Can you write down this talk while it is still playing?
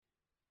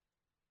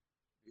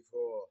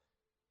before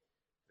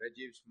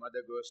Rajiv's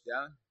mother goes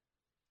down,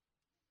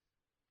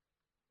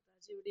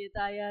 ராஜுவுடைய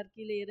தாயார்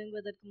கீழே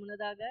இறங்குவதற்கு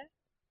முன்னதாக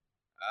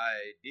I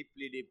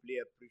deeply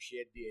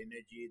appreciate the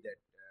energy that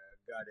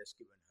God has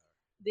given her.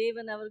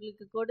 தேவன்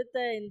அவர்களுக்கு கொடுத்த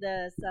இந்த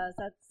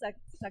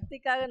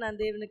சக்திக்காக நான்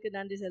தேவனுக்கு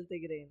நன்றி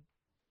செலுத்துகிறேன்.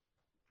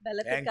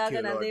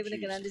 பலத்துக்காக நான்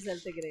தேவனுக்கு நன்றி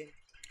செலுத்துகிறேன்.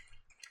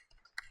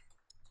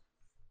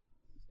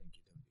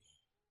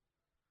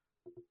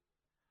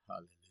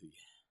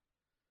 Hallelujah.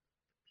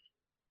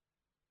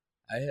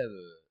 I have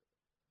an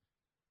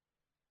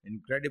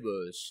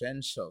incredible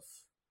sense of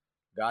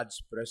God's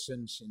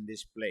presence in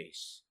this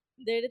place.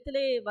 இந்த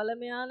இடத்திலே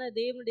வல்லமையான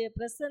தேவனுடைய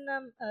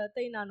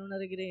பிரசன்னத்தை நான்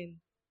உணர்கிறேன்.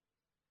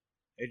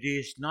 It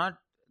is not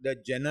the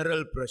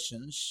general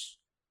presence.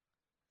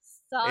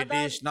 It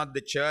is not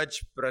the church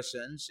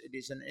presence. It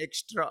is an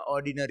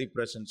extraordinary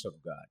presence of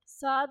God.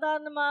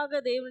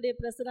 சாதாரணமாக தேவனுடைய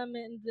பிரசன்னம்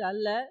என்று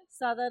அல்ல,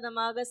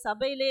 சாதாரணமாக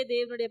சபையிலே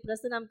தேவனுடைய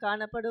பிரசன்னம்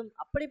காணப்படும்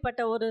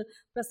அப்படிப்பட்ட ஒரு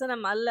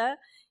பிரசன்னம் அல்ல.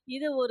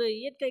 இது ஒரு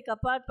இயற்கைக்கு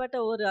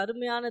அப்பாற்பட்ட ஒரு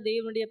அருமையான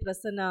தேவனுடைய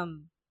பிரசன்னம்.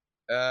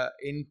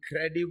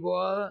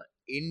 Incredible,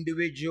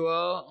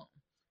 individual,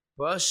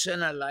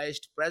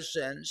 personalized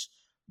presence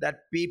that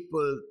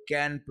people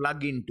can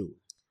plug into.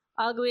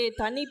 ஆகவே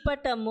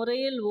தனிப்பட்ட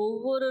முறையில்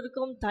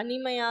ஒவ்வொருவருக்கும்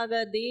தனிமையாக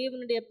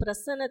தேவனுடைய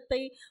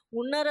பிரசன்னத்தை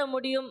உணர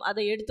முடியும்,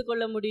 அதை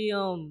எடுத்துக்கொள்ள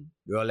முடியும்.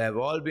 You all have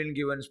all been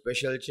given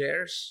special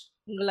chairs.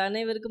 உங்கள்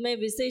அனைவருக்குமே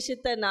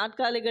விசேஷித்த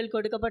நாற்காலிகள்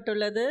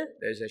கொடுக்கப்பட்டுள்ளது.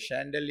 There is a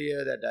chandelier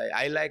that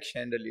I like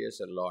chandeliers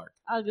a lot.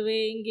 ஆகவே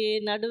இங்கே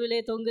நடுவிலே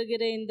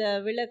தொங்குகிற இந்த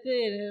விளக்கு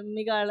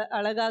மிக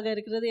அழகாக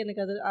இருக்கிறது.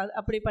 எனக்கு அது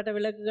அப்படிப்பட்ட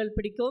விளக்குகள்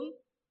பிடிக்கும்.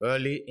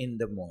 Early in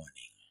the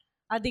morning.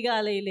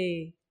 அதிகாலையிலே.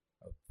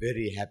 A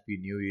very happy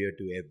new year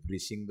to every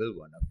single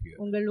one of you.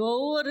 உங்கள்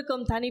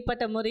ஒவ்வொருக்கும்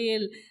தனிப்பட்ட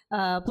முறையில்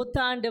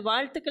புத்தாண்டு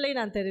வாழ்த்துக்களை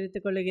நான்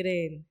தெரிவித்துக்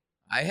கொள்கிறேன்.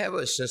 I have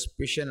a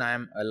suspicion I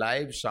am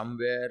alive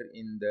somewhere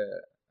in the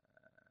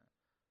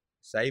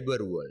cyber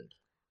world.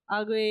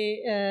 ஆகவே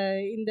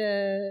இந்த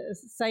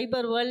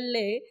சைபர்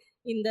வேர்ல்ட்லே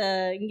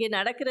இங்கே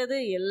நடக்கிறது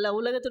எல்லா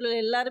உலகத்தில் உள்ள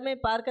எல்லாருமே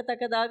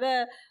பார்க்கத்தக்கதாக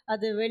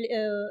அது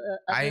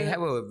I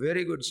have a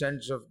very good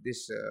sense of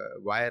this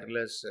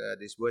wireless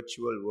this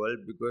virtual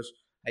world because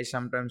I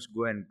sometimes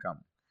go and come.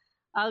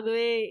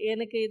 ஆகவே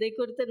எனக்கு இதை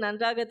குறித்து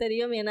நன்றாக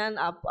தெரியும். நான்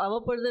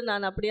அவ்வப்பொழுது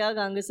நான்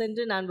அப்படியாக அங்கு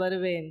சென்று நான்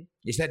வருவேன்.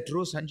 Is that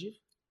true, Sanjeev?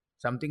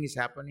 Something is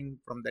happening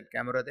from that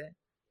camera there?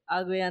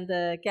 ஆகவே அந்த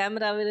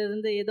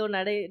கேமராவிலிருந்து ஏதோ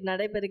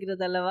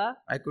நடைபெறுகிறது அல்லவா?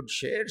 I could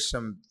share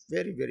some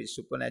very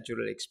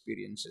supernatural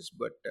experiences,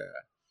 but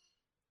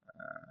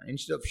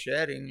instead of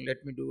sharing, let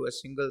me do a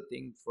single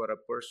thing for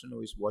a person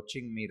who is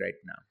watching me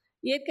right now.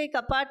 இயற்கைக்கு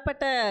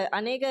அப்பாற்பட்ட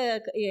அநேக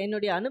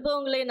என்னுடைய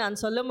அனுபவங்களை நான்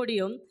சொல்ல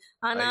முடியும்.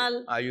 ஆனால்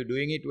are you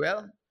doing it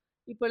well?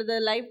 இப்பொழுது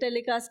லைவ்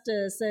டெலிகாஸ்ட்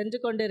சென்று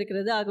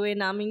கொண்டிருக்கிறது. ஆகவே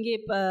நாம் இங்கே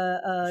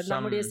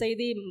நம்முடைய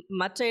செய்தி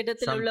மற்ற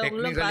இடத்தில்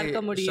உள்ளவங்களும்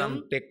பார்க்க முடியும்.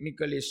 Some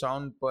technically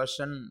sound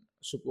person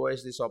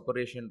supervise this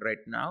operation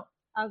right now.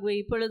 ஆகவே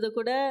இப்பொழுது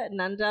கூட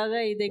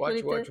நன்றாக இதை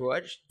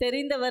குறித்து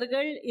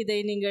தெரிந்தவர்கள் இதை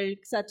நீங்கள்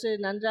சற்று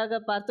நன்றாக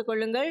பார்த்து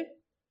கொள்ளுங்கள்.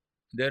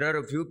 There are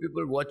a few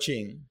people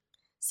watching.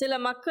 சில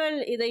மக்கள்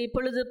இதை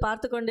இப்பொழுது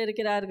பார்த்து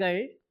கொண்டிருக்கிறார்கள்.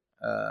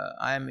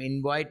 I am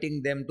inviting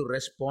them to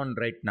respond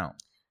right now.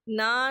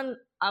 நான்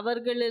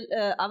அவர்கள்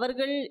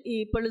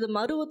இப்பொழுது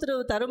மறு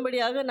உத்தரவு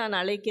தரும்படியாக நான்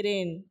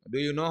அழைக்கிறேன். Do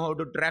you know how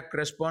to track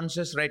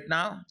responses right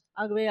now?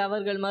 ஆகவே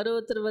அவர்கள் மறு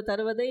உத்தரவு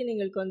தருவதை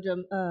நீங்கள்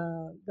கொஞ்சம்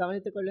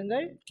கவனித்துக்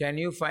கொள்ளுங்கள். Can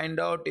you find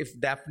out if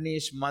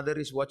Daphne's mother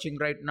is watching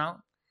right now?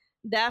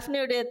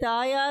 டாஃப்னியுடைய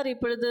தாயார்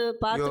இப்பொழுது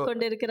பார்த்து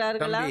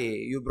கொண்டிருக்கிறார்களா?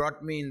 You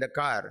brought me in the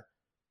car.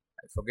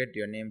 I forget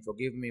your name,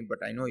 forgive me, but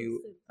I know you.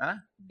 Huh?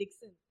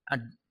 Dixon.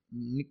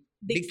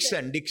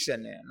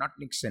 Dixon, not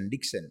Nixon,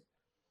 Dixon.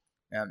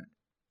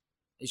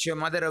 Is your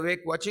mother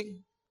awake watching?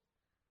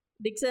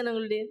 Dixon,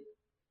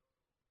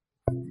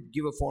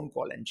 give a phone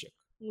call and check.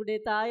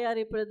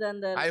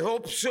 I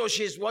hope so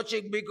she is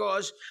watching,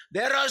 because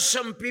there are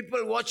some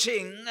people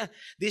watching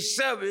this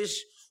service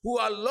who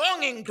are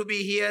longing to be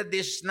here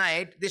this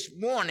night, this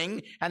morning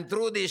and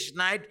through this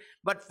night,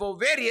 but for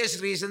various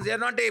reasons they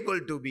are not able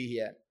to be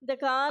here.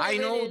 I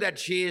know that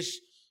she is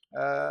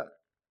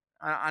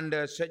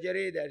under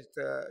surgery. That's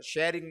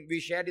we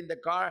shared in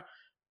the car.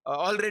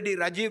 Already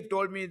Rajiv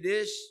told me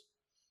this.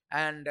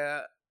 And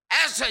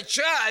as a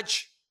church,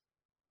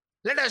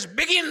 let us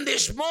begin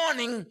this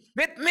morning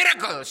with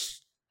miracles.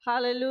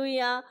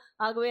 Hallelujah.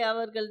 ஆகவே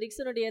அவர்கள்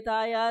டிக்சனுடைய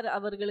தாயார்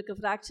அவர்களுக்கு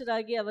fracture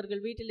ஆகி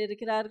அவர்கள் வீட்டில்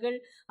இருக்கிறார்கள்.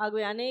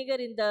 ஆகவே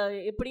அநேகர் இந்த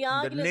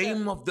எப்படியாக the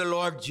name of the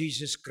Lord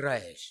Jesus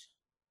Christ.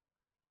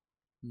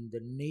 In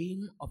the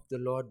name of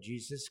the Lord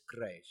Jesus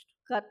Christ.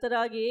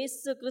 கர்த்தராகிய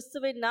இயேசு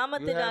கிறிஸ்துவின்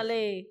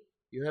நாமத்தினாலே.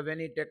 You have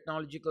any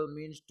technological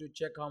means to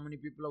check how many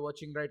people are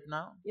watching right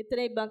now?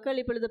 எத்தனை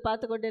மக்கள் இப்பொழுது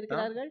பார்த்து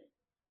கொண்டிருக்கிறார்கள்?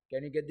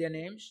 Can you get their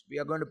names? We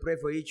are going to pray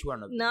for each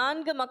one of them.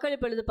 4 மக்கள்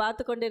இப்பொழுது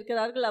பார்த்து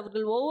கொண்டிருக்கிறார்கள்.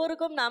 அவர்கள்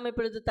ஒவ்வொருக்கும் நாம்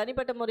இப்பொழுது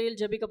தனிப்பட்ட முறையில்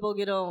ஜெபிக்க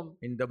போகிறோம்.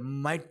 In the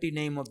mighty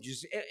name of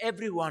Jesus,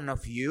 every one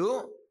of you.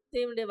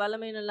 தேவனுடைய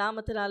வல்லமையின்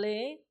நாமத்தினாலே.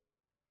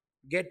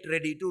 get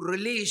ready to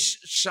release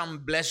some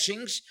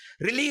blessings,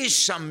 release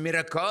some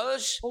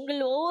miracles.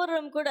 உங்கள்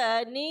ஒவ்வொருவரும் கூட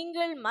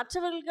நீங்கள்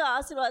மற்றவர்களுக்கு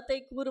ஆசீர்வாதத்தை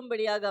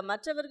கூறும்படியாக,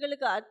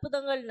 மற்றவர்களுக்கு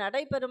அற்புதங்கள்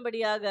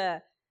நடைபெறும்படியாக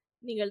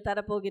நீங்கள்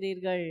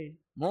தரப்போகிறீர்கள்.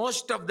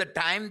 Most of the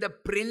time, the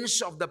prince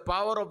of the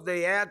power of the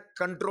air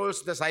controls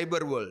the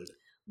cyber world.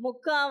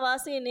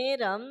 முக்காவாசி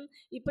நேரம்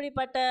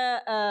இப்படிப்பட்ட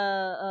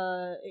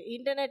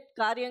இன்டர்நெட்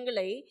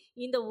காரியங்களை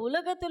இந்த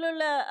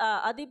உலகத்திலுள்ள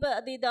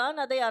அதிபதி தான்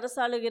அதை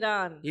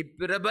அரசாளுகிறான்.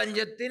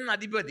 இப்பிரபஞ்சத்தின்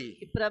அதிபதி.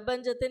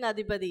 பிரபஞ்சத்தின்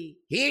அதிபதி.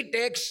 He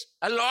takes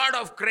a lot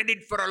of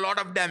credit for a lot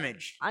of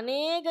damage.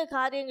 அநேக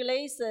காரியங்களை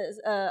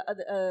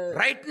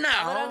Right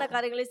now, தவறான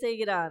காரியங்களை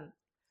செய்கிறான்.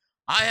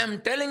 I am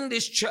telling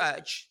this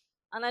church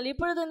ஆனால்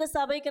இப்பொழுது இந்த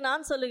சபைக்கு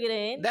நான்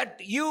சொல்லுகிறேன், that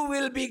you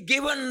will be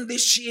given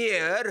this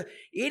year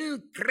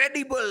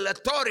incredible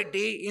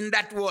authority in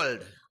that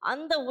world.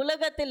 அந்த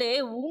உலகத்திலே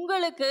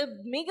உங்களுக்கு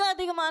மிக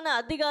அதிகமான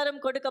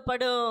அதிகாரம்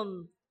கொடுக்கப்படும்.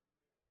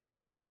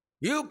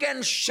 You can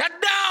shut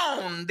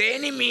down the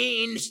enemy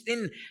in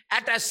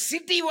at a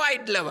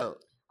city-wide level.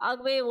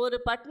 ஆகவே ஒரு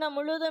பட்டணம்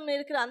முழுவதும்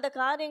இருக்கிற அந்த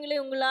காரியங்களை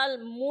உங்களால்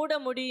மூட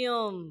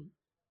முடியும்.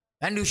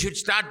 And you should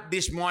start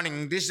this morning.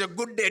 This is a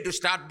good day to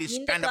start this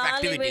kind of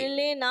activity. இந்த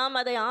காலையிலே நாம்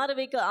அதை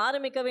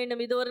ஆரம்பிக்க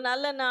வேண்டும். இது ஒரு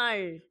நல்ல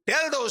நாள்.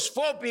 Tell those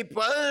 4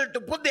 people to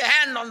put their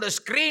hand on the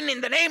screen in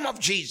the name of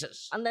Jesus.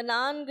 அந்த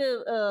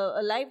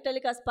 4 லைவ்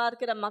டெலிகாஸ்ட்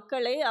பார்க்கிற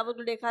மக்களை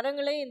அவர்களுடைய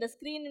கரங்களை இந்த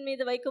ஸ்கிரீனின்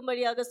மீது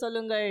வைக்கும்படியாக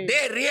சொல்லுங்கள்.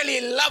 They really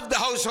love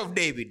the house of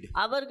David.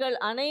 அவர்கள்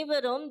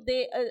அனைவரும்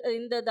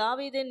இந்த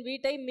தாவீதின்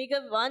வீட்டை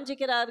மிக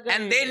வாஞ்சிக்கிறார்கள்.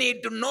 And they need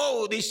to know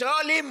this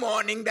early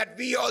morning that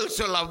we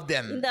also love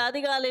them. இந்த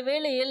அதிகாலை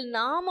வேளையில்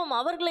நாமும்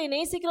அவர்களை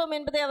நேசிக்கிறோம்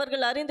என்பதை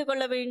அவர்கள் அறிந்து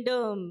கொள்ள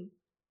வேண்டும்.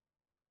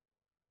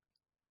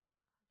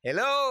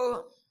 Hello.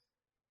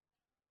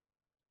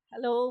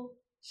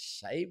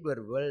 Cyber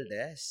world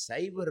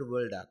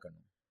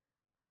ஆக்கணும்.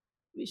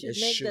 We should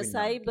make the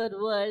cyber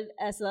world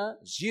as a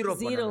zero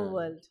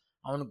world.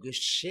 அவனுக்கு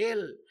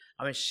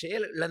அவன்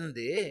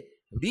ஷேல்லேருந்து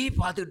இப்படி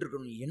பார்த்துட்டு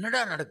இருக்கணும்,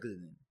 என்னடா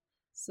நடக்குது.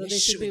 So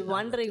they should be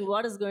wondering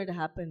what is going to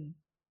happen.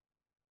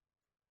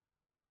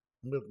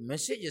 உங்களுக்கு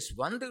மெசேஜஸ்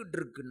வந்துகிட்டு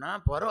இருக்குன்னா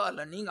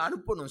பரவாயில்ல, நீங்க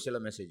அனுப்பணும் சில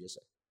messages.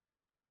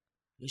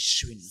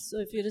 So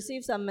if you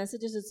receive some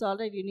messages, it's all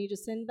right. You need to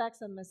send back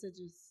some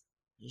messages.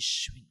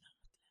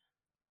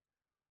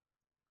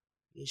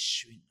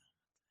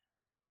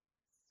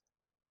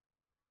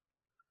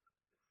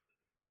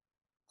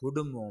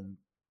 குடும்பம்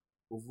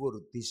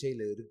ஒவ்வொரு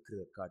திசையில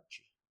இருக்கிற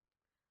காட்சி.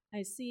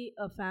 I see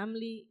a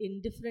family in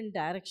different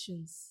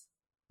directions.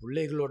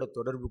 பிள்ளைகளோட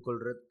தொடர்பு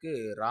கொள்றதுக்கு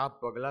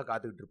ராப்பகலா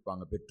காத்துக்கிட்டு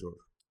இருப்பாங்க பெற்றோர்.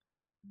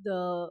 The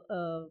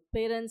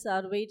parents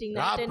are waiting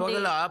night and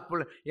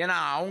day. ஏன்னா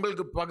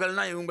அவங்களுக்கு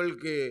பகல்னா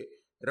இவங்களுக்கு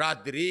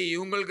ராத்திரி,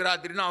 இவங்களுக்கு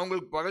ராத்திரினா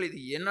அவங்களுக்கு பகல். இது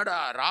என்னடா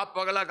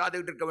ராப்பகலா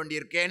காத்துக்கிட்டு இருக்க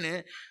வேண்டியிருக்கேன்னு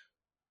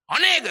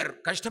அநேகர்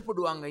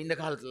கஷ்டப்படுவாங்க இந்த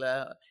காலத்துல.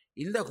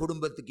 இந்த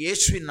குடும்பத்துக்கு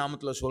இயேசுவின்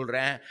நாமத்துல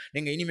சொல்றேன்,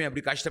 நீங்க இனிமே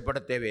அப்படி கஷ்டப்பட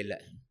தேவையில்லை.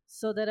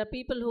 So there are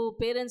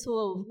parents who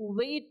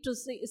wait to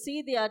see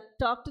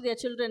talk to their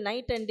children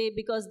night and day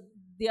because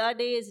their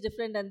day is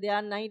different and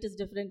their night is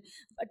different.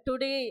 But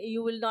today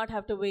you will not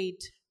have to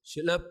wait.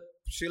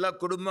 சில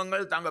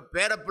குடும்பங்கள் தங்க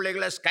பேர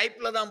பிள்ளைகளை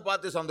ஸ்கைப்ல தான்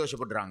பார்த்து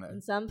சந்தோஷப்படுறாங்க.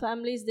 In some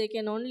families they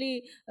can only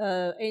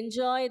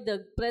enjoy the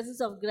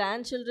presence of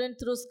grandchildren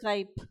through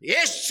Skype.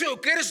 இயேசு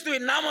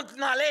கிறிஸ்துவின்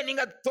நாமத்தினாலே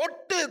நீங்க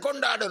தொட்டு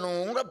கொண்டாடணும்,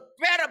 உங்க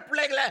பேர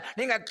பிள்ளைகளை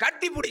நீங்க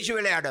கட்டி பிடிச்சு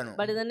விளையாடணும்.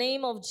 But in the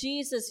name of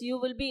Jesus you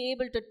will be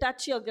able to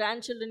touch your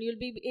grandchildren, you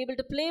will be able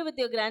to play with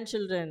your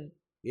grandchildren.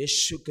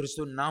 இயேசு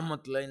கிறிஸ்துவின்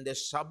நாமத்திலே இந்த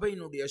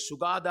சபையினுடைய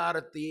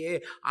சுகாதாரத்தையே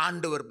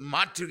ஆண்டவர்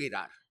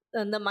மாற்றுகிறார்.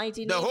 And the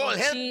mighty name the whole of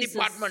health Jesus.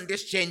 department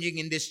is changing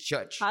in this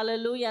church.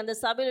 Hallelujah. அந்த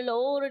சபையில்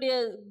ஒவ்வொருடைய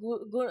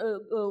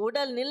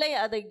உடல் நிலை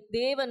அதை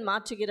தேவன்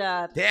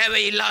மாற்றுகிறார்.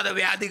 தேவையில்லாத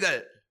வியாதிகள்,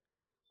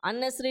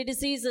 unnecessary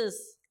diseases,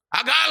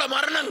 அகால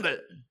மரணங்கள்,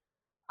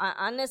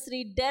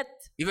 unnecessary death,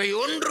 இவை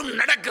ஒன்றும்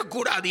நடக்க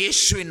கூடாது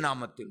இயேசுவின்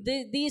நாமத்தில்.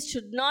 These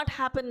should not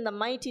happen in the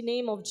mighty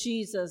name of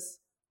Jesus.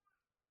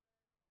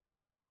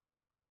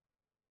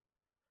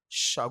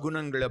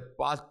 சகுனங்களை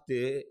பார்த்து,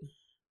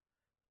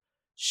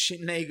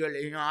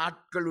 சின்னைகளையும்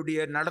ஆட்களுடைய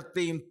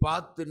நடத்தையும்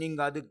பார்த்து நீங்க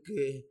அதுக்கு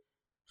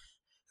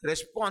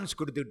ரெஸ்பான்ஸ்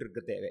கொடுத்துட்டு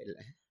இருக்க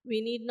தேவையில்லை. We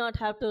need not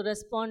have to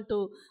respond to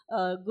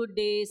good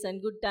days and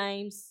good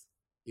times.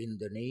 In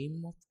the name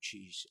of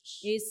Jesus.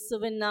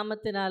 இயேசுவின்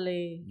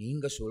நாமத்தினாலே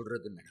நீங்க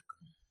சொல்றது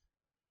நடக்கும்.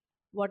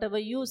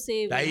 Whatever you say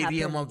will happen.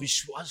 தைரியமா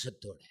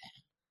விசுவாசத்தோட,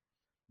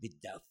 with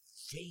the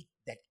faith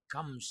that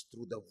comes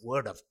through the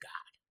word of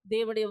God.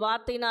 தேவனுடைய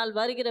வார்த்தையினால்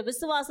வருகிற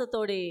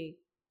விசுவாசத்தோட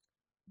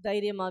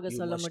தைரியமாக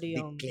சொல்ல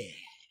முடியும்.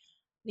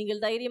 நீங்கள்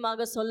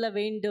தைரியமாக சொல்ல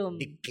வேண்டும்.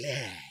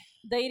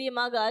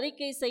 தைரியமாக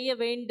அறிக்கை செய்ய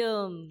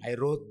வேண்டும். I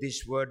wrote this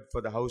word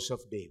for the house of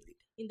David.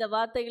 இந்த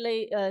வார்த்தைகளை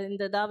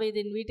இந்த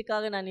தாவீதின்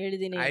வீட்டுக்காக நான்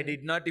எழுதினேன். I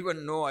did not even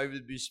know I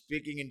will be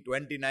speaking in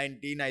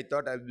 2019. I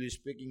thought I will be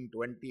speaking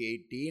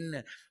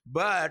 2018,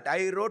 but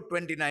I wrote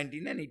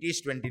 2019 and it is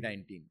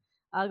 2019.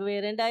 ஆகவே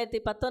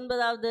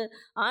 2019வது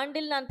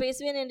ஆண்டில் நான்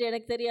பேசுவேன் என்று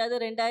எனக்கு தெரியாது.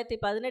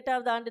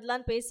 2018வது ஆண்டில்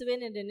தான்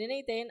பேசுவேன் என்று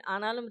நினைத்தேன்.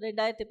 ஆனாலும்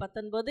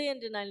 2019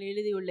 என்று நான்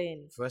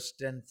எழுதியுள்ளேன். First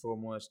and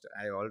foremost,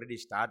 I already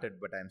started,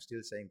 but I'm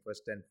still saying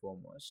first and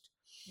foremost.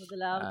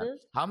 முதலாவது,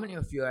 How many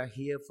of you are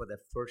here for the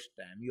first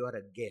time? You are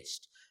a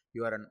guest.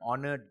 You are an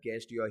honored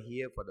guest. You are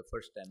here for the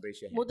first time. Raise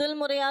your hand. முதல்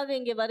முறையாக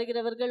இங்கே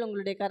வருகிறவர்கள்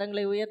உங்களுடைய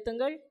கரங்களை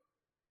உயர்த்துங்கள்.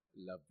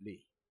 Lovely.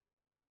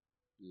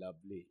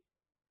 Lovely.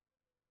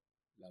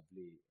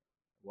 Lovely.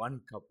 One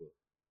couple.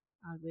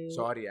 ஆகவே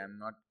Sorry, I'm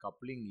not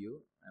coupling you.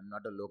 I'm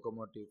not a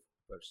locomotive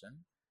person.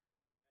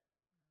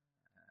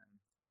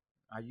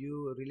 Are you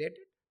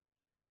related?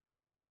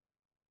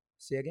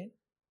 Say again.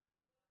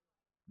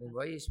 Then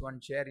why is one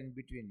chair in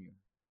between you?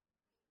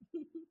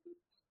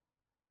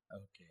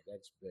 Okay,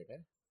 that's better.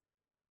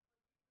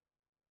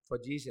 For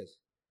Jesus.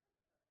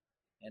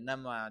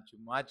 என்னம்மா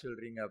சும்மா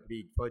சொல்றீங்க அப்படி?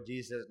 For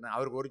Jesus.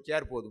 அவருக்கு ஒரு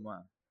சேர் போதுமா?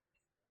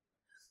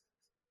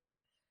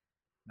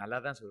 நல்லா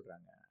தான்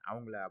சொல்றாங்க.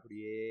 அவங்கள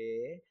அப்படியே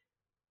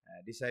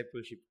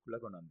டிசைபிள்ஷிப்குள்ளே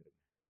கொண்டு வந்துருங்க.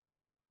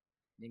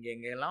 நீங்கள்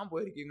எங்கெல்லாம்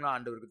போயிருக்கீங்களோ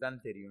ஆண்டவருக்கு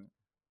தான் தெரியும்.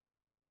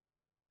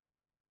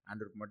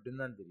 ஆண்டவருக்கு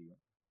மட்டும்தான்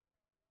தெரியும்.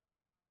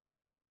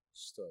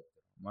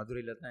 ஸ்தோத்திரம்.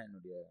 மதுரையில் தான்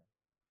என்னுடைய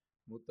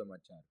மூத்த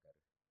மச்சான் இருக்கார்,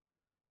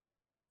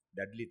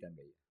 டட்லி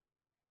தங்கையா.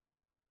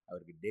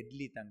 அவருக்கு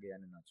டெட்லி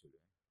தங்கையான்னு நான்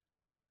சொல்லுவேன்.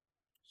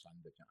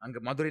 சந்தோஷம். அங்கே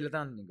மதுரையில்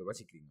தான் நீங்கள்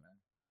வசிக்கிறீங்களா?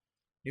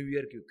 நியூ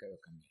இயர்க்கு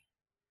கம்மி.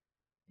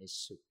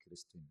 இயேசு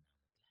கிறிஸ்துவின் நாமத்தில்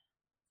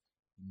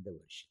இந்த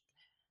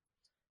வருஷத்தில்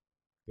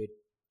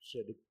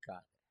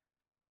பெற்றெடுக்காத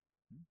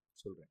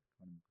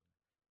சொல்கிறேன்,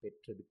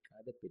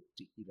 பெற்றெடுக்காத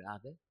பெற்று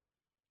இராத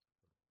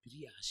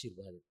பெரிய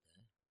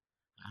ஆசீர்வாதத்தை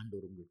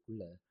ஆண்டவர்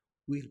உங்களுக்குள்ள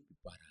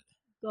உயிர்ப்பிப்பாராக.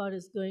 God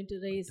is going to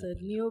raise a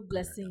new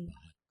blessing.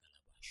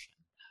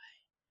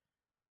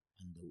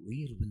 அந்த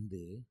உயிர்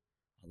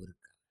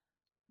அவருக்கு,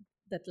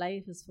 That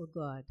life is for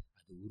God.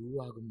 அது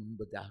உருவாகும்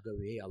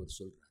முன்பதாகவே அவர்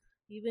சொல்றார்.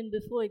 Even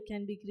before it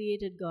can be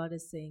created, God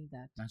is saying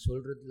that. நான்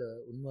சொல்றதுல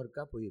உண்மை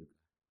இருக்கா போயிருக்கு?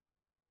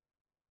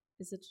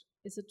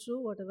 Is it true?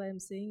 Whatever I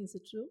am saying, is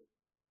it true?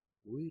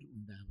 உயிர்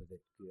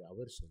உண்டாவதற்கு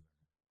அவர்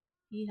சொல்லணும்.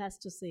 He has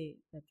to say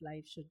that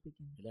life should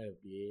begin. இல்லை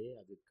அப்படியே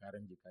அது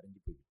கரைஞ்சு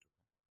போய்கிட்டு இருக்கும்.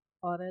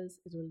 Or else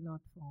it will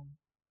not form.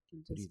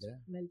 It will just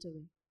melt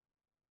away.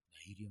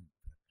 தைரியம்.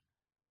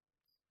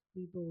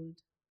 Be bold.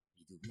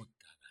 இது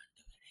உமக்காக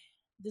ஆண்டவரே.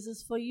 This is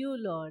for you,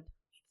 Lord.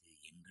 இது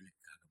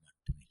எங்களுக்காக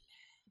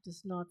மட்டுமில்லை. It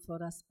is not for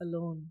us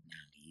alone.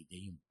 நாங்க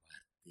இதையும்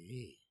பார்த்து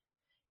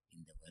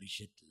இந்த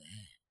வருஷத்துல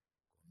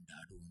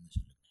கொண்டாடுவோம்னு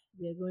சொல்லுங்க.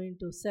 We are going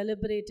to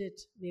celebrate it.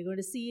 We are going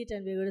to see it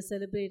and we are going to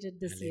celebrate it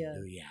this year.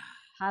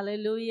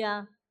 Hallelujah.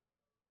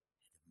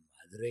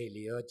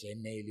 மதுரையிலயோ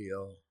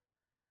சென்னையிலயோ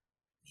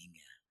நீங்க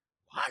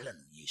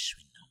வாழணும்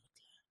இயேசுவின்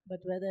நாமத்துல.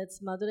 But whether it's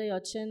Madurai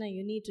or Chennai,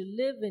 you need to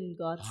live in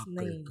God's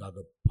name.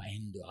 ஆக்களுக்காக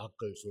பயந்து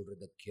ஆக்கள்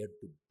சொல்றத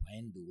கேட்டு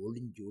பயந்து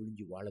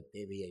ஒளிஞ்சு வாழ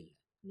தேவையே இல்லை.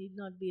 Need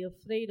not be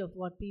afraid of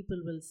what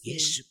people will say.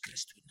 இயேசு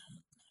கிறிஸ்துவின்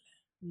நாமத்தினால.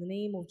 In the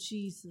name of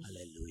Jesus.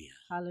 Hallelujah.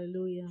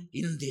 Hallelujah.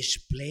 In this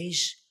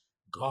place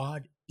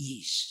God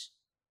is.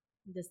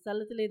 இந்த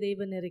ஸ்தலத்திலே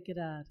தேவன்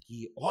இருக்கிறார். He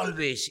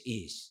always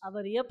is.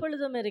 அவர்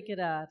எப்பொழுதும்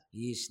இருக்கிறார்.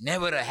 He is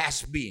never a has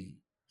been.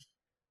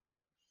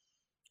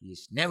 He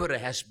is never a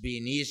has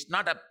been. He is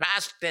not a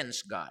past tense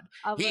God.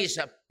 He is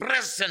a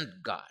present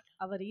God.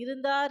 அவர்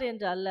இருந்தார்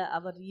என்று அல்ல,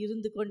 அவர்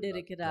இருந்து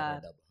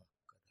கொண்டிருக்கிறார்.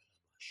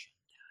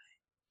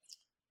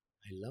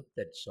 I love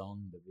that song,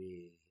 the way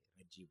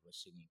Rajiv was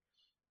singing.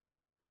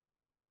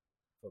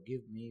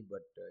 Forgive me,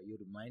 but you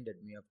reminded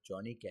me of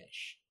Johnny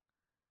Cash.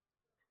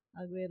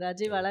 ஆகவே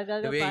ராஜீவ்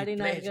அழகாக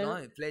பாடினார்கள்.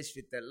 He plays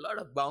with a lot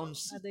of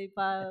bounce அதை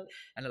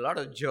and a lot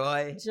of joy.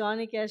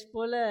 Johnny Cash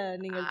போல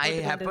நீங்கள் I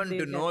happen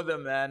to know the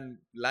man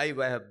live.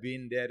 I have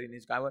been there in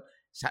his cover.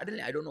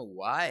 Suddenly I don't know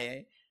why,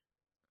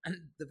 and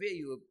the way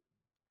you were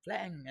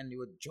playing and you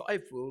were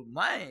joyful,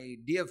 my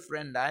dear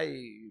friend, I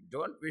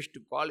don't wish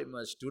to call him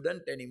a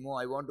student anymore.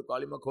 I want to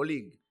call him a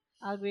colleague.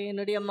 ஆகவே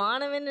என்னுடைய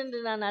மாணவன் என்று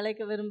நான்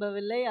அழைக்க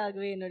விரும்பவில்லை,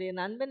 ஆகவே என்னுடைய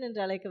நண்பன் என்று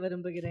அழைக்க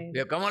விரும்புகிறேன்.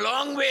 We have come a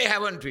long way,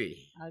 haven't we?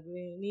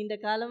 ஆகவே நீண்ட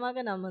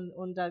காலமாக நாம்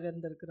ஒன்றாக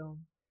இருந்திருக்கிறோம்.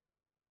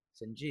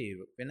 Sanjeev,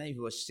 when I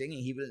was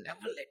singing, he will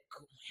never let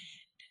go my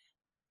hand.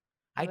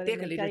 I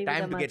take a little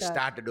time to get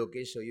started,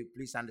 okay? So you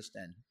please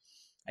understand.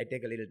 I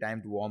take a little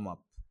time to warm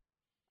up.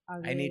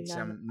 I need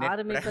some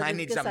network.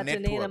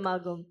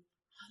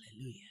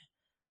 Hallelujah.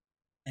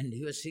 And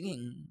he was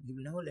singing, he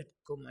will never let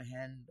go my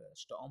hand,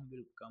 storm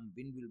will come,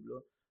 wind will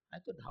blow. I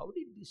thought, how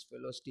did this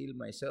fellow steal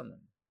my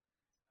sermon?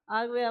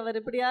 ஆகவே அவர்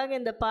இப்படியாக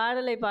இந்த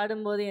பாடலை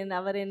பாடும்போது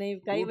அவர் என்னை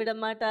கைவிட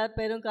மாட்டார்,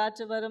 பெரும்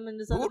காற்று வரும்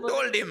என்று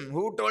சொல்லும்போது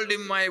who told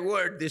him my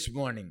word this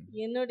morning?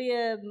 என்னுடைய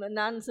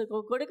நான்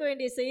கொடுக்க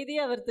வேண்டிய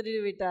செய்தியை அவர்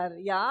திருடி விட்டார்.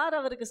 யார்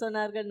அவருக்கு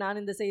சொன்னார்கள்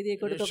நான் இந்த செய்தியை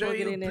கொடுக்க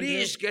போகிறேன் என்று?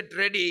 Please get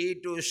ready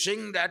to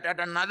sing that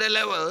at another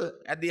level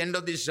at the end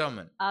of this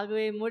sermon.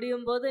 ஆகவே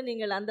முடியும் போது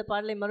நீங்கள் அந்த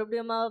பாடலை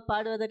மறுபடியும்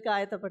பாடுவதற்கு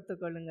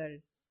ஆயத்தப்படுத்திக் கொள்ளுங்கள்.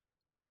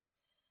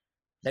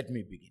 Let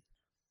me begin.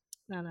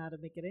 நான்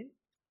ஆரம்பிக்கிறேன்.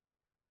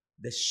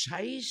 The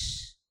size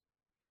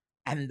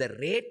and the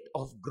rate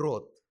of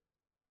growth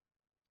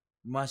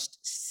must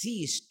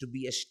cease to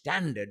be a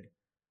standard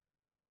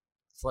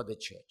for the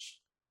church.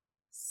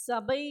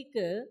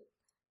 சபைக்கு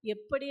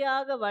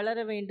எப்படியாக வளர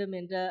வேண்டும்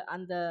என்ற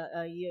அந்த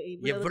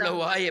இவ்வளவுதான்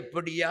எவ்வளவா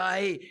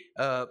எப்படியாய்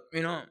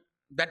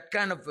that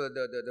kind of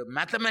the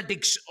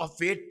mathematics of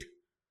it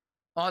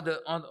or the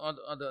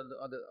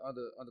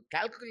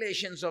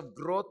calculations of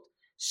growth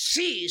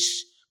cease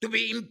to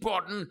be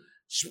important,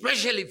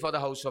 especially for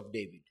the house of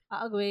David.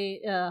 ஆகவே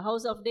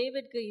ஹவுஸ் ஆஃப்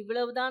டேவிட்க்கு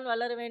இவ்வளவுதான்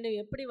வளர வேண்டும்,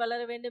 எப்படி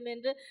வளர வேண்டும்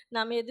என்று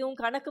நாம் எதுவும்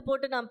கணக்கு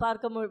போட்டு நாம்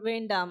பார்க்க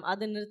வேண்டாம்,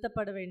 அது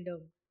நிறுத்தப்பட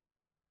வேண்டும்.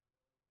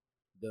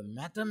 The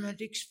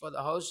mathematics for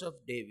the house of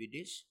David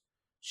is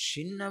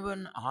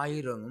சின்னவன்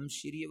ஆயிரமும்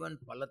சிறியவன்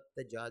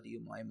பலத்த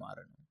ஜாதியுமாய்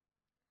மாறணும்.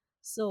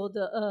 So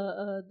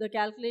the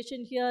calculation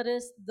here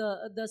is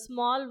the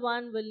small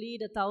one will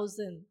lead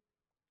 1,000.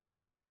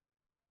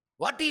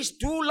 What is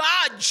too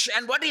large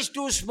and what is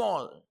too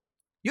small?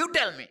 You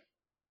tell me.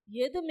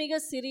 எது மிக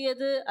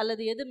சிறியது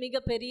அல்லது எது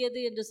மிக பெரியது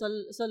என்று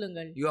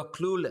சொல்லுங்கள். You are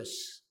clueless.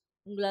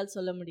 உங்களால்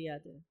சொல்ல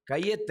முடியாது.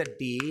 கையை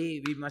தட்டி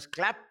we must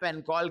clap and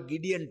call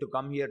Gideon to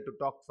come here to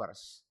talk for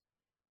us.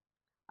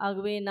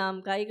 ஆகவே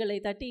நாம் கைகளை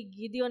தட்டி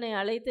கிதியோனை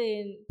அழைத்து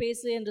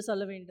பேசு என்று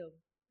சொல்ல வேண்டும்.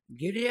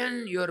 Gideon,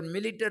 your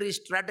military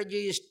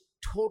strategy is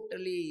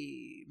totally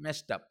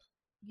messed up.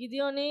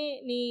 கிதியோனே,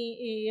 நீ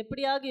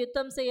எப்படியாக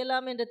யுத்தம்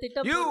செய்யலாம் என்ற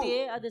திட்டம்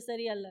போட்டியே அது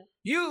சரியல்ல.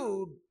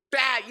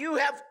 You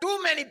have too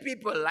many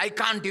people. I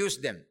can't use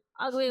them.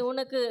 ஆகவே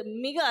உனக்கு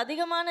மிக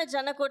அதிகமான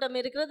ஜனக்கூட்டம்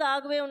இருக்கிறது,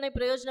 ஆகவே உன்னை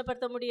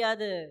பிரயோஜனப்படுத்த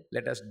முடியாது.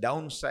 Let us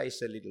downsize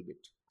a little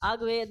bit.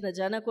 ஆகவே இந்த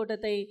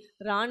ஜனக்கூட்டத்தை,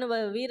 ராணுவ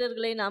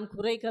வீரர்களை நாம்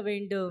குறைக்க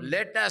வேண்டும்.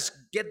 Let us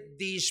get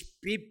these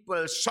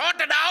people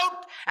sorted out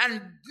and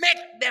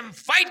make them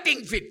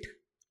fighting fit.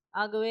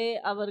 ஆகவே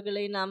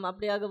அவர்களை நாம்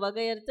அப்படியாக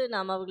வகையறுத்து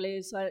நாம் அவர்களை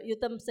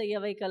யுத்தம்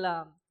செய்ய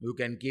வைக்கலாம். You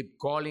can keep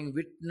calling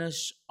witness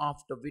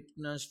after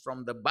witness from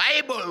the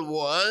Bible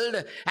world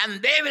and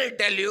they will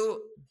tell you.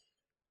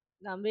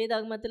 நாம்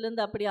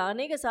வேதாகமத்திலிருந்து அப்படி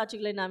அநேக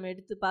சாட்சிகளை நாம்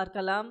எடுத்து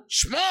பார்க்கலாம்.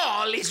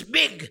 Small is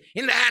big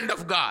in the hand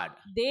of God.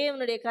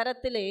 தேவனுடைய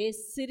கரத்திலே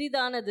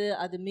சிறிதானது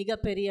அது மிக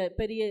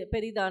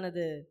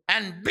பெரிதானது.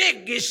 And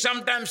big is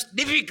sometimes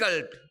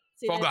difficult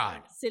for God.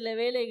 சில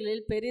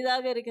வேளைகளில்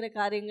பெரிதாக இருக்கிற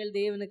காரியங்கள்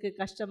தேவனுக்கு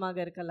கஷ்டமாக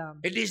இருக்கலாம்.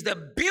 It is the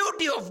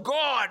beauty of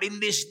God in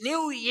this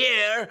new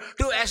year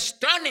to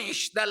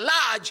astonish the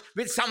large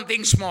with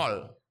something small.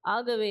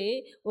 ஆகவே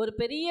ஒரு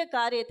பெரிய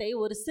காரியத்தை,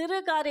 ஒரு சிறு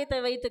காரியத்தை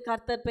வைத்து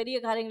கர்த்தர் பெரிய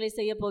காரியங்களை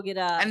செய்ய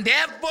போகிறார். And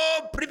therefore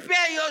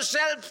prepare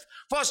yourself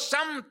for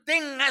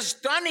something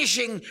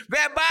astonishing,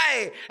 whereby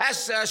as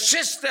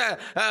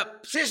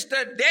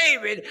sister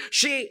David,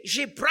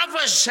 she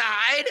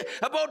prophesied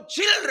about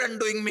children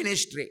doing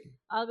ministry.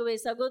 ஆகவே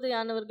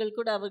சகோதரியானவர்கள்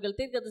கூட அவர்கள்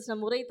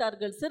தீர்க்கதரிசனம்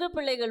உரைத்தார்கள், சிறு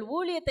பிள்ளைகள்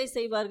ஊழியத்தை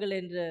செய்வார்கள்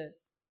என்று.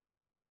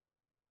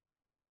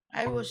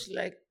 I was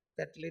like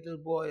that little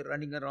boy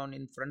running around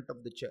in front of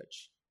the church.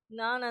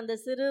 நான் அந்த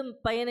சிறு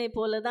பையனை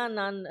போல தான்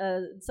நான்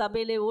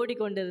சபையிலே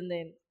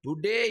ஓடிக்கொண்டிருந்தேன்.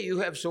 Today you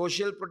have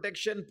social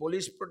protection,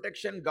 police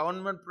protection,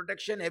 government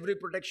protection, every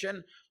protection,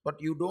 but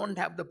you don't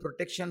have the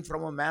protection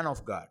from a man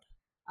of God.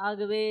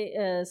 ஆகவே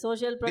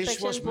social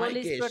protection,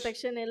 police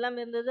protection எல்லாம்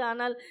இருந்தது,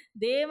 ஆனால்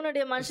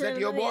தேவனுடைய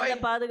மனுஷனுக்கு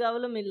எந்த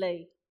பாதுகாவலும் இல்லை.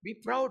 Be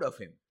proud of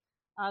him.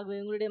 ஆகவே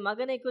உங்களுடைய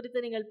மகனை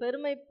குறித்து நீங்கள்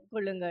பெருமை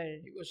கொள்ளுங்கள்.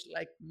 He was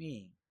like me.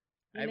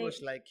 I was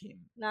like him.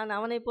 நான்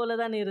அவனை போல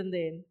தான்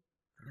இருந்தேன்.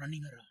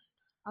 Running around.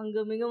 அங்கு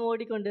மிகவும்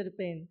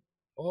ஓடிக்கொண்டிருப்பேன்.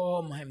 Oh,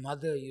 my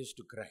mother used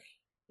to cry.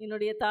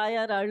 என்னுடைய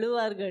தாயார்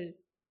அழுவார்கள்.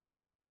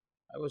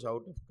 I was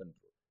out of control.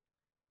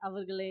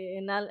 அவர்களை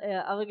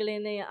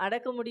என்னை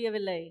அடக்க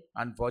முடியவில்லை.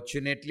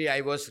 Unfortunately,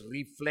 I was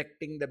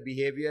reflecting the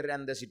behavior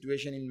and the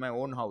situation in my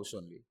own house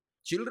only.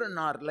 Children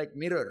are like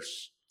mirrors.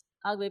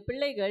 ஆகவே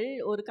பிள்ளைகள்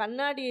ஒரு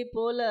கண்ணாடியை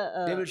போல,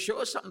 they will show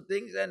some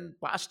things and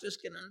pastors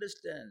can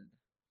understand.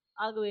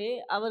 ஆகவே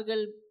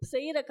அவர்கள்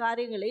செய்கிற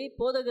காரியங்களை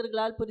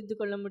போதகர்களால் புரிந்து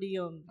கொள்ள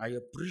முடியும். I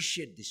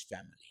appreciate this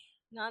family.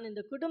 நான்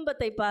இந்த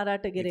குடும்பத்தை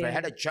பாராட்டுகிறேன். If I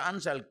had a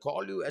chance, I'll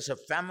call you as a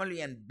family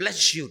and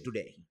bless you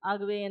today.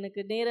 ஆகவே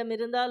எனக்கு நேரம்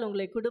இருந்தால்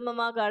உங்களை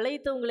குடும்பமாக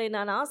அழைத்து உங்களை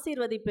நான்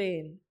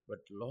ஆசீர்வதிப்பேன்.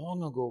 But long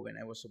ago, when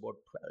I was about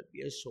 12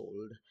 years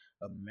old,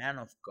 a man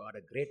of God,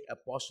 a great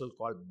apostle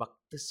called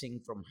Bhakta Singh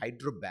from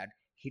Hyderabad,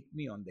 hit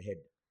me on the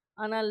head.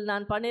 ஆனால்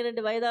நான்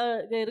 12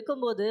 வயதாக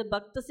இருக்கும்போது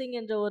பக்த சிங்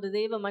என்ற ஒரு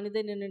தெய்வ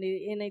மனிதன்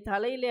என்னை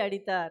தலையிலே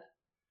அடித்தார்.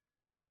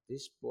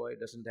 This boy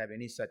doesn't have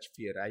any such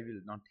fear. I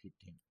will not hit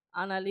him.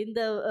 ஆனால்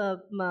இந்த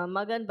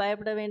மகன்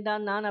பயப்பட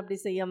வேண்டாம், நான் அப்படி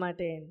செய்ய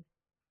மாட்டேன்.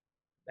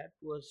 That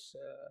was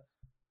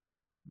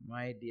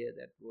my dear,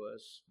 that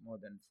was more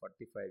than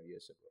 45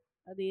 years ago.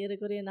 அது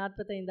ஏறக்குறைய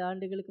 45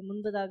 ஆண்டுகளுக்கு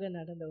முன்பதாக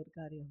நடந்த ஒரு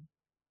காரியம்.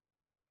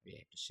 We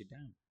had to sit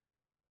down.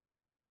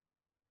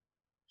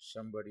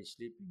 Somebody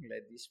sleeping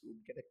like this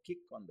would get a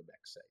kick on the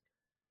backside.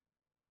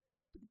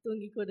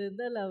 தூங்கிக்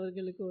கொண்டிருந்தால்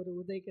அவர்களுக்கு ஒரு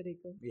உதை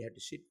கிடைக்கும். We had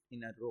to sit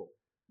in a row.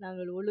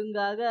 நாங்கள்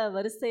ஒழுங்காக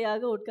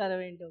வரிசையாக உட்கார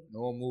வேண்டும்.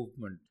 No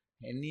movement.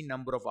 Any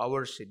number of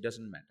hours, it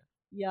doesn't matter.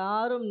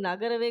 யாரும்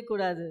நகரவே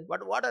கூடாது.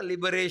 But what a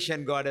liberation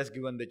God has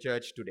given the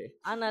church today.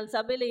 ஆனால்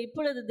சபையிலே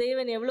இப்பொழுது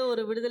தேவன் எவ்வளவு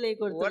ஒரு விடுதலை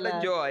கொடுத்தார். What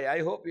a joy.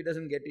 I hope he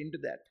doesn't get into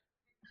that.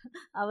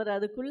 அவர்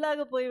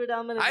அதுக்குள்ளாக போய்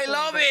விடாமல் I இருக்க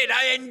love வேண்டும். it.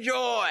 I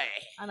enjoy.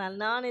 ஆனால்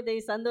நான் இதை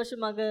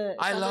சந்தோஷமாக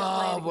I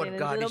சந்தோஷமாக love what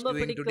இருக்கிறேன். God எனக்கு is ரொம்ப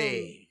doing பிடிக்கும்.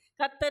 today.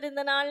 கர்த்தர்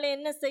இந்த நாள்ல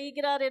என்ன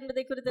செய்கிறார்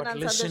என்பதை குறித்து But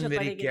நான் listen very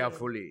சந்தோஷப்படுகிறேன்.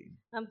 carefully.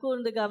 நாம்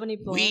கூர்ந்து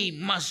கவனிப்போம். We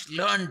must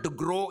learn to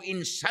grow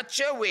in such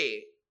a way.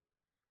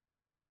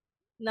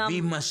 நாம் We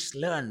must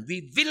learn. We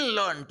will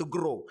learn to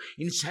grow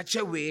in such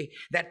a way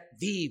that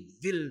we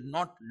will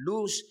not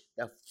lose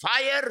the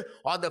fire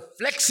or the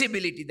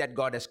flexibility that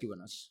God has given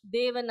us.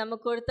 தேவன்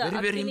நமக்கு கொடுத்த Very,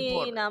 very அக்கினியை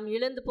important. நாம்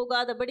இழந்து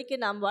போகாதபடிக்கு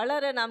நாம்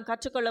வளர நாம்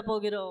கற்றுக்கொள்ள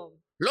போகிறோம்.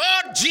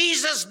 Lord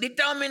Jesus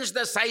determines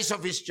the size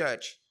of His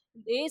church.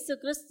 இயேசு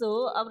கிறிஸ்து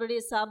அவருடைய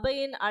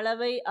சபையின்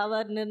அளவை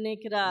அவர்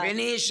நிர்ணயிக்கிறார். When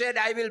He said,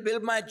 I will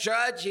build my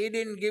church, He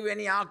didn't give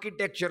any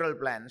architectural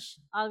plans.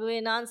 ஆகவே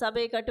நான்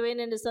சபையை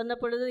கட்டுவேன் என்று சொன்ன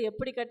பொழுது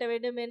எப்படி கட்ட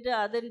வேண்டும் என்று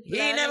அதன் He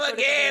plan-ஐ never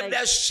gave கொடுக்கவில்லை.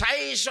 the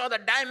size or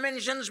the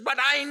dimensions,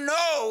 but I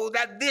know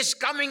that this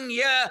coming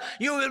year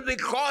you will be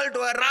called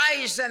to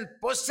arise and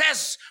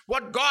possess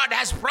what God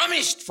has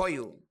promised for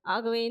you.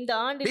 ஆகவே இந்த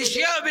ஆண்டு This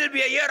year will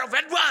be a year of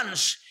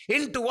advance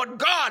into what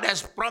God has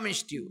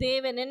promised you.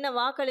 தேவன் என்ன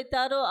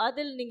வாக்களித்தாரோ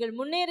அதில் நீங்கள்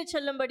முன்னேறி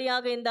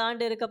செல்லும்படியாக இந்த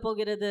ஆண்டு இருக்க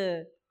போகிறது.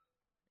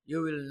 You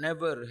will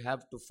never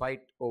have to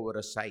fight over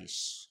a size.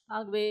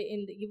 ஆகவே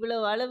இந்த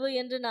இவ்வளவு அளவு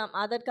என்று நாம்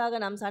அதற்காக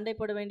நாம் சண்டை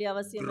போட வேண்டிய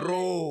அவசியம் இல்லை.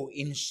 Grow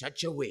in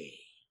such a way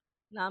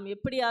நாம்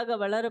எப்படியாக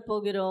வளர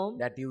போகிறோம்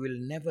that you will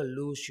never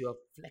lose your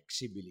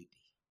flexibility.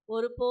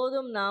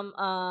 ஒருபோதும் நாம்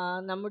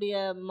நம்முடைய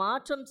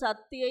மாற்றம்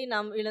சக்தியை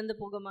நாம் இழந்து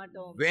போக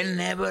மாட்டோம்.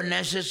 Whenever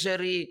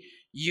necessary,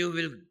 you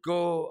will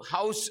go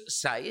house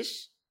size.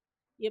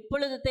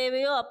 எப்பொழுது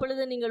தேவையோ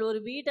அப்பொழுது நீங்கள் ஒரு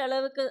வீட்டு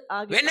அளவுக்கு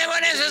Whenever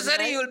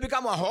necessary, you will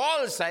become a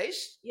hall size.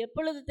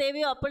 எப்பொழுது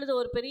தேவையோ அப்பொழுது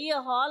ஒரு பெரிய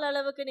ஹால்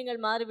அளவுக்கு நீங்கள்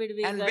And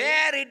மாறிவிடுவீர்கள்.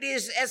 where it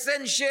is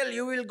essential,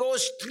 you will go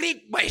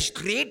street by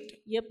street.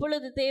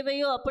 எப்பொழுது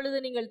தேவையோ அப்பொழுது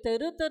நீங்கள்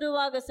தெரு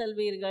தெருவாக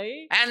செல்வீர்கள்.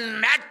 And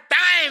at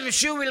times,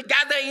 you will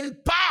gather in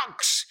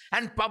parks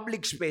and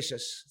public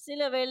spaces.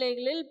 சில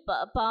வேளைகளில்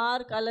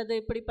பார்க் அல்லது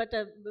இப்படிப்பட்ட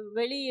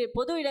வெளி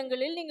பொது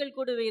இடங்களில் நீங்கள்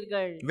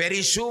கூடுவீர்கள்.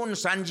 Very soon,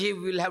 Sanjeev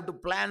will have to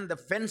plan the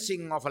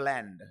fencing of a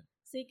land.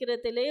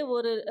 சீக்கிரத்திலே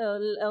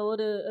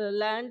ஒரு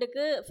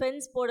லேண்டுக்கு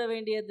ஃபென்ஸ் போட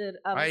வேண்டியது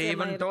I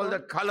even told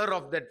the color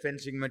of that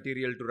fencing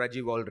material to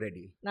Rajiv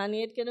already. நான்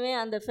ஏற்கனவே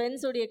அந்த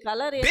ஃபென்ஸ் உடைய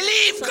colour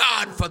Believe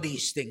God for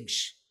these things.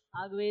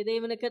 ஆகவே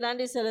தேவனுக்கு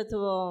நன்றி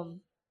செலுத்துவோம்.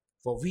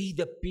 For we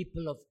the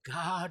people of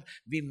God,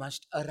 we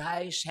must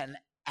arise and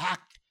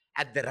act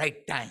at the right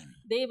time.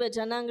 தேவ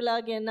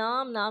ஜனங்களாகிய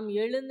நாம்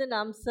எழுந்து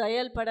நாம்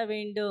செயல்பட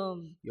வேண்டும்.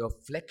 Your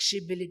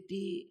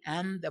flexibility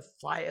and the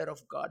fire of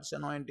God's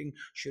anointing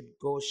should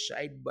go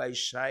side by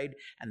side,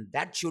 and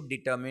that should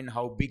determine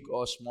how big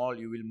or small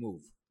you will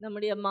move.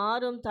 நம்முடைய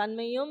மாறும்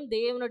தன்மையும்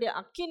தேவனுடைய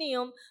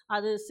அக்கினியும்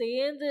அது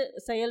சேர்ந்து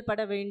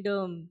செயல்பட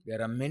வேண்டும்.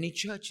 There are many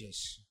churches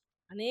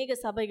அநேக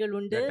சபைகள்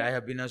உண்டு. that I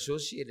have been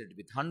associated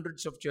with.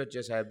 Hundreds of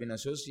churches I have been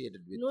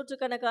associated with.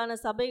 நூற்றுக்கணக்கான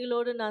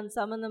சபைகளோடு நான்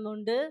சம்பந்தம்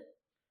உண்டு.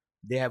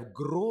 They have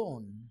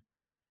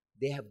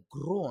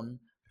grown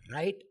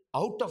right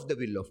out of the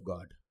will of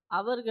God.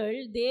 அவர்கள்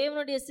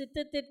தேவனுடைய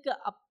சித்தத்திற்கு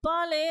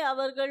அப்பாலே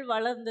அவர்கள்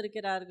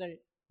வளர்ந்திருக்கிறார்கள்.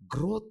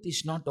 Growth is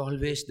not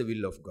always the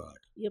will of God.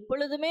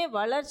 எப்பொழுதுமே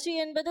வளர்ச்சி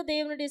என்பது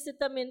தேவனுடைய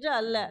சித்தம் என்று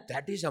அல்ல.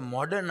 That is a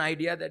modern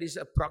idea that is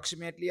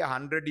approximately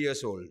 100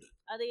 years old.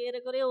 அது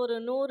ஏறக்குறைய ஒரு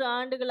 100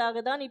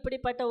 ஆண்டுகளாக தான்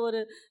இப்படிப்பட்ட ஒரு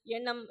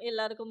எண்ணம்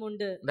எல்லாருக்கும்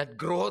உண்டு. That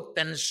growth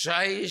and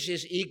size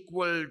is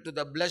equal to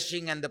the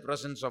blessing and the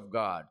presence of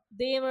God.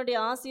 தேவனுடைய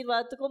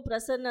ஆசீர்வாதத்துக்கும்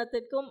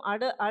பிரசன்னத்திற்கும்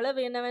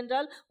அளவு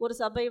என்னவென்றால் ஒரு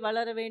சபை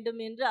வளர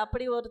வேண்டும் என்று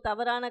அப்படி ஒரு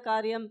தவறான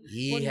காரியம்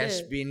He has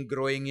been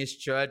growing his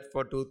church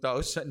for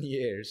 2000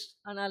 years.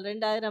 ஆனால்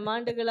 2000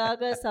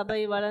 ஆண்டுகளாக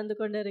சபை வளர்ந்து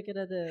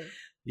கொண்டிருக்கிறது.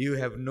 You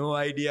have no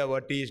idea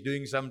what he is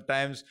doing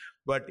sometimes,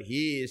 but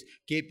he is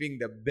keeping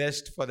the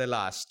best for the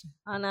last.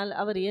 ஆனால்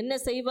அவர் என்ன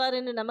செய்வார்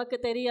என்று நமக்கு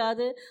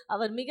தெரியாது.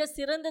 அவர் மிக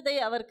சிறந்ததை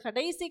அவர்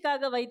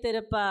கடைசிக்காக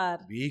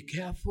வைத்திருப்பார். Be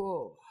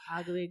careful.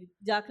 ஆகவே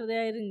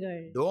ஜாக்கிரதையா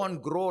இருங்கள். Don't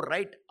grow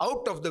right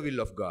out of the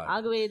will of God.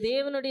 ஆகவே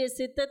தேவனுடைய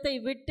சித்தத்தை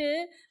விட்டு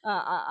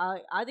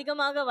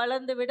அதிகமாக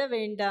வளர்ந்து விட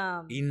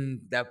வேண்டாம். In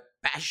the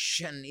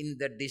passion, in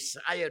the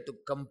desire to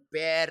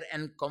compare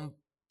and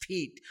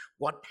compete,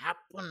 what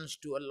happens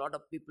to a lot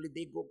of people,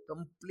 they go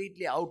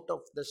completely out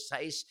of the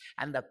size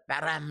and the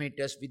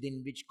parameters within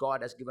which God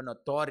has given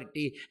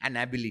authority and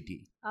ability.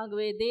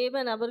 ஆகவே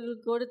தேவன்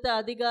அவர்களுக்கு கொடுத்த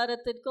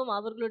அதிகாரத்திற்கும்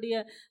அவர்களுடைய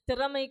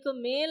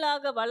திறமைக்கும்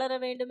மேலாக வளர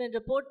வேண்டும்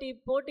என்ற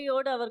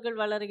போட்டியோடு அவர்கள்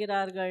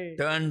வளர்கிறார்கள்.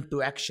 Turn to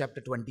Acts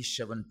chapter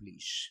 27,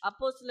 please.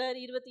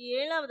 அப்போஸ்தலர்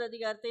 27வது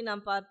அதிகாரத்தை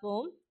நாம்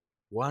பார்ப்போம்.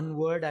 One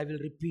word I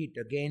will repeat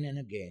again and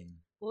again.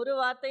 ஒரு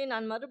வார்த்தை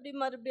நான்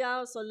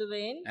மறுபடியும்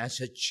சொல்லுவேன். As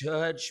a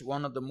church,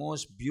 one of the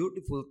most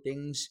beautiful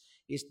things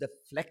is the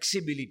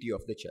flexibility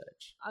of the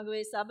church.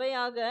 ஆகவே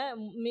சபையாக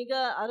மிக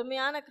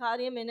அருமையான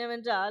காரியம்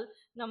என்னவென்றால்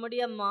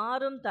நம்முடைய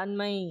மாறும்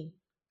தன்மை.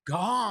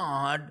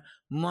 God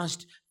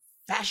must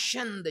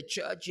fashion the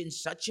church in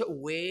such a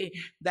way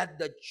that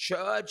the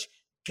church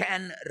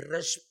can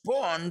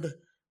respond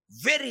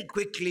very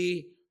quickly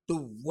to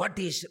what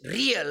is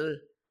real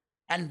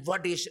and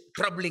what is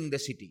troubling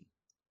the city.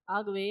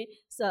 ஆகவே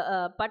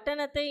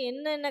பட்டணத்தை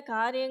என்னென்ன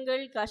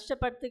காரியங்கள்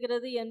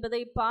கஷ்டப்படுத்துகிறது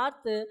என்பதை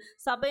பார்த்து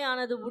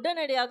சபையானது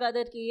உடனடியாக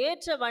அதற்கு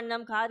ஏற்ற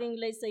வண்ணம்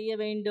காரியங்களை செய்ய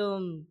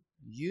வேண்டும்.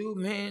 You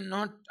may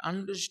not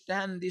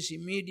understand this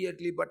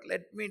immediately, but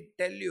let me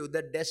tell you,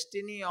 the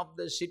destiny of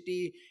the city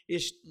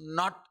is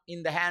not in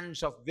the hands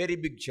of very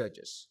big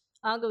churches.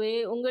 ஆகவே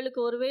உங்களுக்கு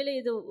ஒருவேளை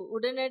இது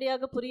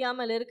உடனடியாக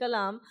புரியாமல்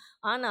இருக்கலாம்.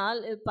 ஆனால்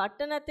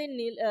பட்டணத்தின்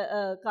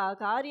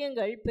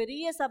காரியங்கள்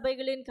பெரிய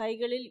சபைகளின்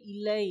கைகளில்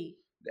இல்லை.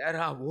 There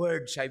are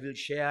words I will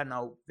share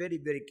now very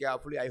very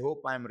carefully. I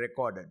hope I am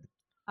recorded.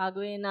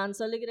 ஆகவே நான்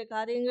சொல்லுகிற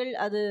காரியங்கள்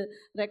அது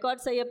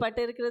ரெக்கார்ட்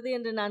செய்யப்பட்டிருக்கிறது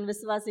என்று நான்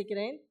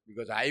விசுவாசிக்கிறேன்.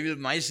 Because I will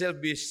myself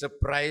be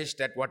surprised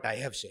at what I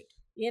have said.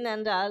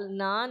 ஏனென்றால்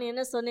நான்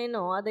என்ன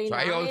சொன்னேனோ அதை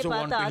நானே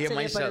பார்த்து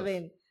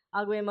ஆச்சரியப்படுவேன்.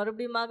 ஆகவே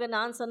மறுபடியுமாக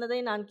நான் சொன்னதை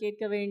நான்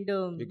கேட்க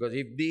வேண்டும். Because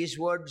if these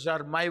words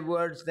are my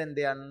words, then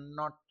they are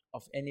not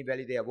of any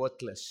value, they are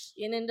worthless.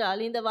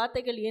 ஏனென்றால் இந்த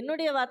வார்த்தைகள்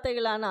என்னுடைய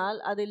வார்த்தைகளானால்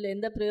அதில்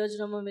எந்த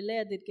பிரயோஜனமும் இல்லை,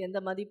 அதற்கு எந்த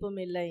மதிப்பும்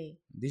இல்லை.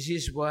 This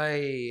is why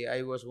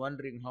I was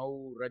wondering how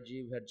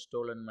Rajiv had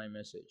stolen my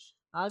message.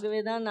 ஆகவே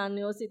தான் நான்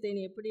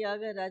யோசித்தேன்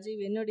எப்படியாக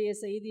ராஜீவ் என்னுடைய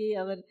செய்தியை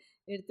அவர்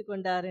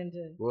எடுத்துக்கொண்டார்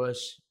என்று.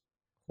 Verse,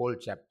 whole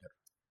chapter.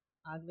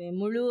 ஆகவே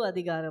முழு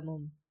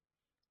அதிகாரமும்.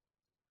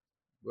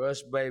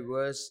 Verse by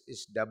verse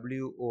is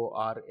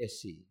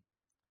WORSE.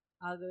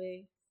 ஆகவே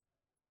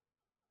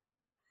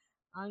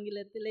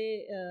ஆங்கிலத்திலே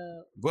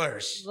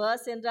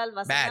verse என்றால்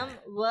வசனம்,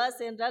 verse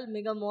என்றால்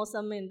மிக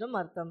மோசம் என்றும்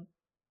அர்த்தம்.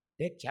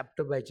 Take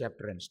chapter by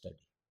chapter and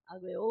study.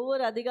 ஆகவே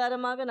ஒவ்வொரு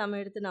அதிகாரமாக நாம்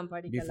எடுத்து நாம்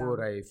படிக்கலாம். Before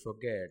I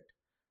forget,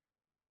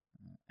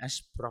 as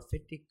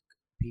prophetic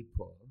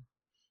people,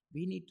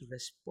 we need to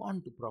respond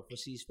to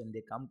prophecies when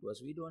they come to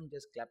us. We don't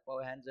just clap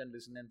our hands and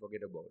listen and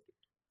forget about it.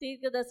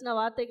 தீர்க்கதரிசன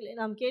வார்த்தைகளை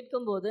நாம்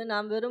கேட்கும்போது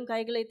நாம் வெறும்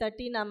கைகளை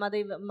தட்டி நாம் அதை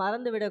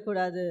மறந்து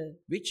விடக்கூடாது.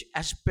 Which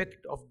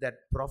aspect of that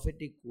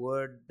prophetic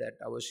word that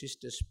our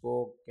sister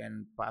spoke and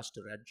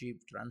Pastor Rajiv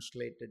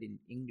translated in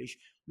English,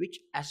 which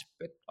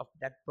aspect of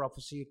that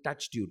prophecy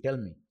touched you? Tell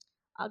me.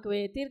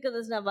 ஆகவே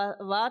தீர்க்கதரிசன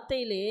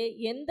வார்த்தையிலே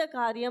எந்த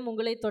காரியம்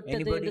உங்களை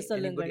தொட்டது என்று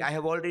சொல்லுங்கள். I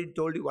have already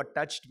told you what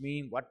touched me.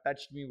 What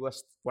touched me was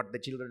what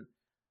the children.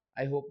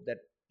 I hope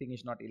that thing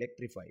is not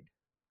electrified.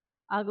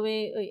 ஆகவே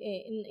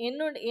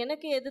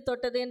எனக்கு எது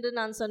தொட்டது என்று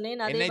நான்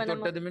சொன்னேன். அதே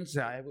தொட்டது means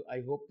I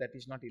hope that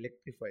is not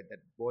electrified.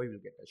 That boy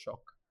will get a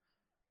shock.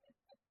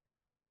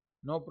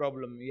 No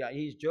problem. Yeah,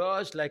 he is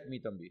just like me,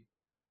 Thambi.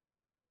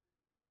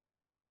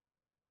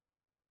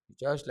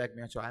 Just like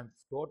me. So I am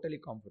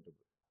totally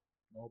comfortable.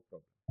 No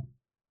problem.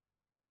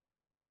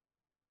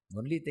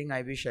 Only thing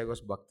I wish I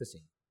was Bhakta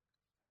Singh.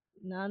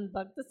 நான்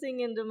பக்த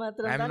சிங் என்று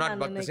மாத்திரம் I am தான்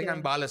not Bhakta Singh, I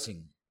am Bala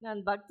Singh.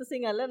 நான் பக்த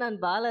சிங் அல்ல, நான்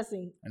Bala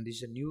Singh. And this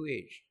is a new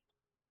age.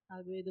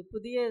 ஆகவே இது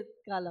புதிய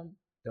காலம்.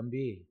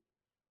 தம்பி,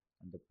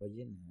 அந்த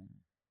பையனை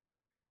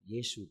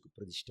இயேசுவுக்கு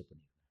பிரதிஷ்டை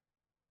பண்ணி.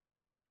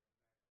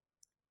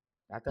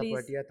 தாத்தா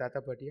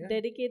பாட்டியா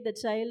dedicate the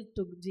child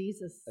to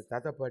Jesus.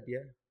 தாத்தா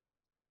பாட்டியா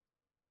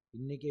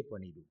இன்னைக்கே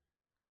பண்ணிடு.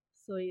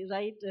 So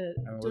right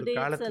today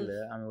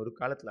அவன் ஒரு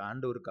காலத்துல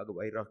ஆண்டவருக்காக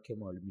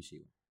வைராக்கியமா அழுமி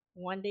செய்வான்.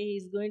 One day he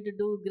is going to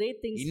do great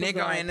things.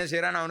 இன்னைக்கு அவன் என்ன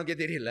செய்றான்னு அவனுக்கே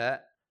தெரியல.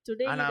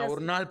 ஆனா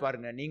ஒரு நாள்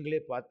பாருங்க,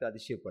 நீங்களே பார்த்து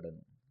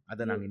அதிசயப்படணும்.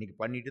 அதை நான் இன்னைக்கு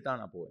பண்ணிட்டு தான்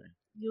நான் போவேன்.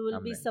 You will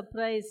be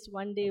surprised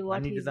one day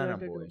what he is going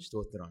to do.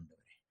 ஸ்தோத்திரம்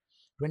ஆண்டவரே.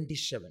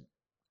 27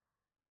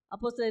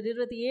 அப்போஸ்தலர்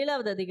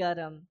 27வது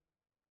அதிகாரம்.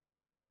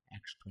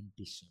 Acts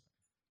 27.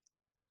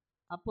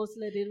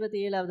 அப்போஸ்தலர்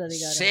 27வது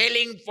அதிகாரம்.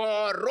 Sailing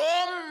for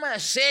Rome,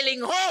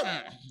 sailing home.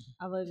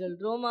 அவர்கள்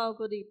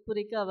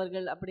ரோமாவுக்கு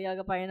அவர்கள்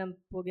அப்படியாக பயணம்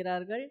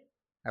போகிறார்கள்.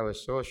 I was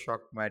so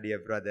shocked, my dear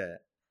brother,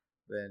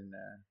 when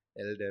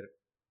elder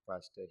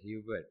Pastor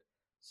Hubert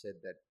said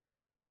that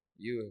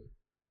you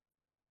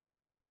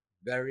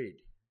buried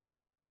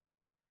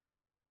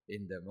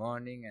in the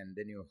morning and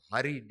then you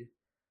hurried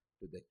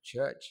to the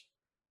church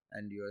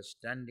and you are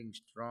standing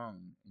strong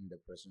in the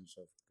presence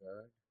of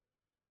God.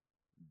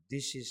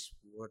 This is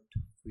what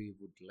we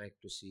would like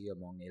to see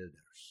among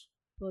elders.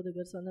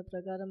 போதகர் சொன்ன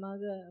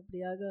பிரகாரமாக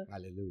அப்படியாக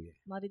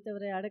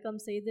மரித்தவரை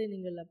அடக்கம் செய்து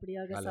நீங்கள்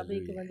அப்படியாக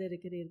சபைக்கு வந்து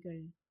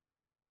இருக்கிறீர்கள்.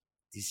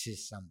 This is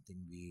something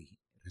we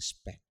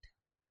respect.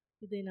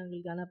 இதை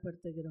நாங்கள்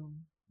கனப்படுத்துகிறோம்.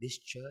 This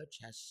church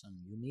has some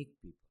unique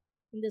people.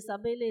 இந்த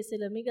சபையிலே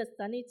சில மிக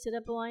தனி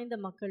சிறப்பு வாய்ந்த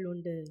மக்கள்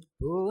உண்டு.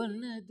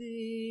 போனது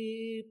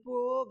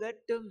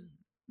போகட்டும்,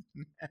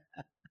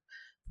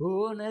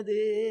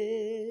 போனது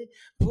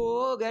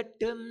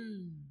போகட்டும்,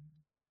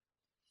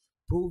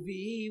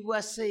 புவி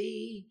வசை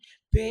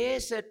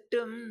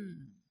பேசட்டும்,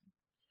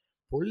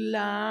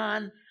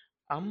 புல்லான்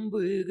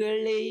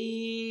அம்புகளை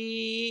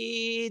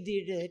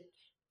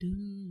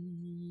திடட்டும்,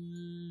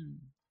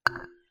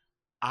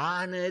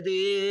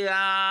 ஆனது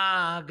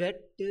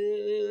ஆகட்டும்,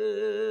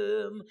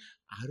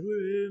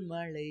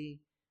 அருள்மழை.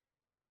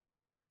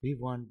 We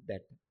want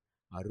that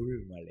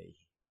அருள்மழை.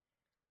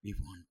 We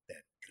want the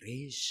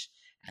grace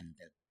and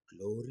the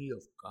glory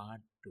of God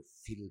to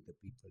fill the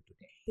people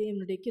today.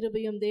 தேவனுடைய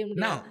கிருபையும்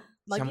தேவனுடைய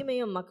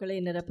மகிமையும் மக்களை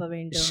நிரப்ப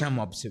வேண்டும். Some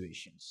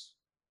observations.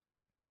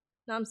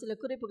 நாம் சில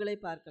குறிப்புகளை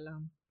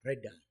பார்க்கலாம்.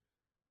 Write down.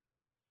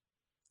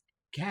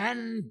 can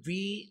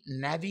we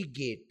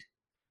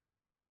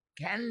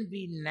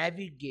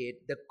navigate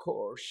the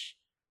course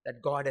that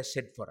God has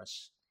set for us?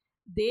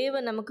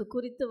 தேவன் நமக்கு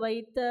குறித்து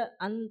வைத்த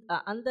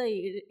அந்த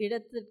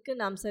இடத்திற்கு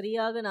நாம்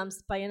சரியாக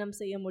பயணம்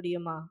செய்ய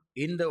முடியுமா?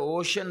 In the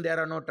ocean there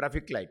are no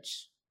traffic lights.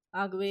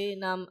 ஆகவே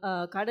நாம்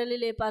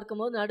கடலிலே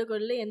பார்க்கும்போது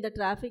நடுக்கடலிலே எந்த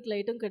டிராஃபிக்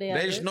லைட்டும் கிடையாது.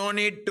 There is no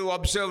need to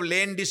observe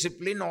lane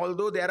discipline,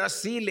 although there are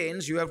sea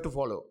lanes you have to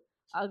follow.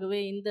 ஆகவே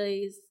இந்த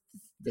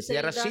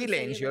there are sea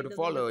lanes you have to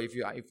follow.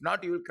 If not,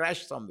 you will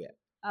crash somewhere.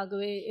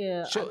 ஆகவே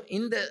so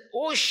in the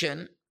ocean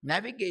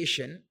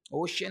navigation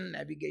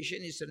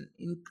is an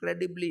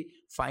incredibly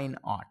fine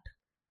art.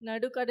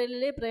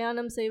 நடுக்கடலிலே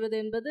பிரயாணம் செய்வது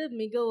என்பது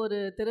மிக ஒரு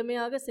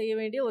திறமையாக செய்ய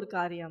வேண்டிய ஒரு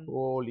காரியம்.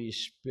 Holy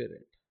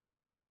Spirit.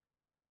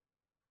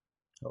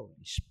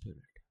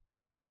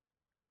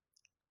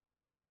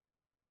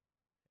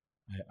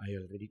 Are you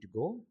ready to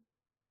go?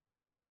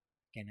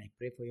 Can I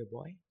pray for your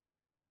boy?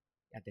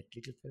 Yeah, that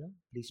little fellow,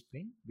 please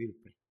pray. We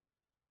will pray.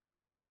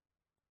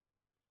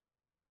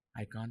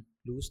 I can't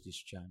lose this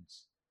chance.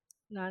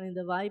 நான்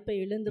இந்த வாய்ப்பை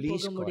இழந்து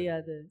போக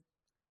முடியாது.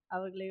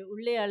 அவர்களை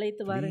உள்ளே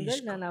அழைத்து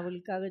வாருங்கள். நான்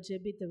அவர்களுக்காக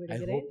ஜெபித்து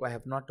விடுகிறேன். I hope I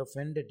have not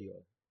offended you.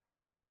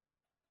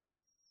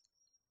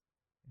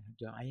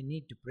 I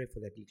need to pray for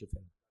that little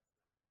fellow.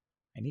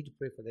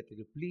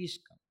 Please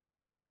come.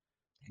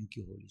 Thank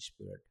you, Holy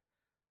Spirit.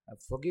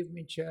 Forgive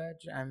me,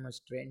 church. I'm a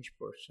strange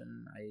person.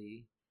 I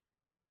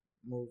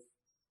move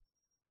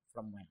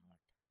from my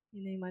heart.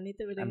 என்னை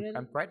மன்னித்து விடுங்கள்.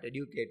 I'm quite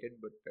educated,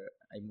 but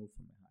I move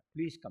from my heart.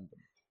 Please come to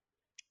me.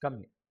 Come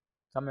here.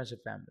 Come as a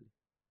family.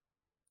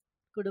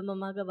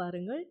 குடும்பமாக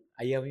வாருங்கள்.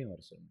 ஐயாவையும்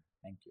வர சொல்லுங்க.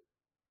 Thank you.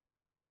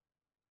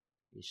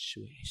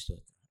 இயேசுவே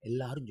ஸ்தோத்திரம்.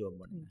 எல்லாரும் ஜெபம்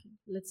பண்ணுங்க.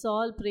 Let's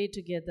all pray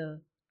together.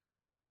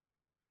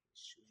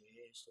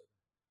 இயேசுவே ஸ்தோத்திரம்.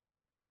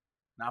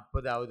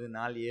 40வது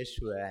நாள்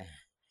இயேசுவை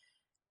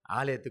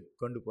ஆலயத்துக்கு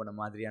கொண்டு போன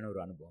மாதிரியான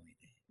ஒரு அனுபவம்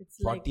இது.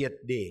 40th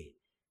day.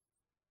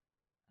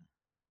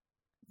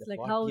 It's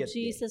like how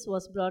Jesus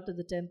was brought to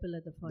the temple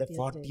at the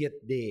 40th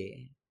day.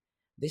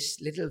 This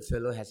little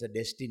fellow has a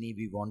destiny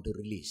we want to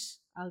release.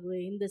 ஆகவே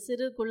இந்த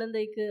சிறு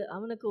குழந்தைக்கு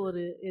அவனுக்கு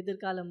ஒரு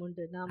எதிர்காலம்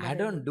உண்டு. I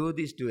don't do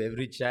this to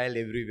every child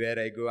everywhere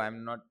I go. I'm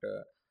not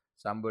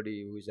somebody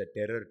who is a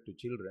terror to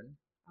children.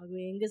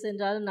 ஆகவே எங்கு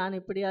சென்றாலும் நான்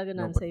இப்படியாக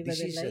நான்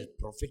செய்வதில்லை. This is a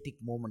prophetic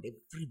moment.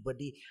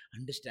 Everybody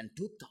understand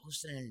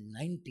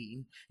 2019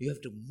 you have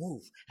to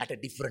move at a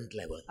different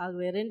level.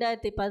 ஆகவே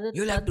 2010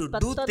 you have to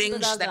do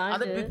things that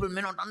other people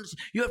may not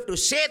understand. You have to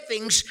say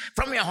things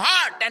from your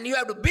heart and you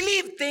have to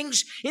believe things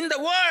in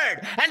the word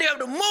and you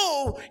have to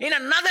move in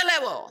another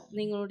level.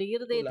 நீங்களுடைய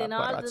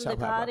இதயத்தினால் இந்த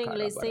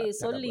காரியங்களை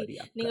சொல்லி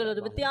நீங்கள்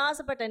ஒரு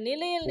வித்தியாசப்பட்ட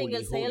நிலையில்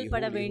நீங்கள்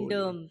செயல்பட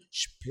வேண்டும்.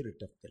 Spirit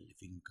of the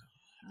living God.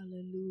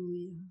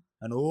 Hallelujah.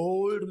 An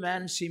old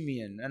man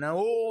Simeon and an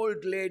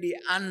old lady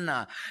Anna,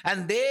 and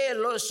they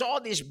saw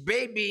this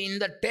baby in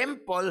the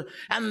temple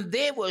and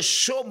they were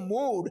so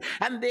moved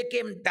and they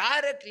came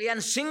directly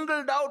and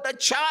singled out a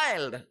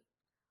child.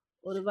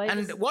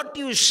 And what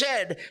you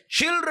said,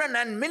 children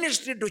and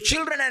ministry to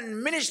children and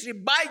ministry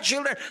by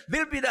children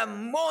will be the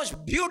most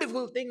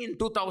beautiful thing in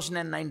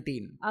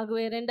 2019.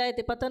 ஆகவே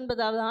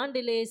 2019வது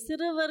ஆண்டிலே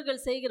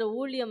சிறுவர்கள் செய்கிற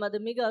ஊழியம் அது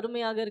மிக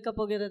அருமையாக இருக்க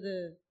போகிறது.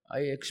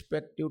 I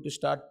expect you to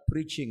start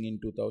preaching in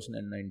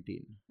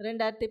 2019.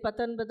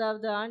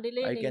 2019வது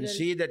ஆண்டிலே I can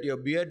see that your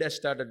beard has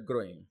started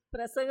growing.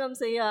 பிரசங்கம்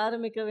செய்ய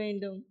ஆரம்பிக்க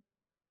வேண்டும்.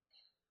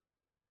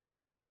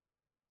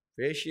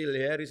 Facial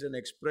hair is an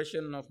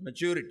expression of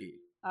maturity.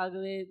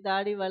 ஆகவே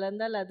தாடி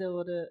வளர்ந்தால் அது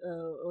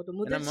ஒரு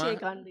முதிர்ச்சியை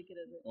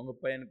காண்பிக்கிறது. உங்க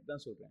பையனுக்கு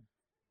தான் சொல்றேன்.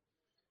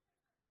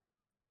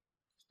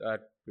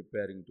 Start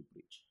preparing to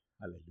preach.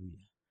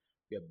 Hallelujah.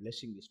 We are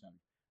blessing this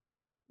family.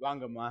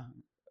 வாங்கம்மா,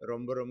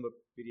 ரொம்ப ரொம்ப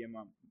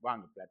பிரியமா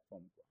வாங்க,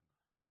 பிளாட்ஃபார்முக்கு வாங்க.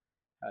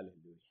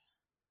 ஹல்லேலூயா.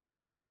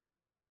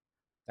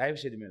 தயவு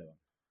செய்து மேலே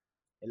வாங்க,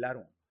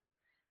 எல்லாரும் வாங்க.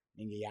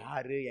 நீங்கள்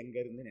யார் எங்கே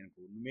இருந்துன்னு எனக்கு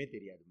ஒன்றுமே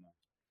தெரியாதுமா,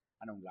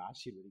 ஆனால் உங்களை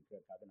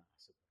ஆசீர்வதிக்கிறதுக்காக நான்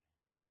ஆசைப்படுறேன்.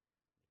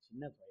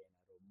 சின்ன பையன்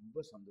நான் ரொம்ப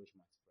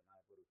சந்தோஷமாக ஆசைப்படுறேன்.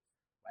 நான் ஒரு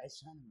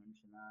வயசான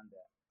மனுஷனா அந்த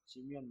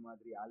சிமியன்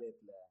மாதிரி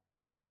ஆலயத்தில்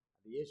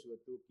அந்த இயேசுவை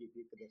தூக்கி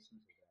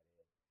தீர்க்கதரிசனம் சொல்கிறாரு.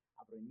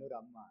 அப்புறம் இன்னொரு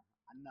அம்மா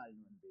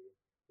அண்ணாள்னு வந்து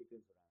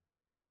தீர்க்கதரிசனம் சொல்கிறாங்க.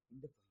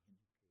 இந்த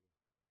பையனுக்கு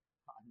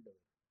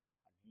ஆண்டவர்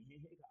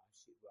அநேக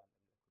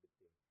ஆசீர்வாதங்களை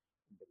கொடுத்து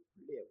இந்த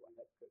பிள்ளையை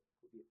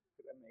வளர்க்கக்கூடிய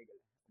திறமைகளை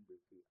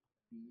உங்களுக்கு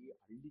அப்படியே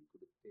அள்ளி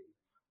கொடுத்து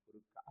ஒரு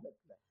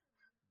காலத்துல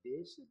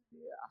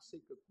தேசத்தை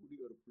அசைக்கக்கூடிய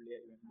ஒரு பிள்ளையை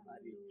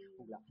மாதிரி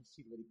உங்களை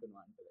ஆசீர்வதிக்கணும்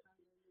ஆண்டவர்.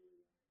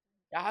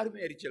 யாருமே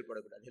எரிச்சல்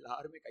படக்கூடாது,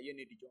 எல்லாருமே கையை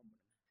நீட்டி ஜெபம்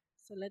பண்ணுங்க.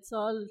 So let's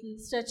all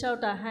stretch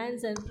out our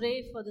hands and pray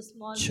for the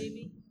small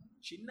baby.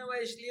 சின்ன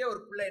வயசுலயே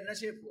ஒரு பிள்ளை என்ன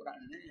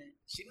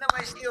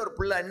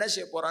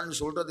செய்ய போறான்னு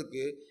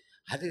சொல்றதுக்கு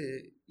அது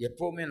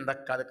எப்பவுமே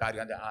நடக்காத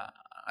காரியம்.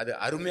 அது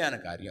அருமையான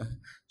காரியம்.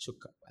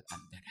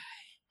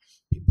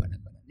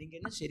 நீங்க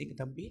என்ன செய்றீங்க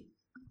தம்பி?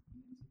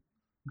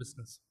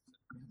 பிசினஸ்.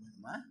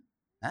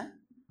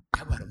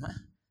 வியாபாரமா?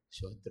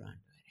 சோத்திரம்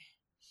ஆண்டவரே.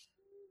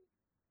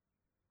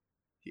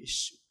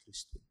 இயேசு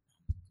கிறிஸ்து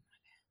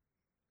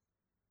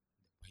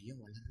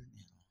பையன் வளர்ற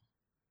நேரம்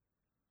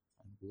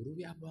அவனுக்கு ஒரு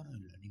வியாபாரம்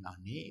இல்லை, நீங்க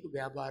அநேக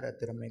வியாபார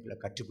திறமைகளை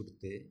கற்றுக்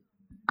கொடுத்து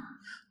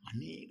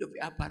அநேக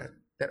வியாபார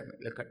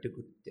திறமைகளை கற்றுக்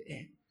கொடுத்து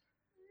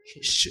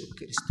இயேசு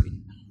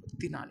கிறிஸ்துவின்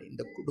நாமத்தினாலே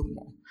இந்த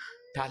குடும்பம்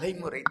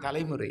தலைமுறை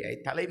தலைமுறையாய்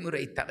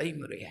தலைமுறை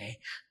தலைமுறையாய்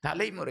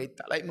தலைமுறை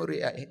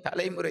தலைமுறையாய்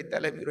தலைமுறை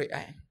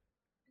தலைமுறையாய்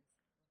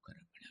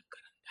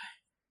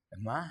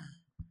அம்மா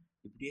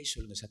இப்படியே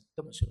சொல்லுங்க,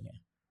 சத்தமா சொல்லுங்க.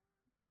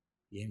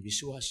 என்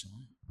விசுவாசம்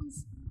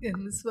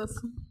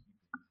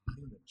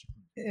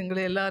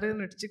எங்களை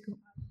எல்லாரையும் நடிச்சுக்கும்.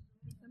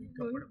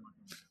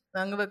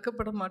 நாங்கள்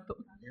வெக்கப்பட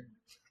மாட்டோம்,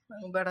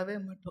 நாங்கள் படவே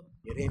மாட்டோம்.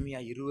 எரேமியா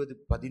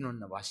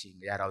 20:11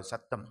 வாசிங்க யாராவது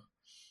சத்தமா.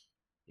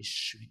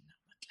 இயேசுவின்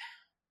நாமத்துல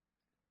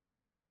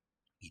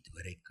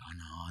இதுவரை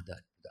காணாத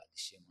அற்புத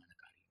அதிசயமான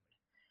காரியங்களை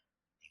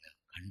நீங்க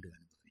கண்டு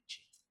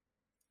அனுபவிச்சு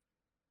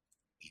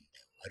இந்த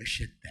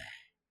வருஷத்தை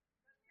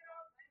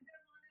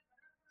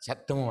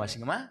சத்தமா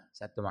வாசிங்கம்மா,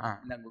 சத்தமா.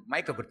 நாங்கள்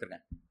மயக்க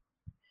கொடுத்துருக்கேன்.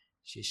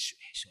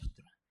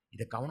 சோத்திரம்.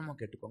 இதை கவனமாக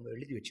கேட்டுக்கோங்க,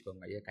 எழுதி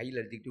வச்சுக்கோங்க. கையில்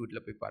எழுதிக்கிட்டு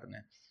வீட்டில் போய் பாருங்க.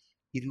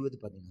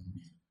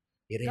 20:11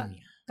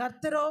 எரேமியா.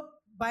 கர்த்தரோ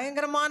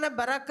பயங்கரமான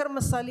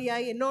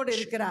பராக்கிரமசாலியாய் என்னோடு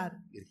இருக்கிறார்.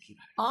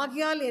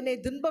 ஆகையால் என்னை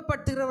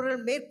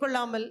துன்பப்படுத்துகிறவர்கள்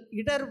மேற்கொள்ளாமல்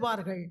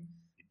இடறுவார்கள்.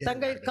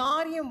 தங்கள்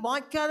காரியம்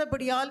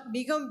வாய்க்காதபடியால்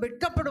மிகவும்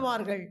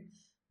வெட்கப்படுவார்கள்.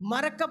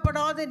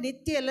 மறக்கப்படாத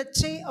நித்திய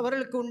லட்சை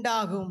அவர்களுக்கு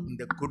உண்டாகும்.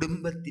 இந்த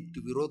குடும்பத்திற்கு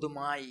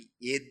விரோதமாய்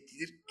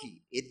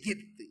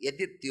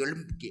எதிர்த்து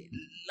எழும்பிய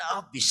எல்லா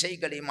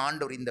விஷயங்களையும்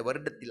ஆண்டவர் இந்த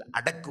வருடத்தில்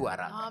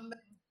அடக்குவாராக.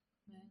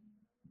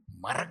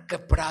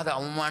 மறக்கப்படாத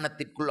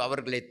அவமானத்திற்குள்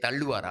அவர்களை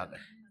தள்ளுவாராக.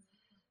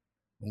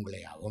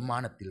 உங்களை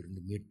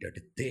அவமானத்திலிருந்து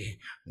மீட்டெடுத்து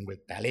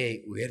உங்கள் தலையை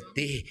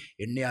உயர்த்தி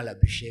எண்ணெயால்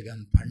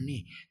அபிஷேகம் பண்ணி,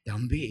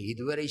 தம்பி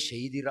இதுவரை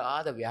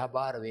செய்திராத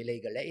வியாபார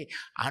வேலைகளை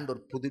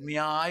ஆண்டவர்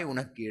புதுமையாய்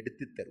உனக்கு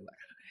எடுத்து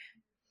தருவார்.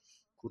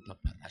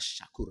 குடபர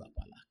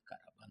சகுரபல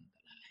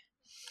கரபந்தல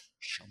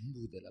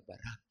சம்பூதல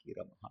பராக்கிர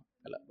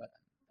மஹத்தல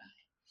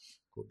பரந்தாய்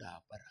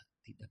குடாபர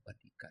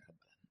திடபதி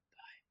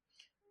கரபந்தாய்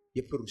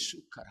எப்பரு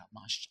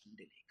சுக்கரமா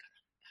சண்டலே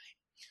கரந்தாய்.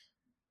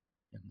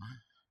 அம்மா,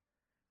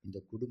 இந்த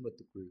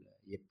குடும்பத்துக்குள்ள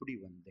எப்படி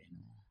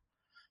வந்தேனோ,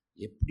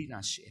 எப்படி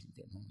நான்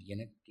சேர்ந்தேனோ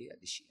எனக்கே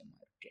அதிசயமா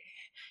இருக்கேன்,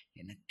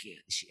 எனக்கே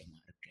அதிசயமா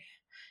இருக்கேன்.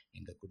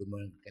 எங்க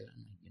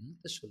குடும்பங்களுக்கெல்லாம் நான்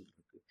என்ன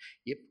சொல்றதுக்கு,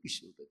 எப்படி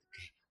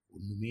சொல்றதுக்கு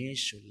ஒண்ணுமே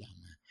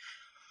சொல்லாம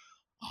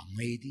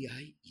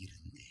அமைதியாய்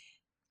இருந்து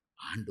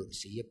ஆண்டவர்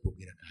செய்ய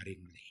போகிற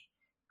காரியங்களை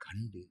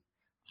கண்டு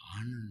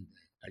ஆனந்த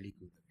களி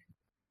கூற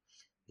வேண்டும்.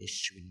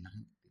 இயேசுவின்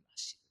நாமத்தில்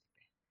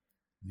ஆசீர்வதிக்கிறேன்.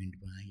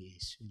 மீண்டும்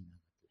இயேசுவின்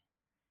நாமத்தில்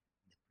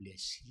இந்த பிள்ளைய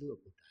சிலுவை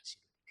போட்டு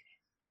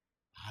ஆசீர்வதிக்கிறேன்.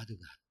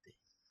 பாதுகாத்து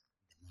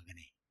இந்த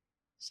மகனை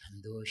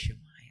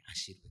சந்தோஷமாய்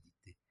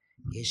ஆசீர்வதித்து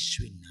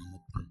இயேசுவின்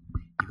நாமத்தில்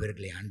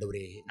இவர்களை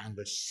ஆண்டவரே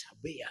நாங்கள்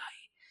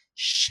சபையாய்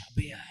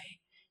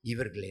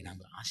இவர்களை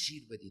நாங்கள்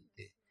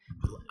ஆசீர்வதித்து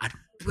ஒரு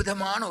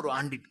அற்புதமான ஒரு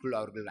ஆண்டிற்குள்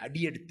அவர்கள்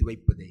அடியெடுத்து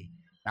வைப்பதை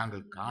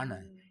நாங்கள் காண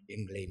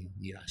எங்களை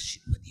நீர்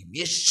ஆசீர்வதியும்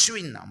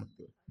இயேசுவின்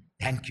நாமத்தில்.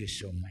 Thank you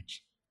so much.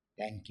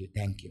 Thank you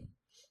thank you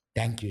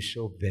thank you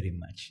so very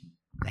much.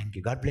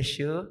 Thank you. God bless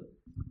you.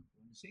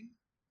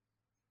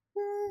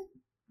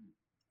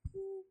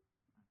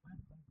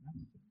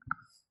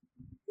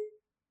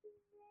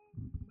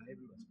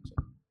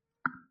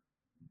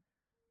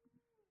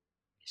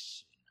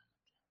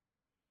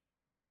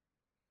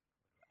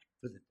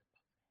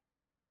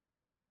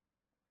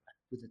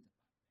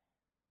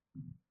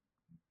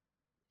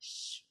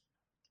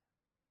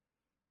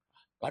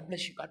 God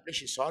bless you. God bless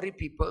you. Sorry,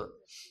 people.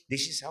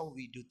 This is how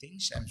we do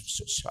things. I'm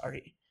so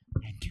sorry.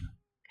 Thank you.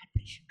 God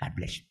bless you. God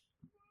bless you.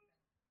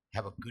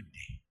 Have a good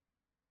day.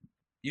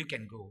 You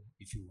can go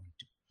if you want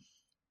to.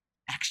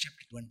 Acts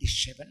chapter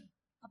 27.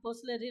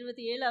 அப்போஸ்தலர்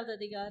 27வது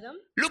அதிகாரம்.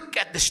 Look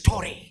at the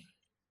story.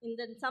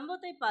 இந்த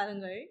சம்பவத்தை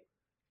பாருங்கள்.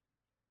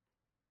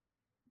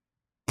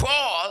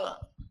 Paul,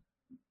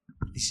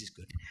 this is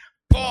good.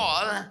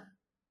 Paul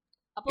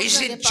is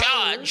in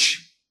charge.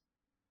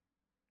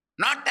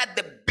 Not at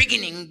the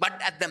beginning, but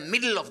at the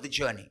middle of the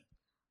journey.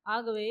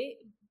 ஆகவே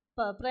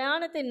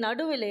பிரயாணத்தின்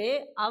நடுவிலே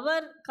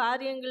அவர்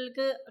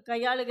காரியங்களுக்கு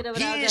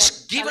கையாளுகிறவராக he is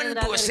given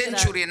to a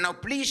centurion. Now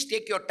please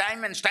take your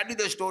time and study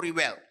the story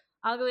well.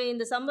 ஆகவே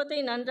இந்த சம்பவத்தை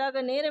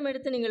நன்றாக நேரம்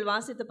எடுத்து நீங்கள்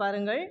வாசித்து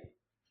பாருங்கள்.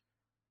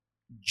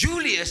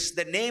 Julius,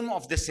 the name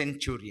of the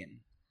centurion.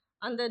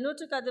 அந்த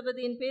நூற்றுக்கு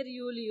அதிபதியின் பேர்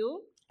யூலியு.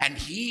 And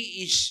he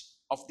is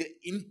of the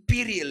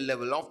imperial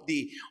level, of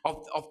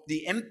the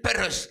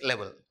emperor's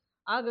level.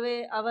 ஆகவே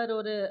அவர்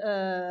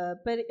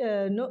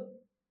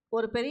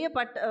ஒரு பெரிய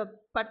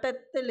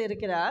பட்டத்தில்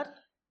இருக்கிறார்.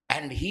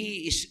 And he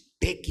is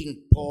taking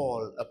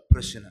Paul a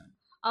prisoner.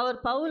 அவர்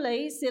பவுலை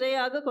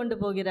சிறையாக கொண்டு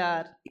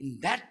போகிறார். In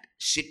that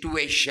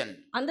situation,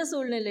 அந்த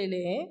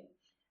சூழ்நிலையிலே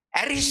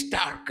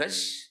Aristarchus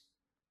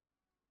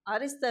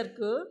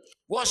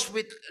was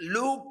with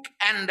Luke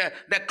and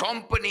the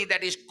company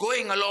that is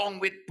going along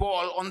with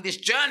Paul on this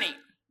journey.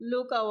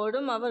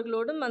 லூக்காவோடும்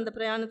அவர்களோடும் அந்த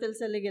பிரயாணத்தில்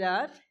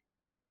செல்கிறார்.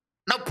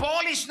 Now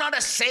Paul is not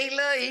a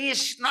sailor, he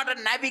is not a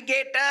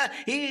navigator,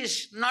 he is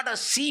not a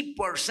sea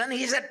person,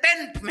 he is a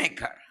tent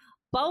maker.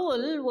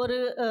 Pavul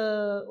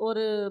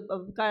ஒரு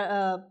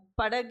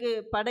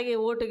படகை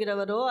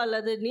ஓட்டுகிறவரோ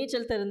அல்லது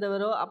நீச்சல்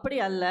தெரிந்தவரோ அப்படி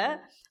அல்ல.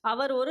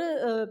 அவர் ஒரு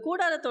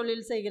கூடார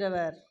தொழில்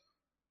செய்கிறவர்.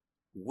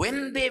 when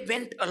they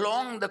went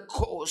along the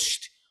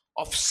coast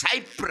of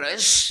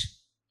Cyprus,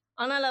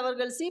 ஆனால்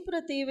அவர்கள் சீப்ரு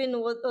தீவின்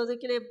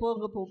ஒதுக்கிலே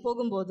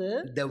போகும்போது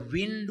the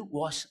wind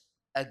was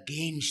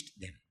against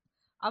them.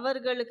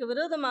 அவர்களுக்கு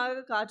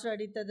விரோதமாக காற்று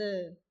அடித்தது.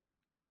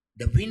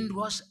 The wind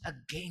was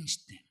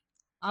against them.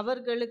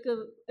 அவர்களுக்கு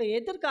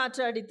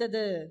எதிர்காற்று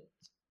அடித்தது.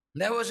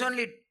 There was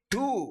only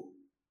two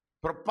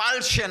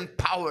propulsion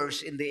powers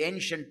in the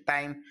ancient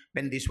time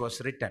when this was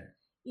written.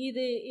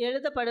 இது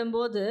எழுதப்படும்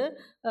போது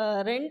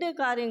ரெண்டு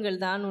காரியங்கள்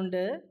தான்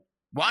உண்டு.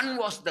 One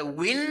was the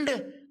wind,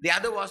 the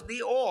other was the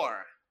oar.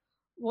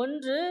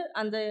 ஒன்று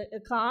அந்த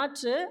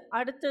காற்று,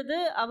 அடுத்தது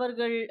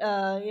அவர்கள்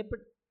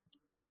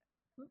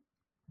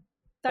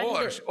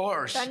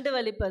Oars. தண்டு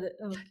வலிப்பது.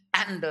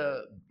 And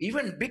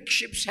even big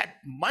ships had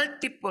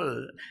multiple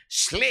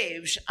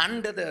slaves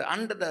under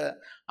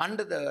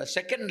the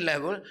second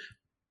level.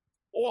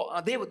 Oh,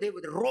 they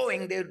were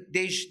rowing.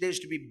 They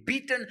used to be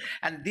beaten,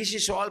 and this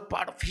is all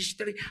part of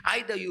history.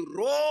 Either you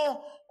row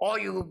or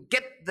you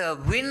get the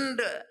wind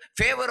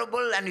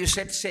favorable and you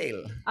set sail.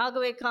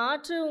 ஆகவே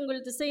காற்று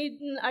உங்கள் திசை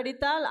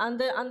அடித்தால்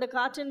அந்த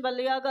காற்றின்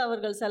வழியாக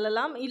அவர்கள்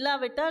செல்லலாம்.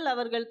 இல்லாவிட்டால்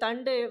அவர்கள்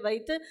தண்டை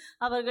வைத்து,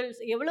 அவர்கள்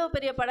எவ்வளவு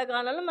பெரிய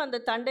படகானாலும்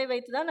அந்த தண்டை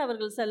வைத்து தான்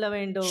அவர்கள் செல்ல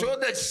வேண்டும். So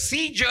the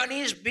sea journey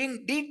is being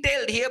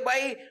detailed here by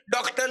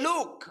Dr.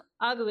 Luke.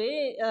 ஆகவே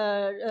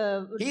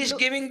he is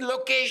giving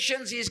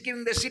locations, he is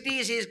giving the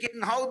cities, he is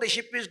giving how the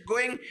ship is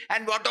going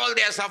and what all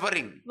they are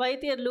suffering.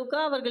 வைத்தியர் லூக்கா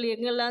அவர்கள்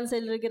எங்கெல்லாம்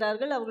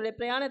செல்கிறார்கள், அவர்களுடைய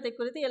பிரயாணத்தை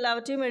குறித்து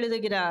எல்லாவற்றையும்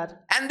எழுதுகிறார்.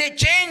 And they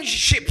change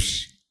ships.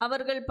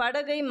 அவர்கள்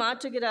படகை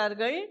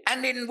மாற்றுகிறார்கள்.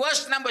 And in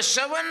verse number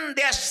 7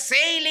 they are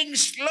sailing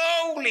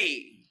slowly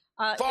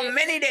for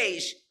many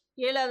days.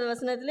 7வது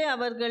வசனத்திலே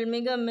அவர்கள்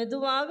மிக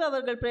மெதுவாக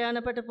அவர்கள்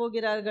பிரயாணப்பட்டு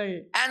போகிறார்கள்.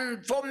 And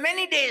for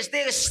many days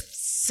they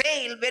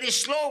sail very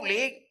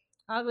slowly.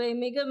 ஆகவே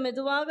மிக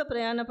மெதுவாக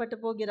பிரயாணப்பட்டு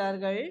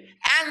போகிறார்கள்.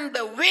 And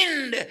the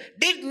wind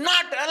did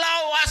not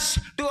allow us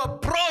to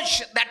approach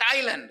that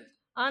island.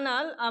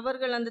 ஆனால்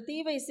அவர்கள் அந்த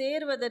தீவை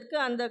சேர்வதற்கு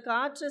அந்த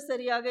காற்று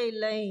சரியாக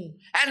இல்லை.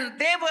 And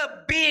they were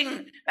being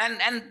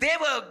and they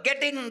were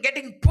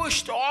getting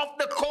pushed off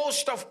the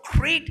coast of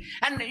Crete,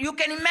 and you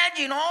can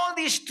imagine all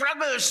these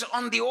struggles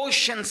on the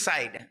ocean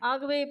side.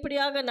 ஆகவே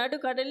இப்படியாக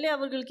நடுக்கடலிலே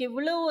அவர்களுக்கு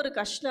இவ்வளவு ஒரு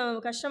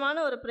கஷ்டமான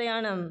ஒரு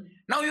பிரயாணம்.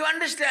 Now you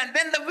understand,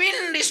 when the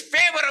wind is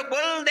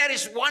favorable there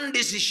is one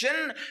decision,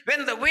 when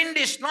the wind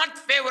is not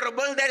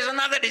favorable there is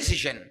another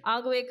decision.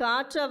 ஆகவே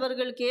காற்று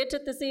அவர்களுக்கு ஏற்ற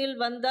திசையில்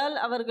வந்தால்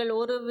அவர்கள்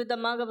ஒரு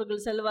விதமாக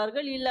அவர்கள்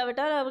செல்வார்கள்,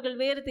 இல்லாவிட்டால் அவர்கள்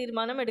வேறு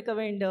தீர்மானம் எடுக்க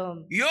வேண்டும்.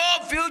 Your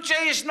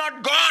future is not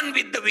gone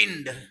with the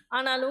wind.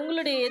 ஆனால்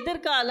உங்களுடைய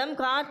எதிர்காலம்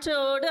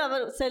காற்றோடு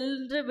அவர்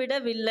சென்று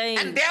விடவில்லை.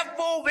 And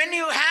therefore when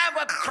you have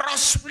a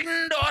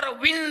crosswind or a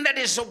wind that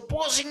is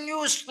opposing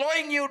you,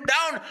 slowing you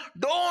down,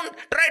 don't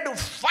try to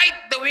fight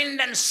the wind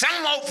and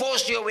somehow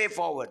force your way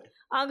forward.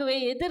 ஆகவே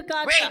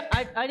எதிர்காற்று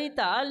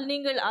அடித்தால்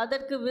நீங்கள்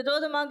அதற்கு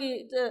விரோதமாக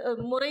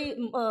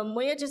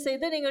முயற்சி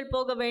செய்து நீங்கள்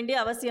போக வேண்டிய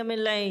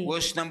அவசியமில்லை.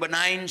 Verse number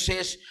 9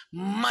 says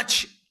much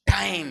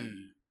time.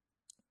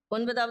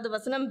 9வது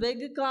வசனம்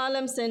வெகு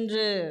காலம்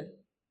சென்று.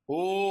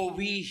 Oh,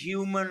 we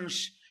humans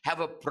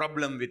have a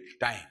problem with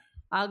time.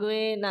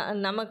 ஆகவே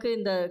நமக்கு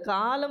இந்த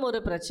காலம்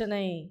ஒரு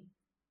பிரச்சனை.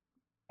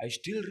 I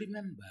still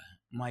remember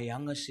my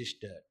younger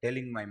sister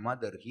telling my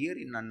mother here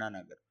in Anna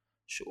Nagar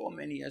so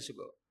many years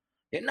ago,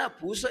 என்ன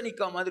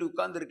பூசணிக்கா மாதிரி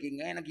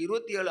உட்கார்ந்துருக்கீங்க, எனக்கு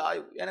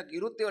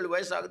 27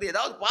 வயசு ஆகுது,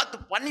 ஏதாவது பார்த்து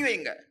பண்ணி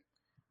வைங்க.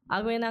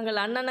 ஆகவே நாங்கள்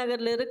அண்ணா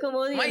நகர்ல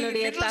இருக்கும்போது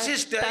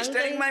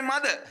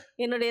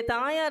என்னுடைய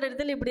தாயார்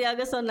இடத்தில்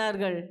இப்படியாக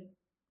சொன்னார்கள்.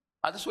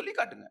 அதை சொல்லி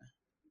காட்டுங்க.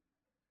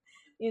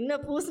 என்ன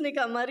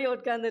பூசணிக்கா மாதிரி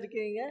உட்கார்ந்து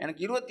இருக்கீங்க,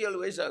 எனக்கு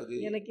 27 வயசு ஆகுது,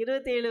 எனக்கு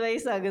 27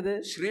 வயசு ஆகுது.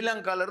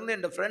 ஸ்ரீலங்கால இருந்து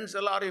என் ஃப்ரெண்ட்ஸ்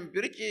எல்லாரையும்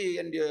பிரிச்சு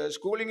என்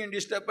ஸ்கூலிங்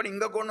டிஸ்டர்ப் பண்ணி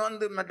இங்க கொண்டு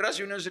வந்து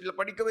மெட்ராஸ் யூனிவர்சிட்டியில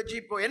படிக்க வச்சு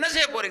இப்போ என்ன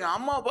செய்ய போறீங்க?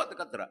 அம்மாவை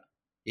பார்த்து கத்துறா,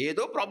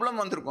 ஏதோ ப்ராப்ளம்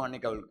வந்திருக்கும்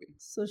அன்னைக்கு அவளுக்கு.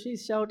 So she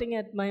is shouting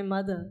at my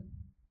mother.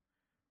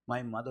 My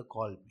mother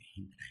called me.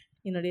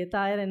 என்னுடைய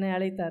தாயார் என்னை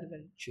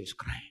அழைத்தார்கள். She was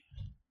crying.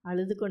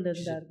 அழுது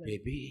கொண்டிருந்தார்கள்.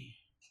 Baby,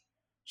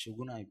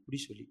 சுகுணா இப்படி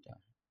சொல்லிட்டா.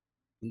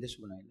 இந்த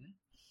சுகுணா இல்ல,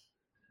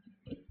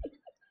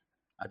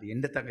 அது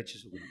எந்த தங்கச்சி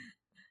Suguna.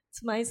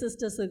 It's my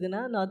sister Suguna,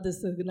 not this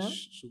Suguna.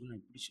 Suguna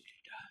இப்படி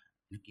சொல்லிட்டா,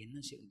 எனக்கு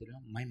என்ன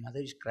செய்யணும்? My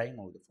mother is crying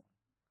over the phone.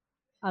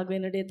 ஆக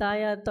என்னுடைய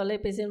தாயார்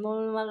தொலைபேசியின்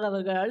மூலமாக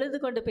அவர்கள் அழுது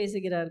கொண்டு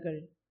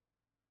பேசுகிறார்கள்.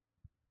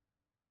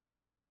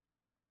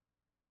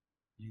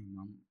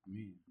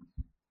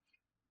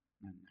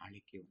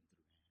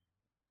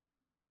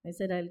 I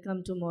said I'll come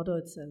tomorrow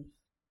itself.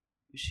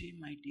 You see,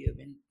 my dear,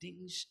 when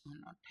things are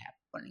not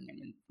happening and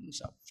when things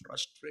are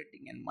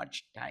frustrating and much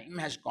time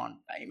has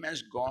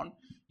gone,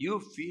 you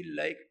feel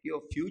like your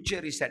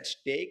future is at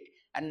stake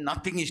and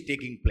nothing is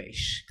taking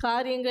place.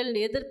 காரியங்கள்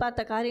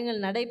எதிர்பார்த்த காரியங்கள்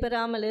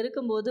நடைபெறாமல்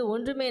இருக்கும்போது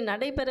ஒன்றுமே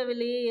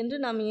நடைபெறவில்லையே என்று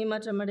நாம்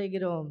ஏமாற்றம்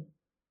அடைகிறோம்.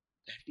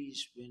 That is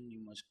when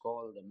you must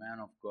call the man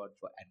of God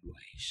for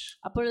advice.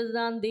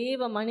 அப்பொழுதுதான்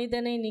தேவ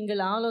மனிதனை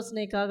நீங்கள்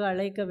ஆலோசனைக்காக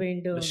அழைக்க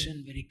வேண்டும்.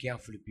 Listen very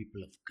carefully,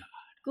 people of God.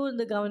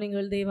 கூர்ந்து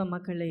கவனிங்கள் தேவ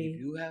மக்களே.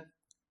 If you have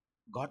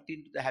got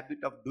into the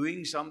habit of doing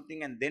something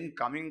and then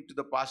coming to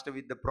the pastor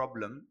with the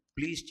problem,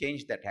 please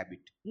change that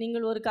habit.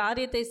 நீங்கள் ஒரு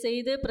காரியத்தை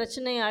செய்து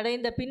பிரச்சனை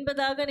அடைந்த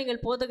பின்பதாக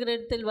நீங்கள்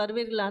போதகரிடத்தில்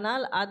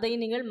வருவீர்களானால் அதை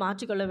நீங்கள்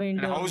மாற்றிக்கொள்ள And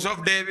வேண்டும். House of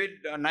David,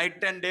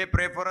 night and day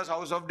pray for us.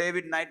 House of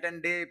David, night and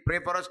day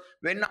pray for us.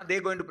 When are they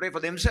going to pray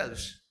for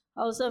themselves?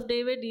 House of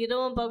David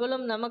இரவும்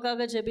பகலும்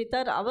நமக்காக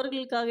ஜெபித்தார்,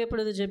 அவர்களுக்காக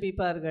எப்பொழுது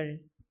ஜெபிப்பார்கள்?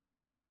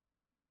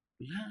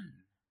 Learn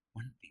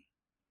one thing.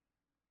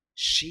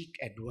 Seek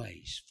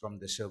advice from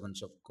the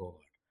servants of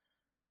God.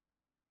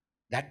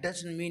 That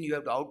doesn't mean you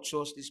have to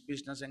outsource this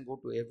business and go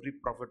to every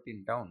prophet in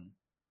town.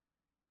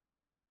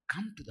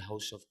 Come to the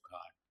house of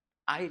God.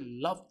 I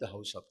love the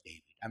house of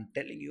David. I'm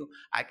telling you,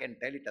 I can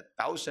tell it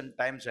 1,000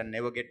 times and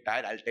never get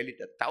tired. I'll tell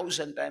it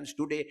 1,000 times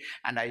today,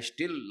 and I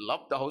still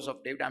love the house of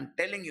David. I'm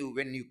telling you,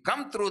 when you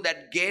come through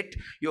that gate,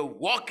 you're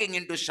walking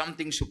into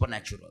something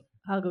supernatural.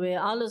 ஆகவே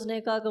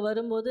ஆலோசனைக்காக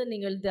வரும்போது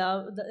நீங்கள்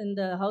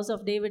இந்த house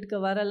of டேவிட்க்கு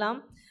வரலாம்,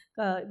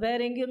 வேற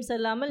எங்கேயும்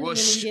செல்லாமல்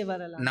நீங்கள் இங்கே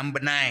வரலாம்.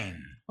 Number 9.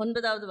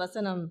 9வது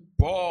வசனம்.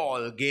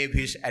 Paul gave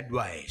his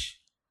advice.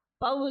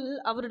 Pavul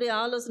அவருடைய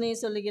ஆலோசனையை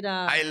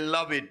சொல்லுகிறார். I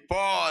love it.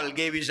 Paul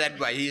gave his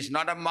advice. He is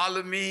not a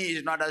malumi, he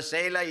is not a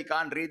sailor, he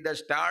can't read the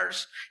stars,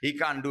 he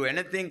can't do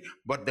anything,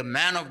 but the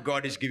man of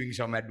God is giving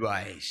some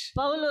advice.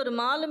 Pavul ஒரு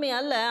மாலுமி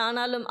அல்ல,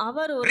 ஆனாலும்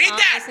அவர் ஒரு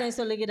ஆலோசனை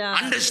சொல்லுகிறார்.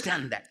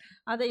 Understand that.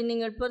 அதை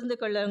நீங்கள் புரிந்து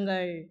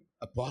கொள்ளுங்கள்.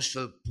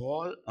 Apostle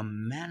Paul, a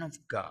man of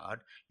God,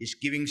 is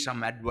giving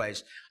some advice.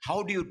 How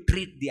do you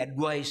treat the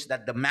advice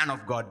that the man of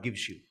God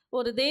gives you?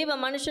 ஒரு தேவ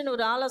மனுஷன்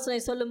ஒரு ஆலோசனை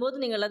சொல்லும்போது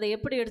நீங்கள் அதை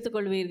எப்படி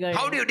எடுத்துக்கொள்வீர்கள்?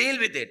 How do you deal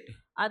with it?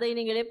 அதை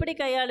நீங்கள் எப்படி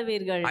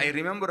கையாளுவீர்கள்? I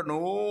remember an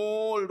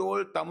old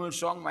Tamil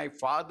song my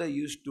father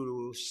used to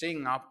sing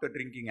after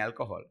drinking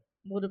alcohol.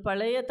 ஒரு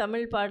பழைய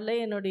தமிழ் பாடலை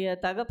என்னுடைய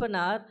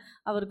தகப்பனார்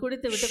அவர்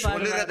குடித்து விட்டு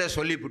பாடுவார். சொல்லுறத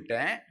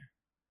சொல்லிவிட்டேன்,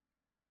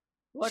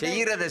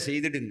 செய்யறத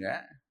செய்துடுங்க.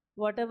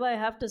 Whatever I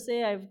have to say,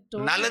 I've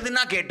told.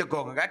 நல்லதுன்னா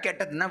கேட்டுக்கோங்க,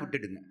 கெட்டதுன்னா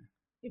விட்டுடுங்க.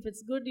 If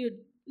it's good, you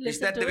listen to it.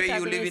 Is that the way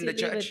you live in the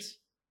church? It.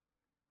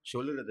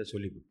 சொல்லுறத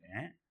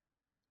சொல்லிவிட்டேன்,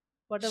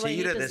 Whatever you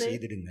செய்யறத need to say.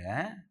 செய்துடுங்க.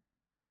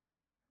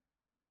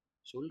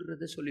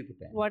 சொல்லுறத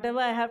சொல்லிவிட்டேன்.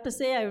 Whatever I have to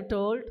say, I've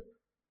told.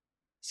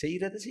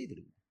 செய்யறத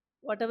செய்துடுங்க.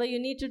 Whatever you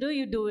need to do,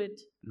 you do it.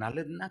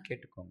 நல்லதுன்னா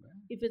கேட்டுக்கோங்க.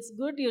 If it's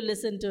good, you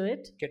listen to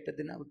it.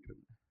 கெட்டதுன்னா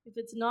விட்டுருங்க. If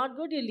it's not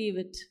good, you leave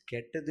it.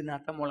 கெட்டதுன்னா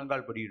தான்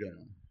முழங்கால்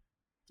படியிடணும்.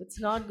 If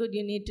it's not good,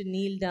 you need to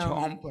kneel down.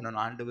 ஜெபம்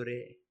பண்ணணும்.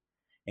 ஆண்டவரே,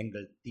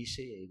 எங்கள்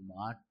திசையை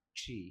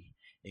மாற்றி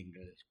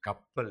எங்கள்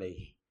கப்பலை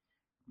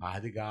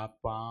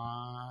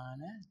பாதுகாப்பான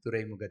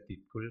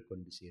துறைமுகத்திற்குள்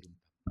கொண்டு சேரும்.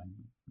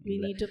 We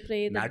need to pray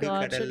that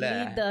God should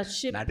lead the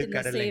ship in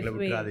a safe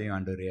way.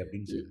 ஆண்டவரே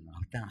அப்படின்னு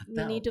சொல்லணும்.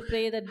 We need to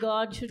pray that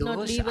God should not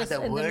leave us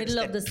in the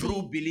middle of the sea.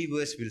 True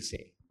believers will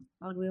say.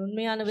 ஆகவே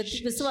உண்மையான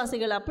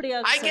விசுவாசிகள்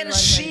அப்படியாக I can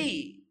சொல்வார்கள். see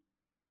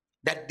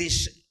that this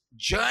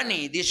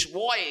journey, this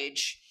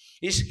voyage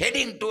is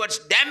heading towards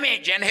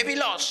damage and heavy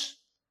loss.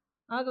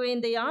 ஆகவே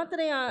இந்த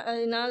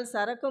யாத்திரையினால்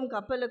சரக்கும்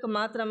கப்பலுக்கு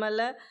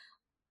மாத்திரமல்ல,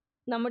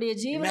 நம்முடைய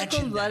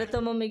ஜீவனுக்கும்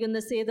வருத்தமும் மிகுந்த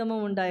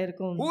சேதமும்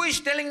உண்டாயிருக்கும். Who is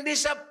telling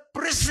this? A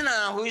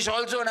prisoner who is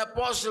also an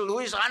apostle, who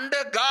is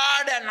under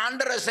guard and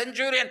under a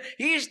centurion.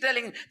 He is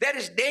telling there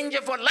is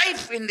danger for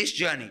life in this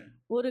journey.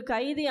 ஒரு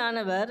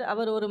கைதியானவர்,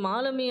 அவர் ஒரு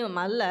மாலுமியும்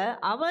அல்ல,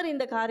 அவர்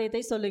இந்த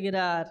காரியத்தை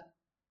சொல்லுகிறார்.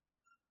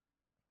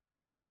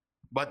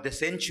 But the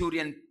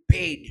centurion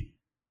paid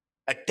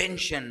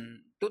attention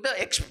to the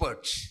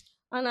experts.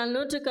 ஆனால்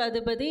நூற்றுக்கு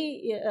அதிபதி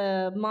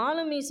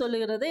மாலுமி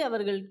சொல்லுகிறதை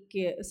அவர்கள்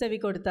செவி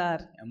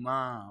கொடுத்தார். அம்மா,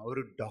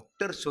 ஒரு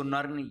டாக்டர்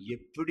சொன்னார்னு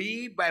எப்படி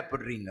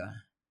பயப்படுறீங்க?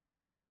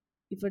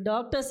 If a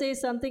doctor says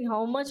something,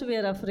 how much we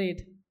are afraid.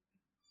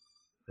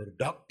 ஒரு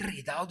டாக்டர்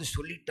ஏதாவது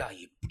சொல்லிட்டா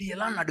எப்படி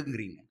எல்லாம்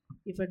நடுங்குறீங்க?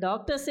 If a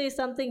doctor says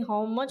something,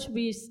 how much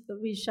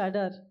we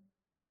shudder.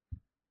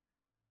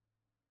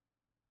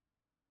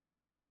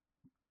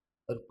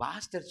 ஒரு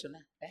பாஸ்டர்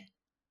சொன்னா,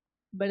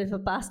 But if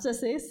a pastor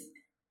says,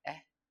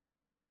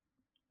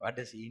 what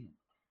does he know?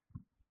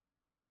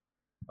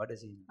 What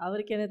does he know?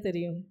 அவருக்கு என்ன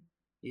தெரியும்?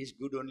 He is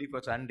good only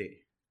for Sunday.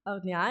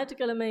 அவர்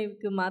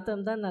ஞாயிற்றுக்கிழமைக்கு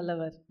மாத்திரம் தான்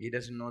நல்லவர். He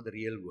doesn't know the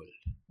real world.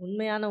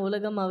 உண்மையான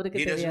உலகம் அவருக்கு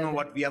He doesn't தெரியாது. know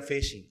what we are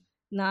facing.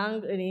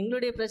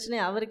 எங்களுடைய பிரச்சனை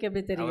அவருக்கு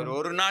எப்படி தெரியும்? அவர்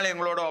ஒரு நாள்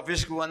எங்களோட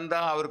ஆபீஸ்க்கு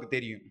வந்தா அவருக்கு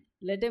தெரியும்.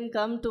 Let him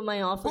come to my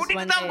office one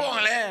கூட்டிட்டு தான் day.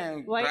 போங்களே.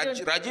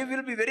 Rajiv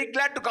will be very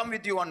glad to come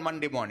with you on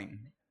Monday morning.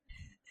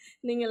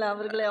 நீங்கள்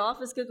அவர்களை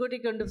ஆபீஸ்க்கு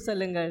கூட்டிக் கொண்டு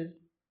செல்லுங்கள்.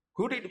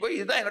 கூட்டிட்டு போய்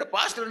இதுதான் எங்களோட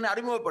பாஸ்டர்னு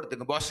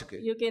அறிமுகப்படுத்துங்க பாஸ்க்கு.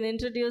 You can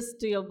introduce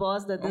to your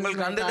boss that this is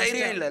உங்களுக்கு my அந்த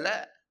தைரியம் இல்லல.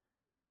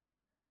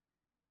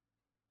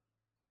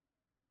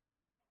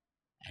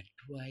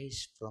 Advice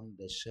from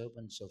the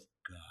servants of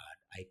God.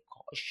 I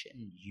caution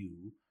you,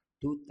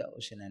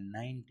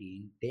 2019,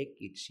 take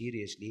it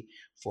seriously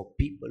for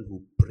people who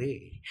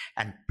pray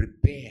and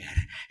prepare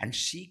and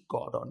seek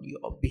God on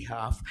your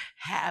behalf.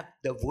 Have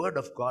the word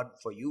of God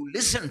for you.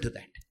 Listen to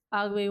that.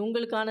 ஆகவே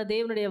உங்களுக்கான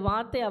தேவனுடைய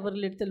வார்த்தை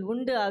அவர்களிடத்தில்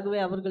உண்டு. ஆகவே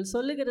அவர்கள்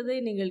சொல்லுகிறதை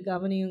நீங்கள்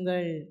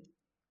கவனியுங்கள்.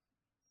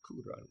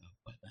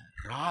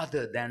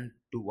 Rather than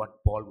to what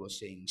Paul was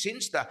saying,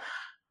 since the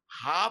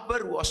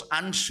harbor was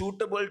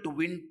unsuitable to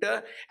winter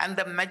and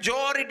the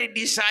majority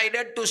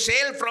decided to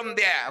sail from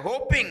there,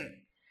 hoping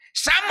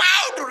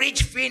somehow to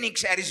reach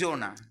Phoenix,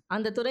 Arizona.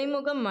 அந்த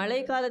துறைமுகம் மழை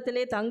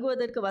காலத்திலே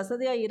தங்குவதற்கு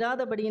வசதியா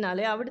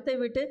இராதபடியினாலே அவிடத்தை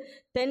விட்டு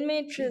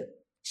தென்மேற்கு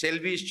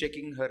Selvi is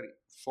checking her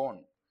phone.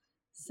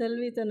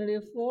 Selvi தன்னுடைய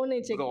போனை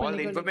செக் Because all the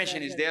பண்ணி information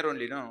is there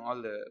only, no? All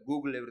the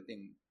Google,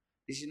 everything.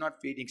 This is not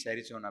Phoenix,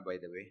 Arizona, by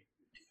the way.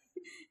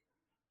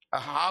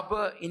 A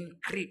harbor in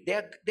Crete.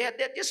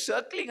 They're just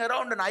circling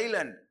around an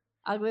island.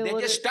 ஆகவே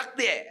They're just stuck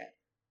there.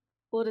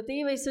 ஒரு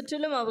தீவை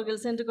சுற்றிலும்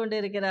அவர்கள் சென்று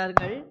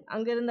கொண்டிருக்கிறார்கள்.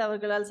 அங்கிருந்து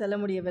அவர்களால் செல்ல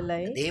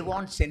முடியவில்லை. They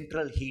want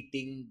central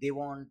heating. They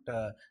want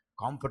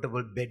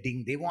comfortable bedding.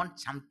 They want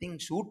something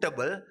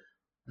suitable.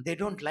 They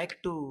don't like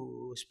to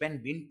spend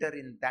winter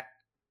in that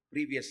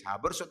previous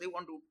harbor, so they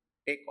want to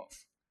take off.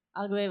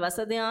 ஆகவே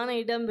வசதியான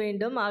இடம்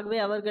வேண்டும். ஆகவே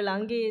அவர்கள்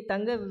அங்கே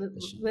தங்க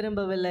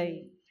விரும்பவில்லை.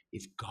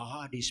 If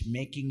God is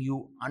making you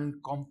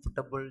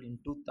uncomfortable in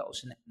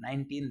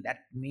 2019,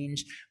 that means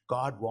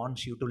God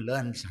wants you to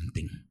learn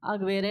something.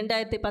 ஆகவே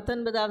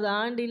 2019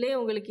 ஆண்டிலே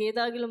உங்களுக்கு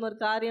ஏதாகிலும் ஒரு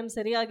காரியம்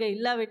சரியாக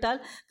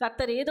இல்லாவிட்டால்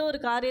கர்த்தர் ஏதோ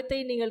ஒரு காரியத்தை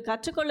நீங்கள்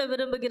கற்றுக்கொள்ள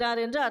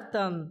விரும்புகிறார் என்று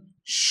அர்த்தம்.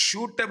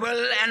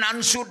 Suitable and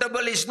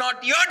unsuitable is not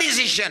your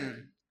decision.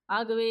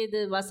 ஆகவே இது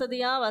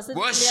வசதியா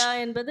வசதியா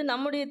என்பது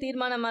நம்முடைய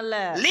தீர்மானம் அல்ல.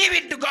 Leave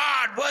it to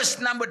God. Verse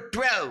number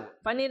 12.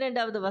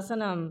 12வது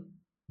வசனம்.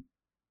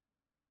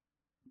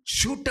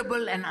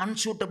 Suitable and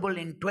unsuitable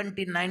in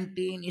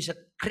 2019 is a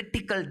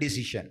critical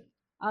decision.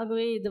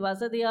 ஆகவே இது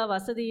வசதியா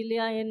வசதி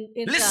இல்லையா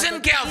Listen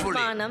carefully.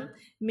 தீர்மானம்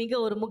மிக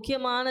ஒரு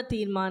முக்கியமான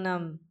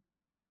தீர்மானம்.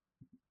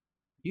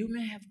 You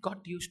may have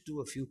got used to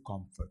a few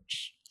comforts.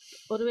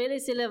 ஒருவேளை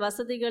சில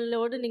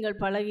வசதிகளோடு நீங்கள்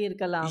பழகி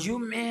இருக்கலாம். You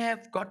may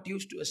have got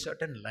used to a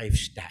certain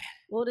lifestyle.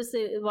 ஒரு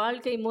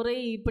வாழ்க்கை முறை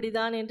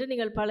இப்படிதான் என்று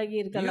நீங்கள் பழகி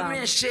You இருக்கலாம்.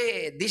 may say,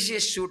 this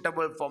is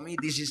suitable for me,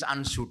 this is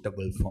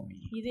unsuitable for me.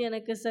 இது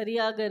எனக்கு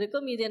சரியாக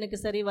இருக்கும், இது எனக்கு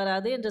சரி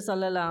வராது என்று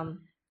சொல்லலாம்.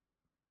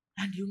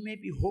 And you may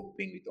be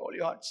hoping with all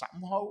your heart,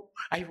 somehow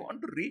I want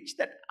to reach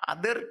that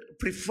other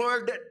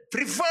preferred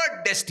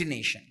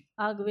destination.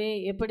 ஆகவே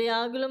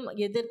எப்படியாகிலும்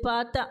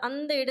எதிர்பார்த்த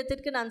அந்த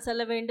இடத்திற்கு நான்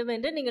செல்ல வேண்டும்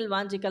என்று நீங்கள்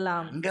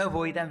வாஞ்சிக்கலாம். அங்க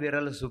போய் தான்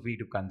விரல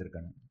சூப்பிட்டு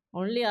உட்கார்ந்திருக்கணும்.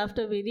 Only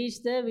after we reach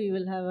there we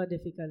will have a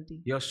difficulty.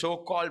 Your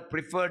so-called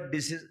preferred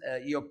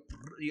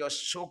your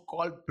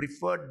so-called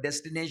preferred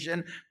destination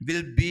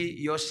will be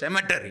your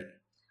cemetery.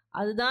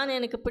 அதுதான்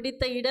எனக்கு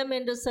பிடித்த இடம்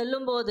என்று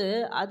சொல்லும்போது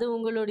அது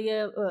உங்களுடைய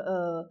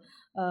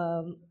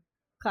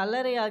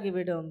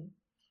கல்லறையாகிவிடும்.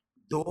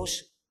 Those,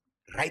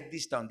 write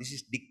this down, this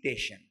is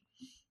dictation.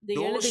 இதை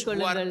Those எழுதிக் who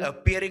are கொள்ளுங்கள்.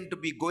 appearing to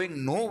be going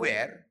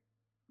nowhere,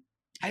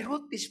 I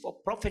wrote this for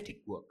prophetic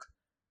work.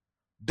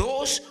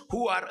 Those who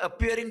are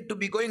appearing to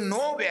be going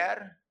nowhere,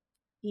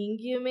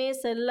 எங்கேயுமே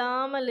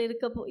செல்லாமல்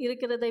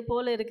இருக்கிறதை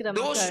போல இருக்கிற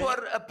those who மக்கள்,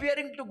 are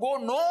appearing to go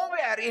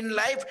nowhere in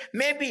life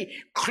may be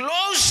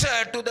closer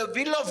to the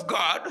will of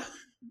God.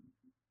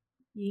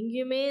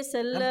 எங்கேயுமே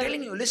செல்ல I'm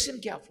telling you, listen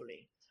carefully.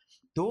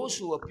 Those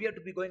who appear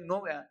to be going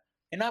nowhere,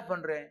 என்ன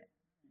பண்றேன்,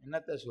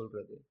 என்னத்த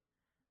சொல்றது,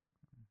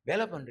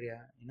 வேலை பண்றியா,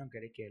 இன்னும்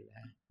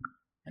கிடைக்கல,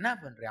 என்ன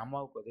பண்றேன்,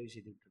 அம்மாவுக்கு உதவி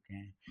செய்துட்டு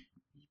இருக்கேன்,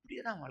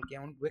 இப்படியேதான் வாழ்க்கை,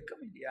 அவனுக்கு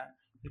வெக்கம் இல்லையா,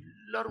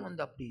 எல்லாரும்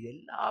வந்து அப்படி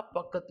எல்லா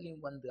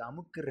பக்கத்துலயும் வந்து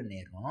அமுக்குற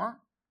நேரம்,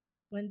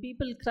 when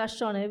people crush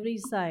on every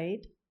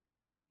side,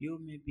 you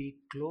may be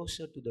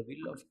closer to the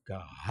will of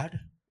God.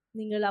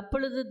 நீங்கள்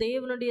அப்பொழுது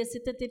தேவனுடைய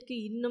சித்தத்திற்கு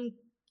இன்னும்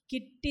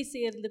கிட்டி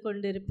சேர்ந்து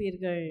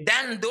கொண்டிருப்பீர்கள்.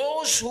 Than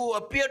those who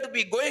appear to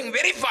be going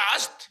very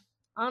fast.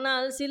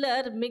 ஆனால்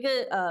சிலர் மிக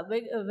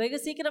வெகு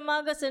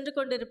சீக்கிரமாக சென்று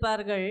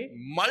கொண்டிருப்பார்கள்.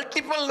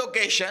 Multiple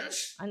locations.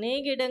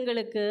 அநேக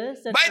இடங்களுக்கு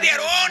By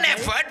their own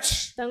efforts.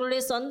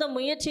 தங்களுடைய சொந்த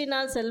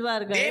முயற்சியினால்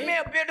செல்வார்கள். They may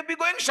appear to be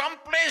going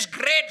someplace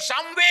great,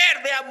 somewhere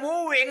they are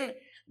moving.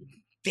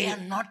 They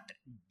are not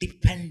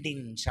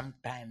depending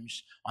sometimes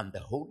on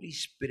the Holy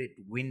Spirit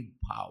wind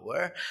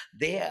power.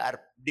 They are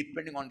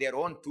depending on their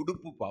own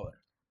tudupu power.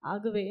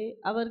 ஆகவே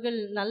அவர்கள்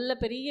நல்ல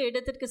பெரிய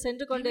இடத்திற்கு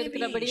சென்று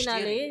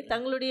கொண்டிருக்கிறபடினாலே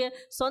தங்களுடைய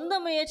சொந்த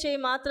முயற்சியை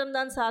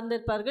மாத்திரம்தான்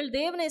சார்ந்திருப்பார்கள்,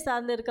 தேவனை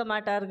சார்ந்திருக்க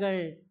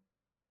மாட்டார்கள்.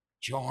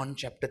 John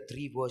chapter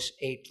 3 verse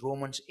 8,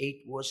 Romans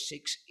 8 verse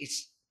 6 is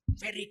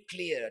very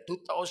clear.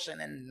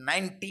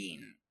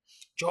 2019,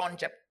 John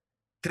chapter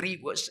 3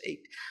 verse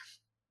 8,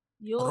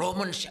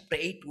 Romans chapter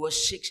 8 verse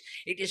 6,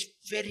 it is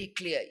very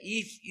clear.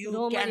 If you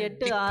can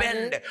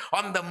depend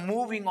on the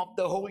moving of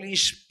the Holy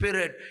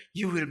Spirit,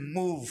 you will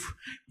move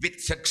with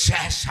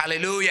success.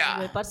 Hallelujah.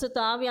 பரிசுத்த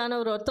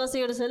ஆவியானவர்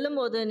ஒத்தாசையோடு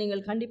செல்லும்போது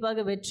நீங்கள்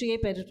கண்டிப்பாக வெற்றியை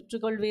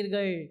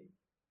பெற்றுக்கொள்வீர்கள்.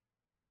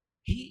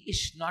 He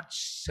is not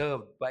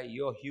served by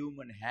your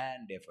human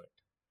hand effort.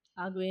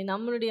 ஆகவே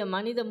நம்மளுடைய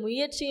மனித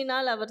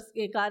முயற்சியினால் அவர்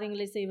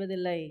காரியங்களை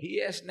செய்வதில்லை. He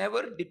has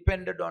never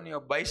depended on your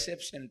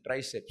biceps and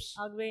triceps.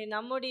 ஆகவே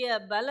நம்முடைய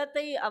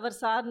பலத்தை அவர்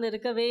சார்ந்து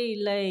இருக்கவே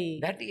இல்லை.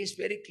 That is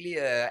very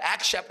clear.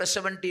 Acts chapter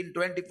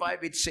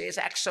 17:25 it says,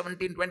 Acts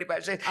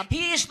 17:25 says,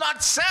 he is not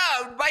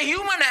served by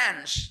human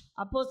hands.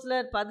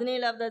 அப்போஸ்தலர்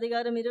 17வது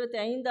அதிகாரம்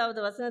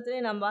 25வது வசனத்திலே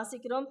நாம்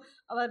வாசிக்கிறோம்,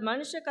 அவர்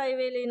மனுஷ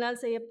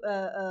கைவேலையினால்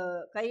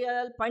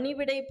கையால்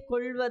பணிவிடை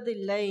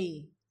கொள்வதில்லை.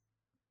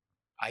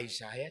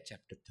 Isaiah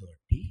chapter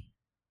 30.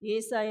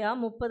 ஏசாயா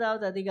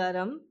 30வது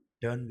அதிகாரம்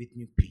turn with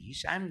me, please.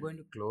 I'm going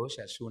to close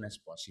as soon as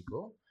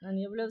possible. நான்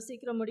எவ்வளவு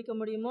சீக்கிரம் முடிக்க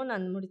முடியுமோ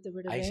நான் முடித்து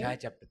விடுவேன். Isaiah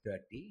chapter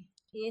 30.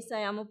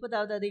 ஏசாயா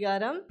 30வது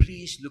அதிகாரம்.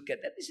 Please look at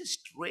that. This is a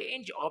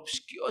strange,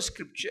 obscure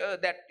scripture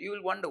that you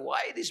will wonder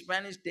why this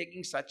man is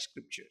taking such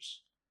scriptures.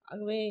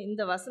 ஆகவே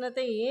இந்த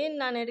வசனத்தை ஏன்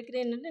நான்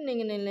எடுக்கிறேன் என்று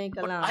நீங்க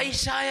நினைக்கலாம். But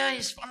Isaiah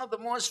is one of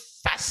the most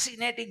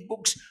fascinating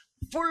books,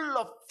 full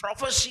of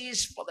prophecies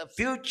for the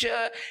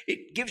future.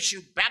 It gives you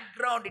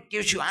background, it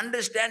gives you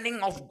understanding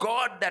of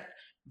God that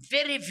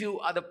very few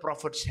other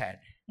prophets had.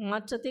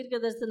 மற்ற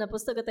தீர்க்கதரிசன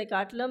புஸ்தகத்தை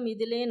காட்டிலும்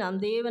இதிலே நாம்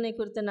தேவனை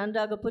குறித்து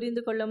நன்றாக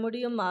புரிந்து கொள்ள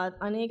முடியும்.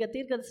 அநேக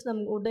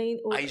தீர்க்கதரிசனம்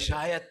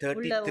Isaiah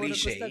 33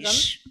 says,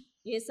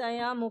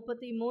 ஏசாயா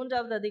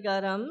 33வது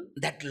அதிகாரம்,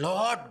 that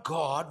Lord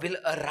God will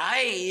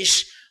arise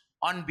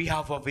on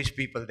behalf of his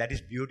people. That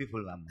is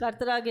beautiful.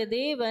 கர்த்தராகிய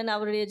தேவன்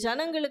அவருடைய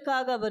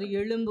ஜனங்களுக்காக அவர்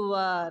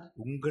எழும்புவார்.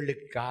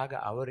 உங்களுக்காக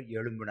அவர்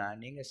எழும்புனா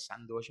நீங்க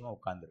சந்தோஷமா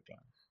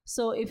உட்கார்ந்திருக்கலாம்.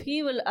 So if he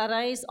will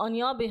arise on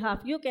your behalf,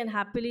 you can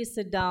happily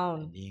sit down.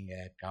 நீங்க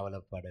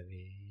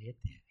கவலைப்படவே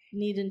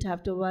needn't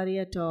have to worry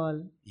at all.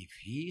 If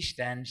he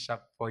stands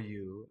up for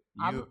you,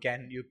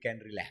 you can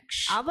relax.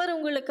 அவர்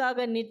உங்களுக்காக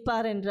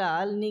நிற்பார்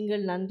என்றால்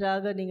நீங்கள்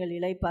நன்றாக நீங்கள்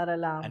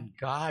இளைப்பாறலாம். And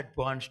God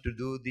wants to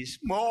do this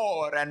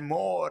more and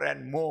more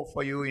and more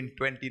for you in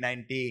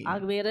 2019.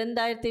 ஆகவே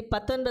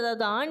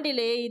 2019வது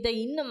ஆண்டிலே இதை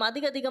இன்னும்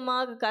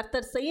அதிகமாக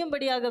கர்த்தர்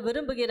செய்யும்படியாக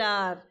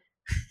விரும்புகிறார்.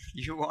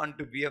 You want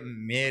to be a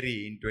Mary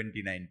in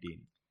 2019.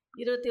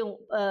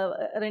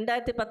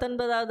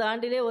 2019வது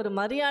ஆண்டிலே ஒரு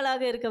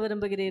மரியாளாக இருக்க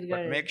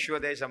விரும்புகிறீர்கள். But make sure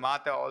there is a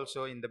Martha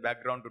also in the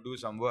background to do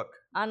some work.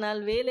 ஆனால்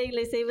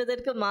வேலைகளை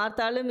செய்வதற்கு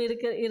மார்த்தாளும்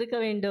இருக்க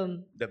வேண்டும்.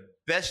 The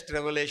best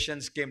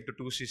revelations came to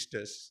two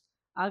sisters.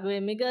 ஆகவே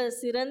மிக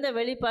சிறந்த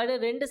வெளிப்பாடு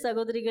 2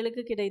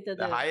 சகோதரிகளுக்கு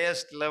கிடைத்தது. The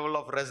highest level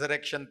of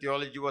resurrection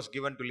theology was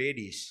given to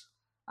ladies.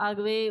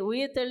 ஆகவே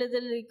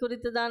உயிர்த்தெழுதல்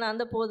குறித்து தான்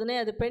அந்த போதனை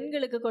அது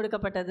பெண்களுக்கு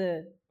கொடுக்கப்பட்டது.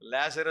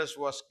 Lazarus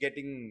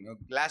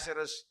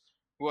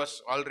was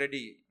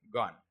already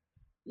gone.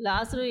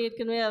 லாசரு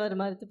ஏற்கனவே அவர்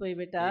மரித்து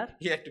போய்விட்டார்.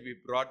 He had to be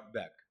brought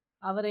back.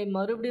 அவரை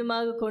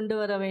மறுபடியுமாக கொண்டு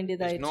வர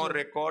வேண்டியதாயிற்று. There's no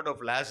record of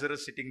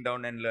Lazarus sitting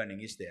down and learning,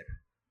 is there?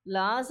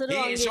 Lazarus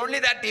It's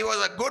only that he was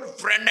a good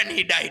friend and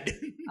he died.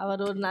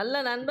 அவர் ஒரு நல்ல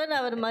நண்பன்,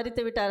 அவர்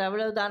மரித்து விட்டார்,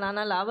 அவ்வளவுதான்.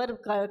 ஆனால் அவர்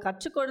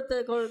கற்றுக்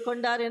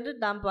கொண்டார் என்று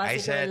நாம்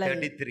பார்க்கவில்லை. Isaiah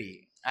 33.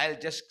 I'll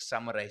just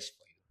summarize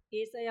for you.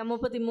 ஏசாயா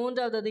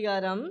 33வது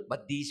அதிகாரம்.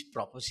 But these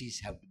prophecies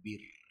have to be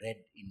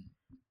read in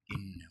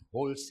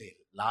wholesale,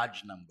 large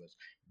numbers,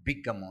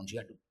 big amounts. You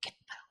have to get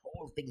the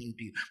whole thing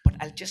into you. But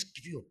I'll just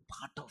give you a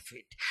part of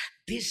it.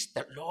 This,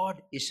 the Lord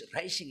is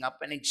rising up,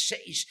 and it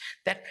says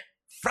that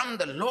from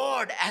the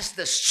Lord as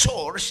the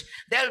source,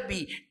 there'll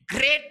be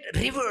great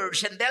rivers,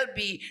 and there'll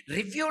be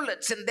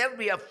rivulets, and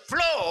there'll be a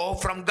flow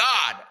from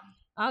God.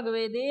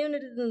 ஆகவே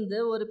தேவனிடத்திலிருந்து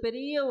ஒரு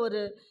பெரிய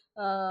ஒரு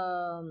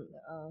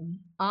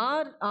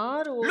ஆறு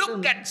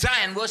Look at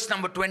Zion, verse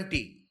number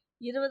 20.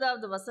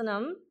 20வது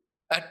வசனம்.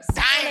 A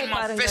time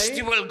of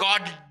festival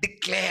God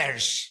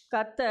declares.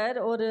 கர்த்தர்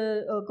ஒரு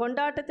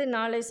கொண்டாட்டத்தின்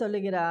நாளை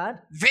சொல்லுகிறார்.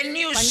 When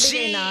you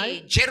see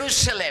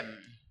Jerusalem,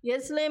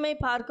 எருசலேமை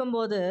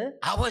பார்க்கும்போது,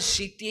 our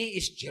city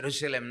is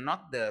Jerusalem,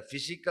 not the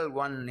physical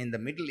one in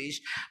the Middle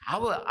East.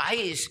 Our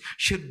eyes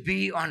should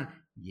be on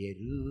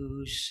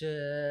Jerusalem.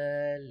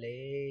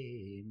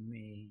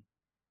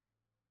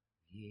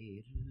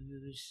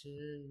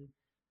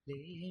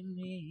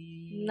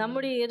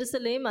 நம்முடைய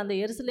எருசலேம் அந்த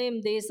எருசலேம்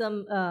தேசம்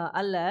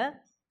அல்ல.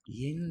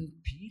 என்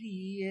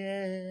பிரிய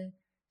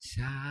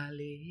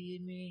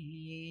சாலேமே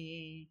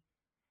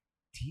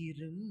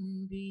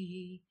திரும்பி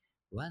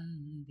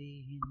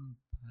வந்தேன்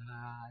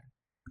பார்.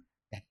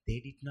 That they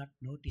did not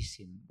notice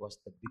him was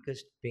the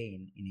biggest pain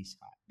in his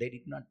heart. They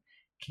did not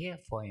care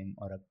for him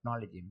or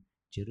acknowledge him.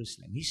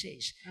 Jerusalem. He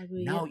says,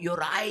 now your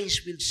eyes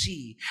will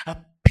see a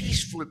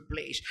peaceful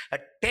place, a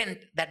tent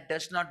that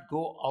does not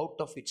go out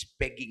of its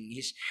pegging,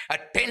 a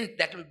tent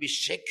that will be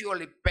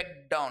securely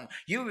pegged down.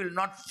 You will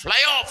not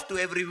fly off to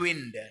every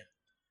wind.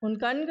 உன்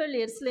கண்கள்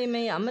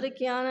எருசலேமை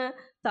அமெரிக்கான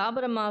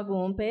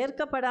தாபரமாகவும்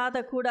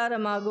பெயர்க்கப்படாத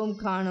கூடாரமாகவும்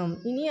காணும்.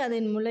 இனி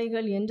அதன்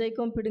முளைகள்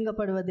என்றைக்கும்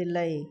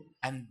பிடுங்கப்படுவதில்லை.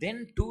 And then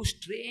two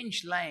strange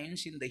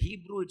lines in the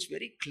Hebrew, it's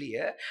very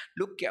clear.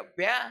 Look at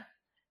where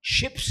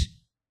ships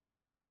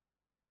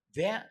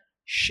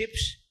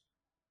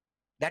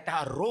that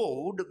are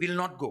rowed will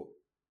not go.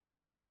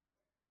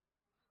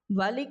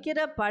 வலிக்கிற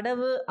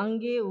படவு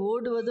அங்கே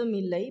ஓடுவதும்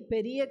இல்லை,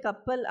 பெரிய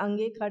கப்பல்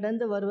அங்கே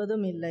கடந்து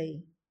வருவதும் இல்லை.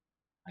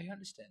 I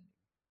understand.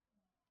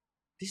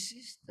 This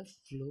is the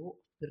flow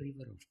of the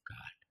river of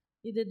God.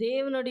 இது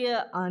தேவனுடைய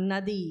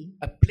நதி.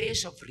 A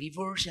place of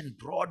rivers and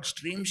broad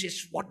streams is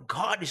what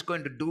God is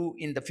going to do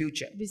in the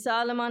future.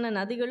 விசாலமான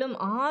நதிகளும்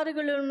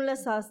ஆறுகளும் உள்ள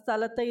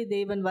ஸ்தலத்தை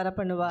தேவன்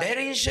வரப்பண்ணுவார்.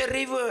 There is a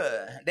river,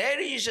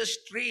 there is a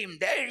stream,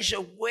 there is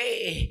a way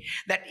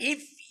that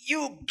if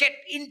you get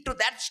into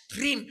that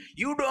stream,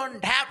 you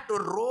don't have to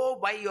row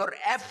by your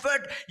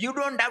effort. You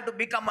don't have to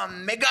become a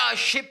mega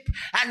ship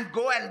and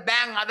go and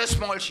bang other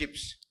small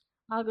ships.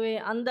 ஆகவே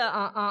அந்த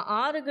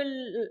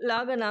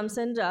ஆறுகளாக நாம்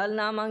சென்றால்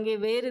நாம் அங்கே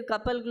வேறு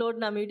கப்பல்களோடு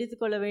நாம்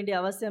இடித்துக் கொள்ள வேண்டிய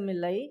அவசியம்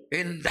இல்லை.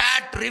 In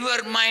that river,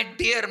 my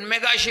dear,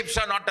 mega ships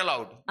are not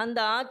allowed. அந்த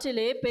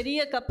ஆற்றிலே பெரிய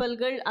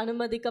கப்பல்கள்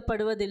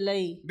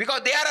அனுமதிக்கப்படுவதில்லை.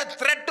 Because they are a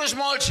threat to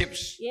small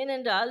ships.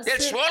 ஏனென்றால்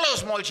They'll swallow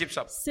small ships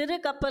up. சிறு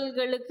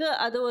கப்பல்களுக்கு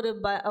அது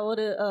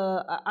ஒரு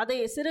அதை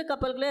சிறு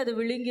கப்பல்களை அது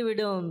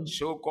விழுங்கிவிடும்.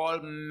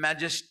 So-called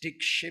majestic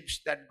ships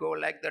that go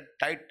like the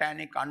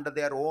Titanic under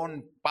their own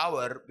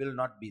power will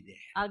not be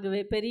there. ஆகவே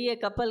பெரிய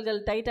கப்பல்கள்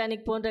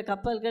டைட்டானிக் போன்ற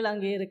கப்பல்கள்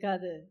அங்கே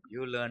இருக்காது.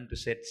 You learn to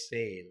set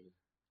sail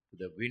to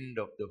the wind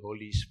of the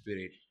Holy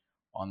Spirit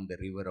on the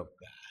river of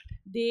God.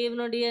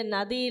 தேவனுடைய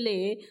நதியிலே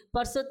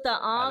பரிசுத்த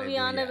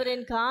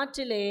ஆவியானவரின்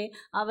காற்றிலே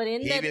அவர்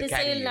எந்த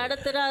திசையில்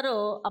நடத்துறாரோ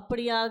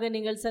அப்படியாக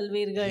நீங்கள்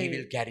செல்வீர்கள். He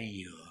will carry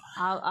you.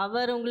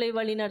 அவர் உங்களை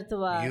வழி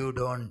நடத்துவார். You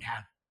don't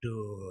have to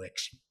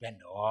expend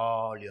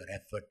all your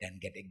effort and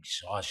get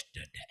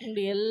exhausted.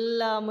 உங்களுடைய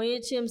எல்லா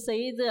முயற்சியும்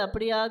செய்து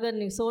அப்படியாக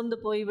நீ சோர்ந்து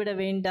போய்விட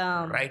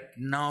வேண்டாம். Right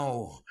now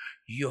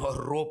your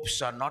ropes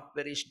are not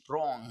very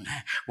strong.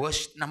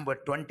 Verse number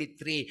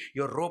 23,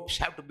 your ropes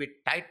have to be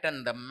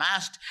tightened. The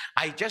mast,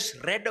 I just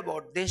read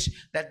about this,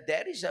 that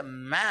there is a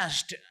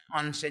mast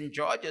on St.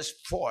 George's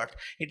Fort.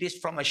 It is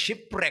from a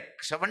shipwreck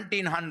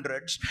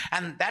 1700s,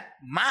 and that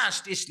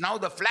mast is now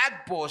the flag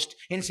post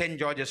in St.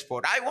 George's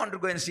Fort. I want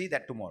to go and see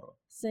that tomorrow.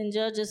 Saint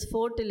George's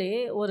ஃபோர்ட்டிலே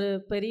ஒரு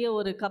பெரிய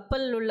ஒரு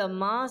கப்பல் உள்ள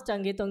mast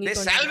அங்கே தொங்கிக்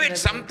They salvage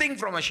something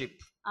from a ship.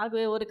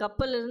 ஆகவே ஒரு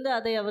கப்பல் இருந்து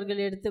அதை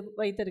அவர்கள் எடுத்து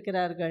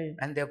வைத்திருக்கிறார்கள்.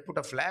 And they have put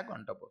a flag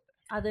on top of that.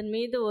 அதன்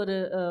மீது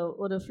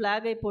ஒரு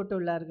ஃபிளாகை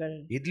போட்டுள்ளார்கள்.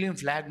 இதுலயும்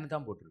ஃபிளாக்னு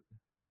தான் போட்டுருக்கு.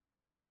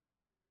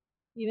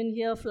 Even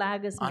here flag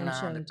is ஆனா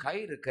அந்த mentioned.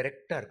 கயிறு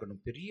கரெக்டா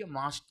இருக்கணும். பெரிய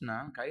மாஸ்ட்னா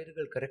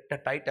கயிறுகள் கரெக்டா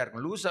டைட்டா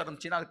இருக்கும். லூஸா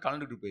இருந்துச்சுன்னா அது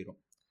கலந்துட்டு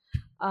போயிடும்.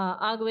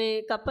 ஆகவே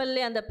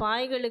கப்பல்ல அந்த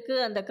பாய்களுக்கு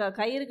அந்த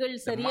கயிறுகள்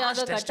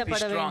சரியாக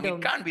கட்டப்பட வேண்டும்.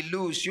 It can't be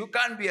loose. You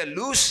can't be a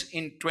loose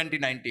in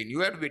 2019.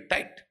 You have to be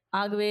tight.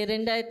 ஆகவே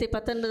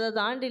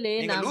 2019 ஆண்டிலே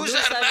நாம்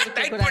லூஸா இருந்தா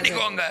டைட்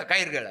பண்ணிக்கோங்க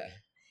கயிறுகளை.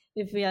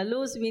 If we are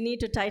loose, we need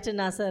to tighten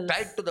ourselves.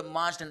 Tight to the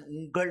mast, and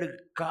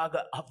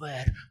உங்களுக்காக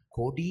அவர்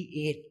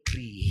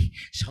கொடியேற்றி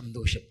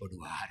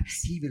சந்தோஷப்படுவார்.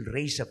 He will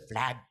raise a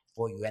flag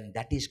for you, and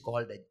that is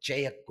called a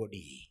Jaya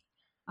Kodi.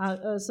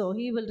 So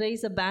he will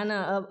raise a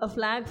banner, a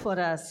flag for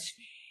us.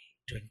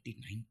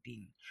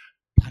 2019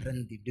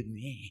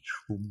 பறந்திடுமே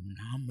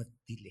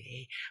நாமத்திலே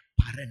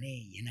பரனே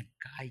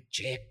எனக்காய்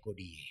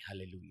ஜெயக்கொடியே.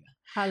 Hallelujah.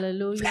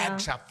 Hallelujah.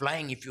 Flags are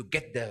flying if you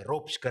get the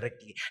ropes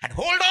correctly and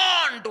hold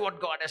on to what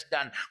God has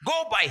done. Go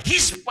by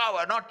his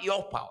power, not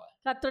your power.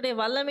 கர்த்தருடைய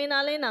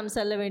வல்லமையினாலே நாம்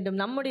செல்ல வேண்டும்,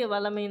 நம்முடைய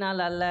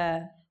வல்லமையினால் அல்ல.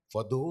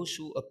 For those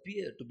who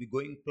appear to be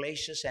going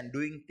places and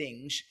doing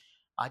things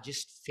are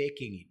just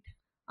faking it.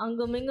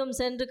 அங்கும் இங்கும்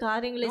சென்று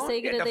காரியங்களை Don't get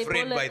செய்கிறதை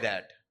afraid போல by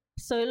that.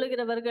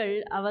 சொல்லுகிறவர்கள்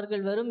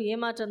அவர்கள் வெறும்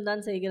ஏமாற்றம்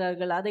தான்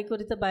செய்கிறார்கள். அதை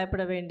குறித்து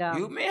பயப்பட வேண்டாம்.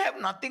 You may have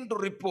nothing to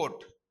report.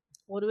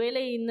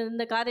 ஒருவேளை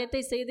இந்த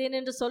காரியத்தை செய்தேன்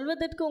என்று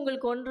சொல்வதற்கு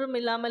உங்களுக்கு ஒன்றும்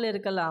இல்லாமல்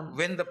இருக்கலாம்.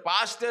 When the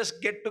pastors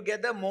get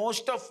together,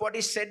 most of what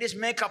is said is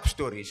make up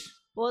stories.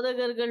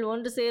 போதகர்கள்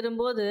ஒன்று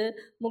சேரும்போது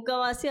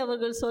முக்கவாசி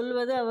அவர்கள்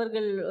சொல்வது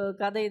அவர்கள்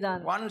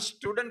கதைதான். One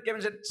student came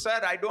and said, "Sir,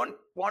 I don't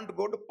want to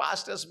go to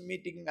pastors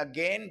meeting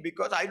again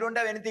because I don't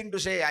have anything to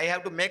say. I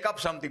have to make up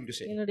something to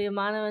say." என்னுடைய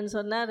மாணவன்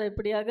சொன்னார்,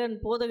 இப்படியாக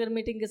போதகர்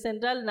மீட்டிங்க்கு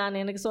சென்றால் நான்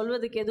எனக்கு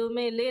சொல்வதற்கு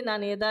எதுவுமே இல்லை,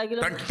 நான்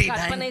ஏதாகிலும்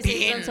கற்பனை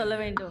செய்து சொல்ல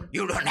வேண்டும்.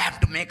 You don't have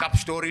to make up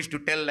stories to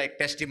tell like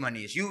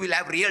testimonies. You will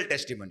have real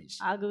testimonies.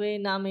 ஆகவே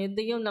நாம்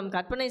எதையும் நம்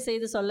கற்பனை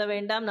செய்து சொல்ல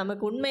வேண்டாம்,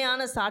 நமக்கு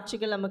உண்மையான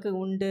சாட்சிகள் நமக்கு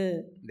உண்டு.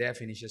 There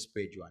finishes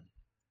page 1.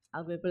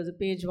 ஆகவே இப்பொழுது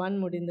பேஜ் 1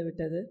 முடிந்து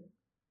விட்டது.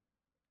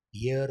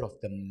 Year of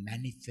the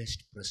manifest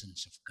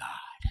presence of God.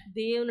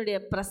 தேவனுடைய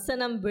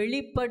பிரசன்னம்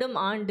வெளிப்படும்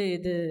ஆண்டு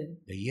இது.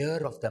 The year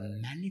of the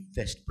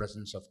manifest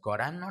presence of God.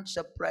 I'm not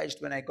surprised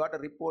when I got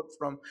a report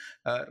from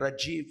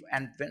Rajiv,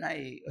 and when I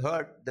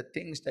heard the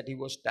things that he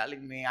was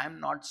telling me, I'm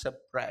not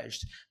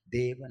surprised.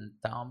 தேவன்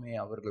தாமே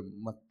அவர்கள்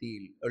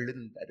மத்தியில்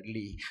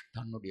எழுந்தருளி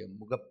தன்னுடைய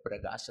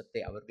முகப்பிரகாசத்தை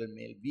அவர்கள்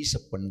மேல் வீச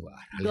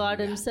பண்ணுவார். God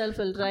himself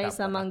will rise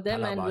among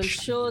them and will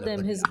show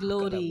them his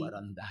glory.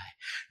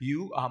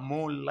 You are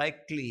more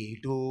likely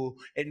to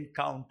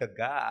encounter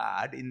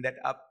God in that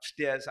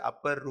upstairs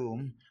upper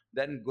room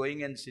than going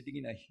and sitting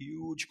in a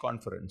huge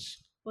conference.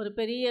 ஒரு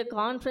பெரிய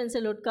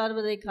கான்ஃபரன்ஸில்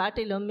உட்கார்வதை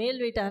காட்டிலும் மேல்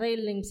வீட்டு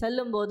அறையில் நீங்கள்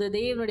செல்லும் போது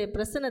தேவனுடைய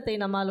பிரசன்னத்தை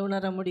நம்மால்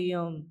உணர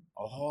முடியும்.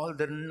 All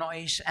the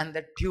noise and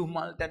the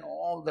tumult and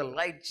all the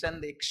lights and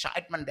the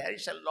excitement, there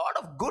is a lot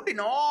of good in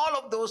all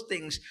of those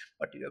things,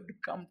 but you have to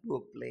come to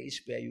a place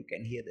where you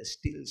can hear the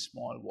still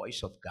small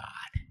voice of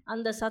God.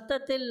 அந்த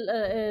சத்தத்தில்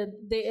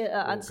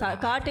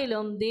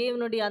காட்டிலும்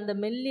தேவனுடைய அந்த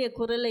மெல்லிய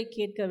குரலை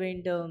கேட்க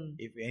வேண்டும்.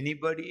 If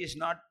anybody is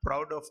not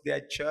proud of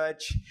their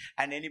church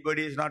and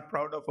anybody is not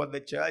proud of what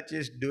the church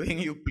is doing,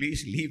 you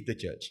please leave the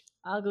church.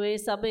 ஆகவே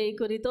சபை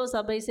குறித்தோ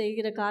சபை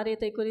செய்கிற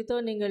காரியத்தை குறித்தோ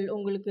நீங்கள்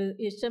உங்களுக்கு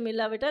இஷ்டம்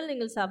இல்லாவிட்டால்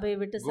நீங்கள் சபையை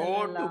விட்டு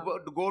செல்லலாம்.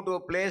 Go to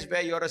a place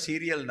where you are a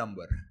serial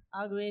number.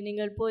 ஆகவே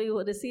நீங்கள் போய்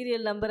ஒரு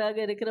சீரியல் நம்பராக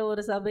இருக்கிற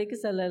ஒரு சபைக்கு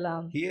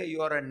செல்லலாம். Here you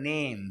are a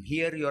name,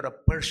 here you are a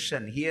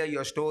person, here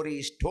your story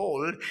is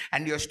told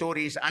and your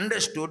story is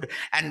understood,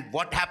 and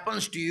what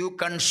happens to you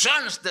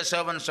concerns the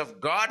servants of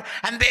God,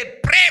 and they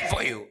pray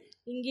for you.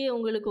 இங்கே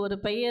உங்களுக்கு ஒரு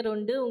பெயர்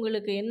உண்டு.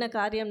 உங்களுக்கு என்ன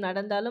காரியம்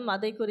நடந்தாலும்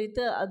அதை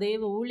குறித்து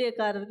தேவ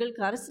ஊழியக்காரர்கள்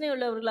கரிசனை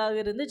உள்ளவர்களாக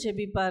இருந்து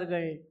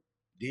ஜெபிப்பார்கள்.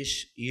 This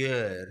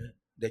year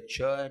the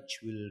church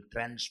will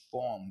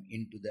transform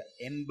into the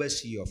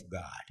embassy of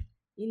God.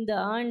 இந்த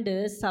ஆண்டு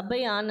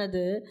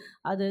சபையானது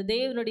அது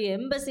தேவனுடைய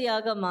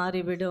எம்பசியாக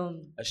மாறிவிடும்.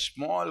 A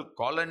small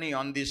colony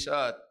on this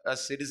earth, a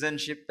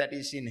citizenship that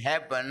is in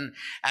heaven,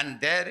 and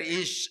there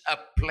is a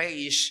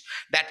place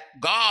that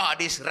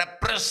God is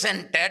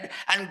represented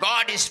and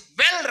God is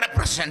well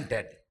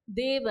represented.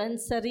 தேவன்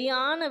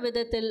சரியான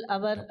விதத்தில்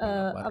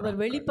அவர்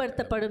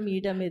வெளிப்படுத்தப்படும்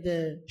இடம் இது.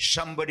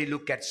 Somebody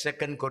look at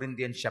 2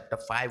 Corinthians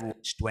chapter 5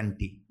 verse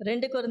 20.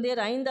 2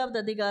 கொரிந்தியர் 5வது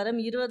அதிகாரம்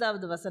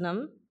 20வது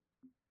வசனம்.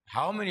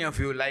 How many of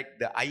you like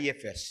the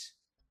IFS,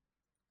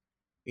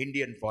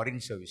 Indian Foreign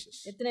Services?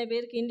 எத்தனை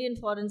பேருக்கு இந்தியன்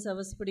ஃபாரின்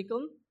சர்வீஸ்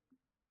பிடிக்கும்?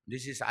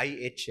 This is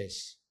IHS.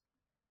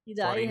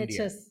 இது for IHS.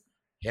 India.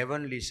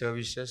 Heavenly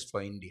Services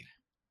for India.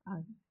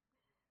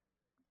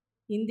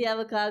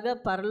 இந்தியாவுக்காக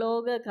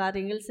பரலோக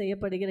காரியங்கள்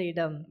செய்யப்படுகிற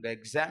இடம். The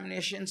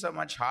examinations are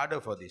much harder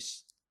for this.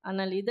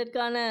 ஆனால்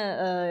இதற்கான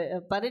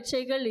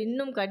பரீட்சைகள்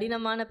இன்னும்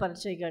கடினமான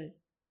பரீட்சைகள்.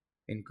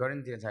 In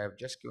Corinthians, I have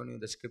just given you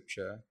the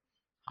scripture.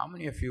 How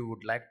many of you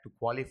would like to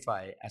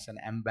qualify as an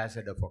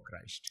ambassador for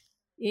Christ?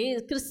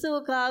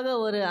 கிறிஸ்துவுக்காக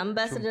ஒரு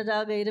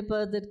அம்பாசடராக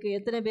இருப்பதற்கு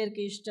எத்தனை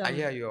பேருக்கு இஷ்டம்?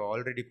 Yeah, you are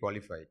already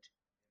qualified.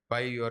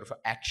 By your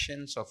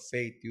actions of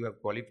faith, you have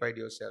qualified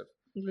yourself.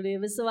 உங்களுடைய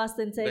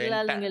விசுவாசத்தின்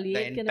செயலால் நீங்கள் The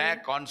ஏற்கனவே entire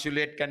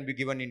consulate can be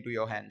given into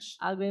your hands.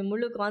 ஆகவே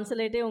முழு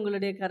கான்சுலேட்டே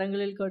உங்களுடைய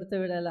கரங்களில் கொடுத்து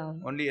விடலாம்.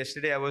 Only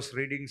yesterday I was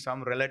reading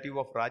some relative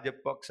of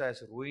Rajapaksa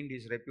has ruined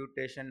his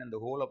reputation and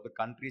the whole of the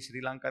country,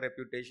 Sri Lanka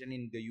reputation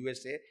in the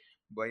USA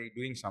by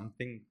doing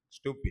something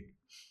stupid.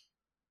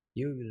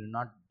 You will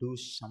not do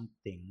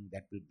something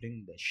that will bring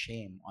the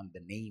shame on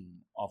the name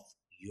of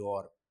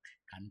your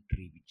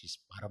country, which is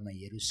Parama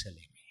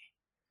Jerusalem.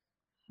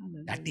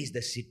 That is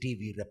the city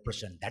we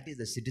represent. That is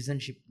the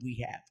citizenship we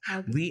have.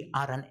 We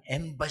are an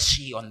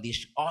embassy on this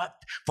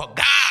earth for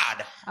God.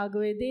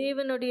 ஆகவே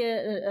தேவனுடைய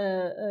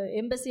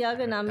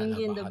எம்பசியாக நாம்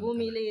இங்கே இந்த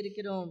பூமியிலே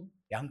இருக்கிறோம்.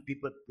 Young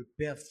people,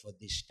 prepare for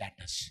this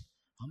status.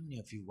 How many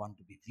of you want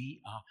to be?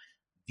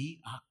 We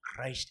are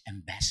Christ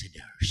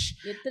ambassadors.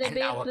 And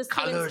our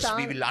colors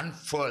we will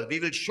unfurl. We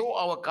will show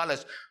our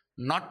colors.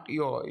 Not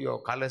your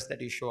colors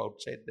that you show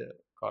outside the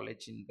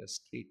college in the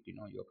street. You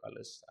know, your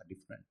colors are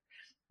different.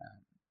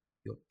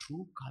 Your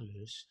true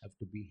colors have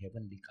to be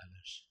heavenly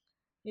colors.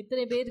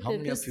 எத்தனை பேருக்கு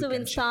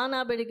கிறிஸ்துவின்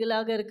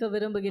ஸ்தானாபதிகளாக இருக்க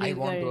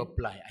விரும்புகிறீர்கள்? I want to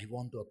apply. I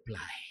want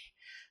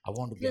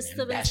to be an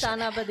கிறிஸ்துவின்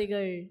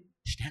ஸ்தானாபதிகள்.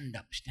 Stand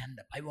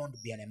up. I want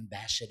to be an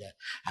ambassador.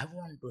 I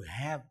want to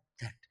have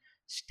that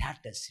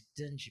status,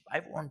 citizenship.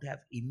 I want to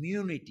have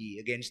immunity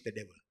against the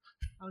devil.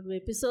 ஆகவே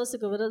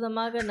பிசாசுக்கு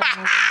விரோதமாக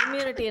நான்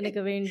immunity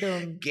எனக்கு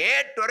வேண்டும்.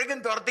 Gate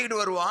வரைக்கும் துரத்திட்டு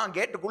வருவான்,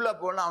 கேட்டுக்குள்ள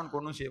போனா அவனுக்கு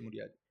ஒண்ணும் செய்ய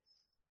முடியாது.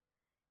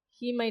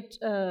 He might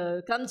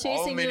come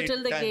chasing you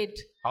till the gate.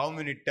 How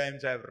many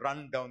times I have run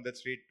down the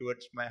street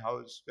towards my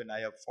house when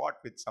I have fought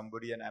with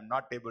somebody and I am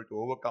not able to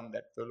overcome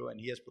that fellow and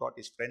he has brought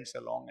his friends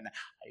along and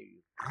I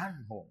run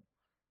home.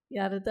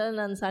 யாராவது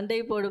நான்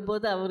சண்டை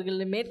போடும்போது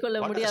அவர்களை மேற்கொள்ள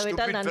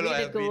முடியாவிட்டால் நான்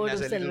வீட்டுக்கு ஓடி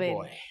செல்வேன்.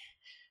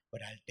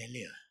 But I'll tell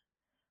you,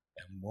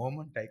 the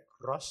moment I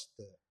cross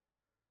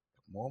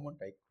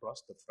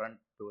the front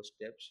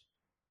doorsteps,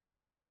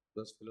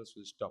 those fellows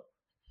will stop.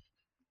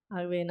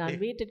 ஆகவே நான்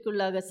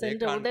வீட்டுக்குள்ளாக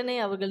சென்ற உடனே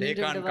அவர்கள்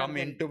நின்று விடுவார்கள். They can't come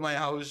into my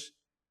house.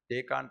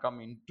 They can't come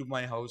into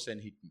my house and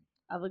hit me.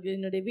 அவர்கள்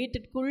என்னுடைய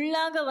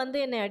வீட்டுக்குள்ளாக வந்து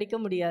என்னை அடிக்க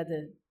முடியாது.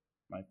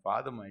 My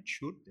father might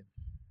shoot them.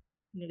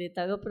 என்னுடைய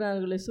தகப்பனார்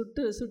அவர்களை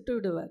சுட்டு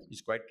விடுவார்.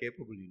 He's quite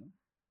capable, you know.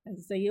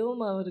 அது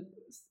செய்யவும் அவர்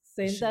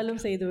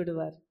செய்தாலும் செய்து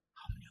விடுவார்.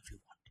 How many of you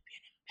want to be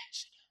an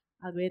ambassador?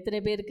 ஆகவே எத்தனை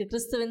பேருக்கு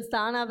கிறிஸ்துவின்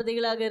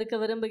ஸ்தானாபதிகளாக இருக்க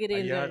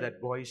விரும்புகிறீர்கள்? Yeah, that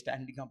boy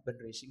standing up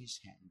and raising his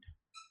hand.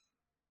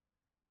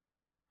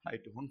 I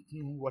don't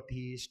know what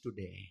he is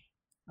today.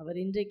 அவர்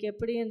இன்றைக்கு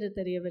எப்படி என்று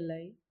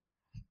தெரியவில்லை.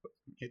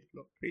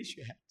 Raise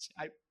your hands.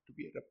 I want to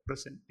be a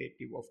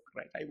representative of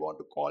Christ. I want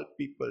to call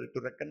people to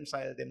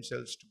reconcile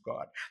themselves to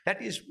God. That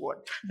is what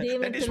 2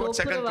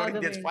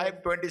 Corinthians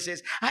 5:20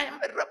 says. I am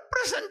a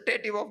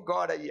representative of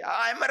God.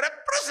 I am a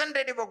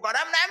representative of God.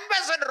 I am an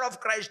ambassador of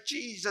Christ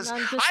Jesus.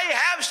 I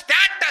have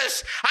status.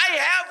 I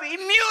have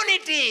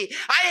immunity.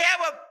 I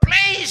have a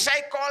place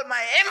I call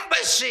my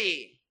embassy.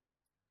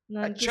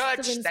 A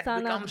church that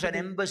becomes an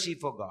embassy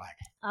for God.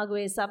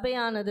 ஆகவே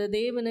சபையானது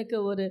தேவனுக்கு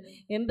ஒரு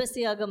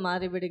எம்பசியாக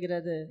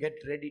மாறிவிடுகிறது. Get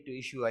ready to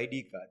issue ID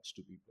cards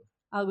to people.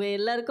 ஆகவே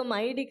எல்லாருக்கும்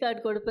ID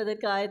card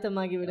கொடுப்பதற்கு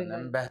ஆயத்தமாகி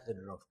விடுங்கள்.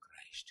 Ambassador of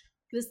Christ.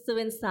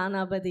 கிறிஸ்துவின்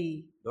ஸ்தானாபதி.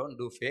 Don't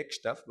do fake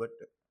stuff, but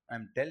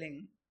I'm telling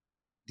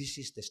this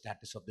is the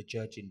status of the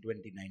church in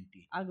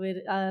 2019. ஆகவே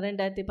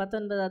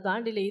 2019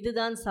 ஆண்டிலே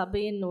இதுதான்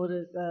சபையின் ஒரு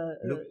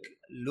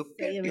look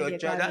at your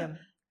church.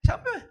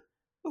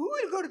 Who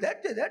will go to that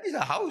church? That is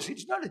a house.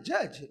 It's not a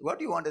church. What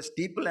do you want, a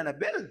steeple and a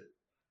bell?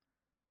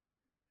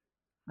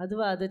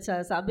 அதுவா அது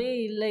சபையே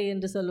இல்லை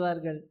என்று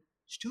சொல்வார்கள்.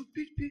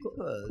 Stupid people.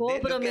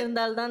 கோபுரம்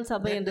இருந்தால்தான்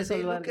சபை என்று They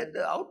look சொல்வார்கள். at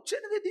the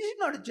outside and they, this is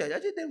not a church. I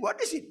said, then what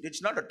is it?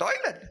 It's not a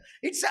toilet.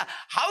 It's a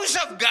house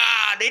of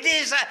God. It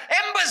is an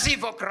embassy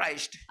for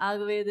Christ.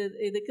 ஆகவே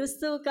இது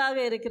கிறிஸ்துவுக்காக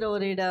இருக்கிற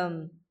ஒரு இடம்.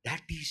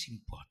 That is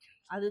important.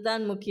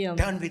 அதுதான் முக்கியம்.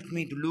 Turn with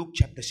me to Luke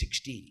chapter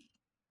 16.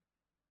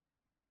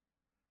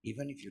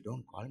 Even if you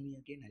don't call me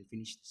again, I'll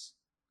finish this.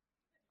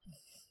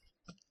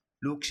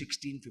 Luke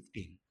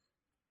 16:15.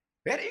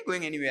 Where are you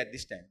going anywhere at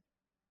this time?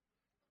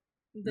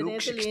 இந்த Luke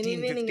நேரத்தில் 16,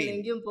 இனிமே நீங்கள் 15.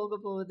 எங்கேயும் போக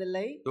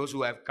போவதில்லை. Those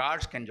who have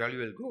cars can jolly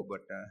well go,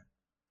 but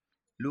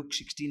Luke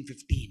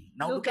 16:15.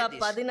 Now look Luca at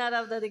this.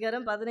 16வது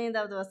அதிகாரம்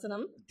 15வது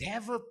வசனம்.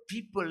 There were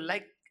people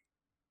like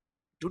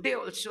today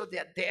also they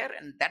are there,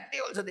 and that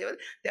day also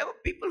there were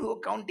people who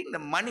were counting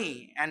the money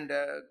and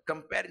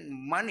comparing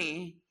money.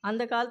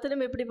 அந்த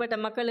காலத்திலும் இப்படிப்பட்ட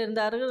மக்கள்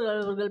இருந்தார்கள்.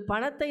 அவர்கள்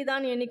பணத்தை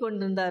தான்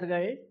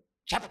எண்ணிக்கொண்டிருந்தார்கள்.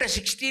 Chapter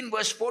 16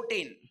 verse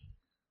 14.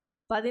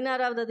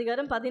 16வது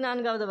அதிகாரம்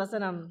 14வது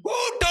வசனம். Who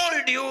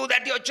told you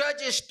that your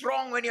church is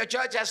strong when your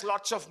church has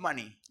lots of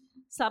money?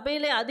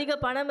 சபையிலே அதிக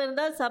பணம்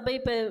இருந்தால் சபை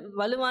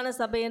வலுவான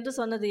சபை என்று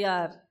சொன்னது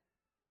யார்?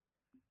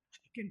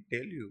 I can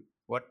tell you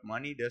what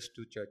money does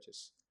to churches.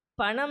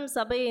 பணம்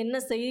சபை என்ன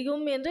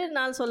செய்யும் என்று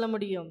நான் சொல்ல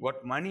முடியும்.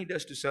 What money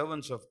does to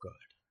servants of God.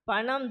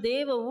 பணம்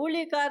தேவ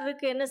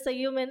ஊழியக்காரருக்கு என்ன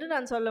செய்யும் என்று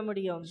நான் சொல்ல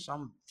முடியும்.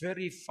 Some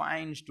very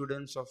fine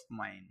students of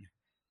mine,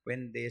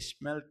 when they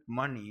smelt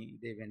money,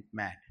 they went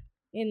mad.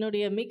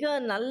 என்னுடைய மிக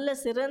நல்ல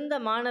சிறந்த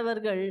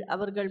மாணவர்கள்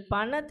அவர்கள்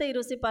பணத்தை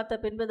ருசி பார்த்த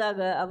பின்பதாக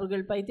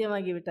அவர்கள்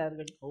பைத்தியமாகி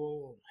விட்டார்கள். Oh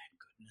my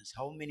goodness,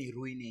 how many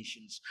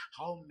ruinations,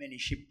 how many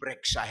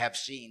shipwrecks I have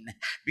seen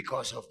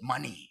because of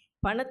money.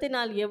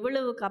 பணத்தினால்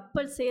எவ்வளவு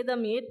கப்பல்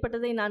சேதம்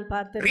ஏற்பட்டதை நான் Read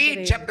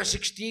பார்த்திருக்கிறேன். chapter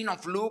 16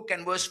 of Luke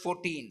and verse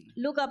 14.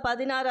 லூக்கா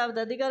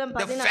 16வது அதிகாரம்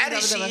The 14வது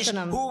Pharisees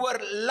வசனம். who were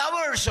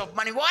lovers of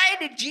money. Why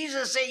did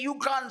Jesus say you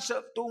can't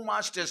serve two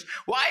masters?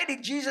 Why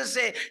did Jesus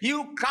say you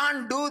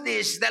can't do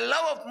this? The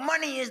love of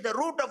money is the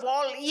root of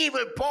all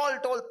evil. Paul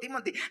told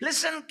Timothy,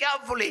 listen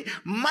carefully.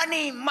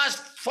 Money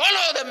must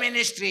follow the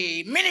ministry.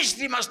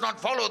 Ministry must not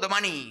follow the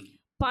money.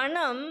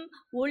 பணம்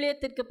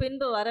ஊழியத்திற்கு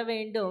பின்பு வர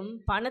வேண்டும்.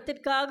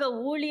 பணத்திற்காக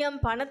ஊழியம்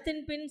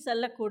பணத்தின் பின்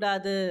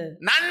செல்லக்கூடாது.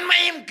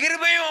 நன்மையும்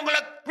கிருபையும்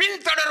உங்களை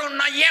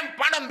பின்தொடரும்னா ஏன்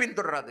பணம்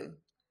பின்தொடராது?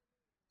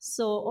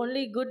 So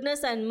only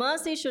goodness and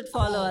mercy should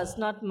follow us,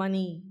 not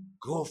money.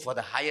 Go for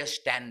the higher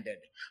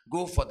standard.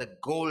 Go for the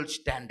gold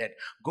standard.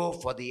 Go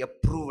for the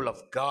approval of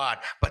God.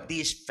 But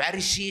these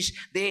Pharisees,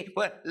 they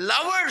were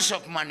lovers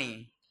of money.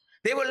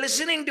 They were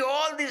listening to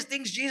all these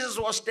things Jesus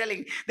was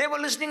telling. They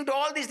were listening to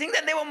all these things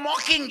and they were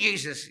mocking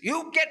Jesus. You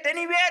get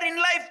anywhere in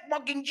life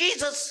mocking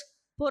Jesus?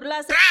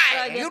 Try.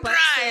 You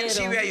try and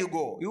see where you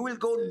go. You will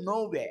go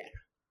nowhere.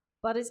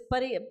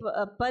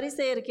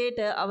 பரிசேயர்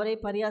கேட்டு அவரை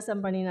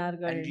பரியாசம்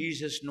பண்ணினார்கள். And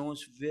Jesus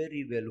knows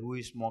very well who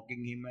is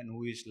mocking him and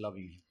who is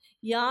loving him.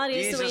 யார்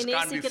இயேசுவை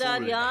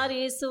நேசிக்கிறார், யார்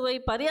இயேசுவை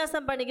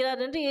பரியாசம்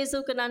பண்ணுகிறார் என்று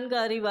இயேசுவுக்கு நன்கு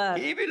அறிவார்.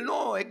 He will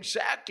know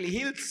exactly.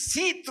 He'll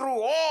see through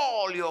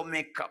all your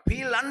makeup.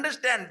 He'll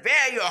understand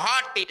where your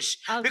heart is.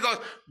 Because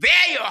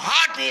where your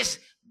heart is,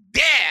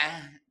 there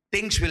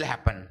things will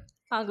happen.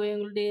 ஆகவே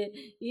உங்களுடைய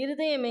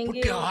இருதயம்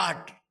எங்கே?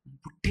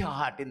 Put your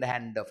heart in the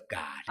hand of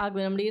God.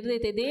 ஆகவே நம்முடைய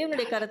இருதயத்தை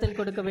தேவனுடைய கரத்தில்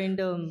கொடுக்க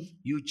வேண்டும்.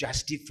 You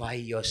justify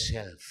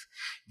yourself.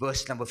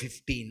 Verse number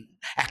 15.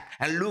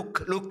 And Luke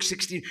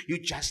 16. You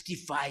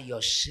justify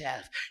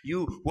yourself. You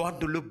want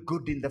to look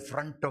good in the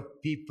front of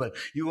people.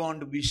 You want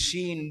to be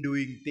seen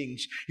doing things.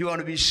 You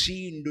want to be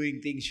seen doing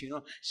things, you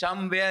know.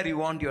 Somewhere you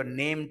want your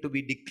name to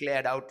be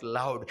declared out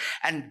loud.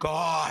 And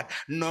God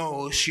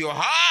knows your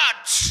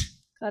hearts.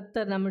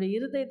 கர்த்தர் நம்முடைய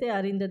இருதயத்தை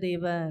அறிந்த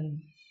தேவன்.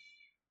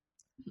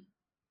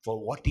 For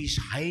what is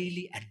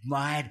highly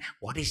admired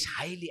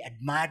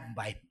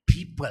by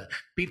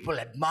people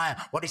admire.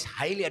 What is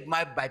highly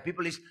admired by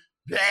people is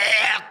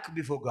black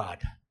before God.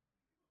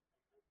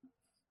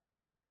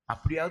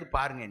 அப்படியாவது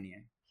பாருங்க, நீ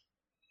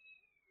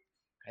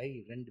கை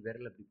ரெண்டு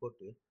விரல் அப்படி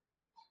போட்டு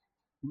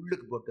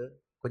உள்ளுக்கு போட்டு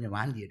கொஞ்சம்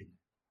வாந்தி எடுங்க.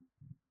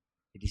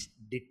 It is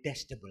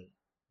detestable,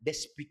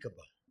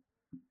 despicable.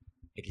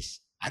 It is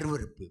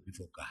அருவருப்பு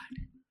before God.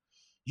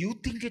 You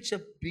think it's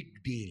a big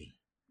deal.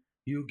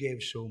 You gave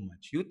so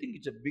much. You think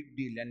it's a big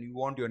deal and you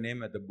want your name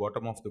at the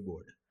bottom of the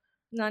board.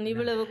 நான்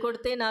இவ்வளவு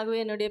கொடுத்தேன், ஆகவே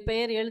என்னுடைய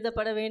பெயர்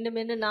எழுதப்பட வேண்டும்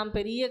என்று நாம்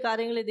பெரிய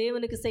காரியங்களை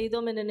தேவனுக்கு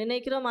செய்தோம் என்று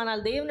நினைக்கிறோம்.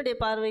 ஆனால் தேவனுடைய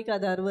பார்வைக்கு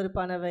அது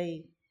அருவருப்பானவை.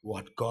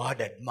 What God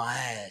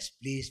admires,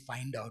 please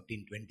find out in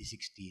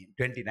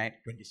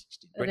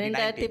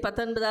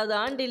 2019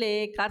 ஆண்டிலே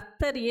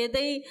கர்த்தர்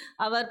எதை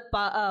அவர்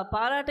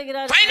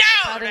பாராட்டுகிறார். Find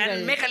out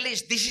and make a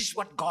list. This is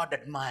what God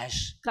admires.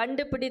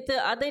 கண்டுபிடித்து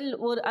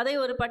அதை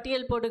ஒரு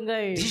பட்டியல்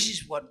போடுங்கள். This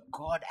is what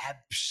God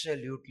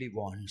absolutely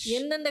wants.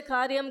 எந்தெந்த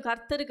காரியம்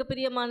கர்த்தருக்கு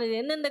பிரியமானது,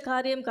 எந்தெந்த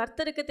காரியம்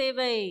கர்த்தருக்கு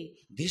தேவை.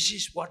 This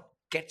is what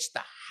gets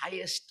the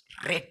highest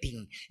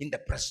rating in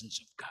the presence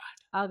of God.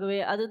 ஆகவே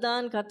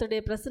அதுதான்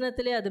கர்த்தருடைய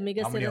பிரசன்னத்திலே அது மிக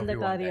சிறந்த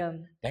காரியம்.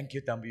 Thank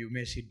you, Thambi. You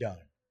may sit down.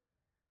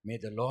 May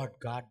the Lord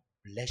God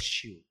bless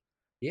you.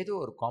 ஏதோ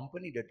ஒரு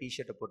கம்பெனியோட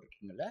டிஷர்ட்டை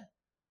போட்டிருக்கீங்களா?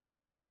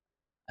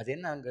 அது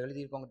என்ன அங்கே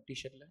எழுதியிருக்கோங்க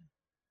டிஷர்ட்ல?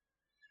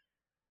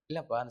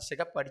 இல்லப்பா அந்த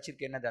சிகப்பு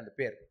அடிச்சிருக்கு, என்னது அந்த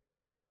பேர்?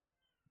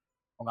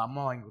 உங்க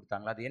அம்மா வாங்கி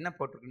கொடுத்தாங்களா? அது என்ன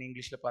போட்டிருக்குன்னு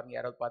இங்கிலீஷ்ல பாருங்க,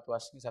 யாராவது பார்த்து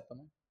வாசிங்க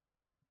சத்தமா.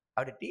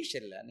 அப்படி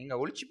டிஷர்ட்ல நீங்க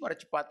ஒளிச்சு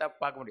மறைச்சு பார்த்தா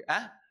பார்க்க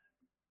முடியும்.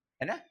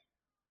 என்ன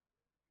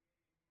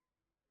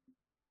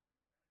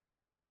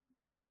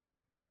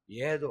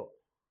ஏதோ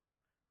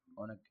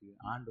உனக்கு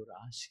ஆண்டவர்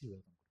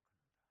ஆசீர்வாதம்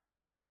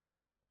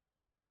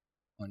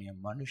உன்னைய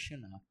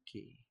மனுஷன்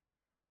ஆக்கி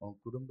உன்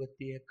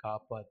குடும்பத்தையே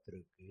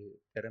காப்பாத்துறதுக்கு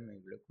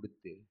திறமைகளை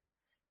கொடுத்து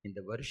இந்த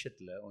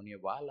வருஷத்துல உன்னைய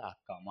வாழ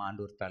ஆக்காம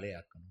ஆண்டவர்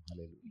தலையாக்கணும்.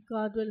 ஹல்லேலூயா.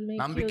 God will make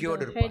you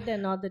நம்பிக்கையோடு the இருப்பா. head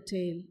and not the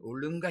tail.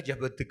 ஒழுங்கா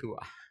ஜெபத்துக்கு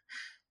வா.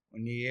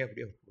 உன்னையே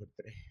அப்படியே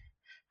கொடுத்துறேன்.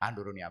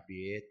 ஆண்டவர் உன்னை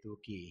அப்படியே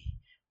தூக்கி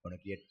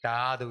உனக்கு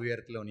எட்டாத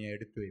உயரத்துல உன்னைய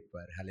எடுத்து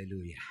வைப்பார்.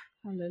 ஹல்லேலூயா.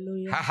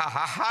 Hallelujah.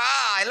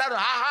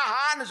 எல்லாரும்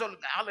ஹான்னு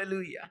சொல்லுங்க.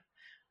 ஹல்லேலூயா.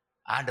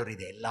 ஆண்டவர்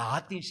இதை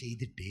எல்லாத்தையும்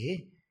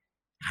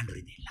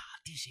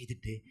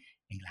செய்துட்டு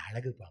எங்களை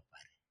அழகு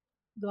பார்ப்பாரு.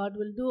 God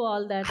will do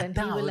all that and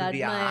he அதான் will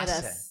அவருடைய admire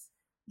ஆசை. us.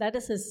 That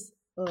is his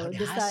அவருடைய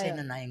ஆசை desire.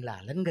 என்னன்னா எங்களை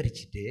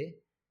அலங்கரிச்சுட்டு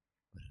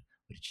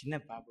ஒரு சின்ன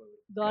பாப்பா,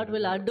 God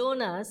will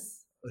adorn us.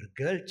 ஒரு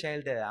கேர்ள்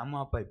சைல்டு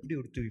அம்மா அப்பா எப்படி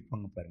உடுத்து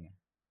வைப்பாங்க பாருங்க.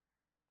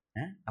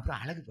 அப்புறம்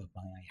அழகு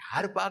பார்ப்பாங்க.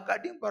 யாரு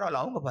பார்க்காட்டியும்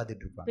பரவாயில்ல, அவங்க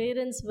பார்த்துட்டு இருப்பாங்க.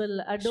 Parents will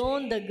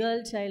adorn the girl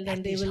child and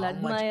That they is will how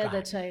much admire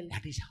the God- child.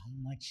 That is how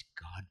much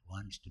God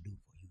wants to do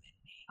for you and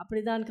me.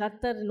 அப்படிதான்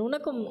கர்த்தர்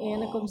உனக்கும்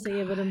எனக்கும்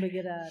செய்ய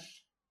விரும்புகிறார்.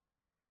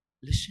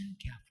 Listen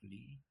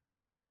carefully.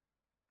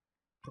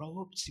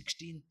 Proverbs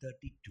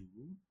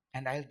 16:32,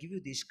 and I'll give you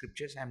these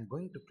scriptures. I'm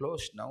going to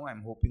close now,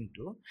 I'm hoping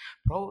to.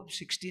 Proverbs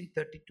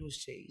 16:32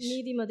 says,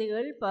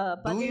 நீதிமதிகள்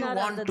do you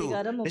want 16வது to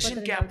அதிகாரம் listen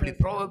 32வது carefully?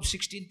 வசனம். Proverbs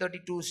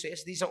 16:32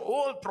 says, these are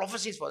all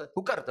prophecies for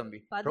Ukar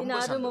Thambi.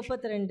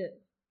 16:32.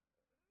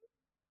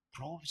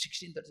 Proverbs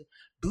 16:32.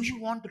 Do you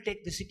want to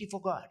take the city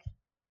for God?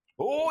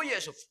 Oh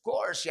yes, of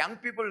course. Young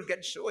people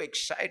get so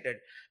excited.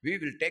 We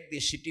will take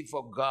the city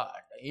for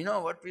God. You know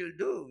what we'll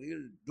do?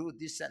 We'll do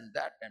this and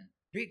that, and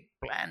big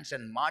plans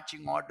and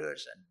marching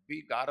orders and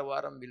big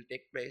aravaram will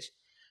take place.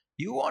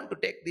 You want to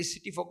take this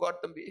city for God,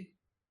 Thambi?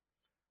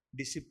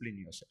 Discipline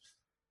yourself.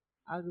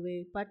 ஆகவே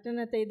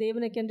பட்டணத்தை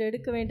தேவனுக்கென்று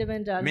எடுக்க வேண்டும்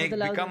என்றால்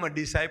முதலாவது Become a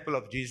disciple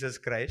of Jesus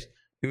Christ.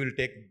 You will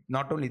take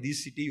not only this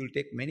city, you will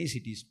take many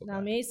cities for God.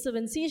 நாம்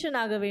இயேசுவின்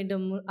சீஷனாக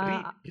வேண்டும்.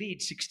 Read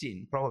 16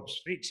 Proverbs.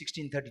 Read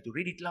 16:32.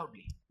 Read it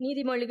loudly.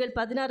 நீதிமொழிகள்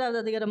 16வது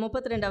அதிகாரம்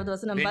 32வது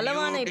வசனம். When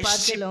பலவானை you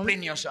பார்க்கிலும்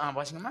discipline yourself,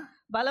 வாசிங்கம்மா.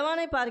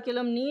 பலவானை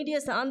பார்க்கிலும் நீடிய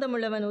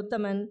சாந்தமுள்ளவன்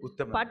உத்தமன்.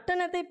 உத்தமன்.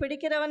 பட்டணத்தை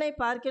பிடிக்கிறவனை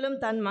பார்க்கிலும்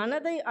தன்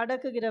மனதை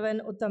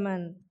அடக்குகிறவன்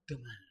உத்தமன்.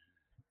 உத்தமன்.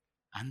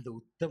 அந்த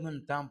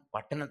உத்தமன் தான்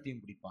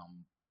பட்டணத்தையும் பிடிப்பான்.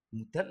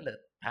 முதல்ல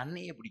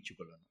தன்னையே பிடிச்சு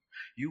கொள்ளணும்.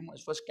 You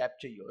must first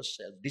capture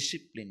yourself,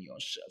 discipline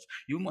yourself.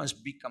 You must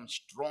become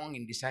strong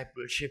in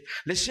discipleship.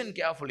 Listen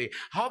carefully.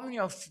 How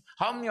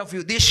many of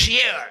you this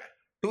year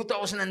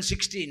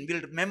 2016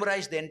 will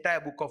memorize the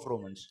entire book of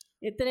Romans?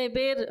 எத்தனை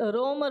பேர்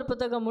ரோமர்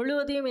புத்தகம்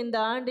முழுவதையும் இந்த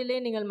ஆண்டிலே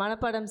நீங்கள்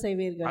மனப்பாடம்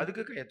செய்வீர்கள்?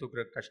 அதுக்கு கையை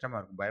தூக்குற கஷ்டமா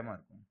இருக்கும், பயமா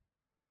இருக்கும்.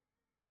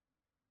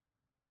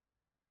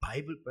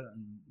 பைபிள்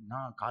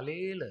நான்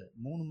காலையில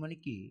 3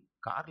 மணிக்கு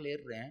கார்ல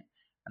ஏறுறேன்.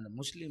 அந்த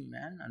முஸ்லீம்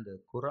மேன் அந்த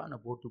குரானை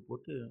போட்டு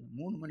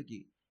 3 மணிக்கு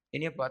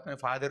என்னைய பார்த்தா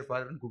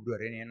ஃபாதர்னு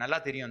கூப்பிடுவாரு. என்னைய நல்லா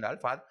தெரியும் அந்த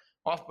ஆள்.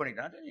 ஆஃப்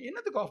பண்ணிட்டான்.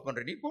 என்னத்துக்கு ஆஃப்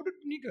பண்ற? நீ போட்டு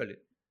நீ கேளு.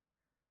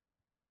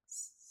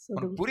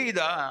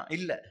 புரியுதா?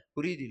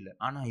 புரியுது இல்ல.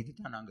 ஆனா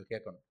இதுதான் நாங்க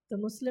கேட்கணும். The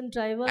Muslim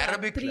driver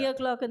at 3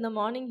 o'clock in the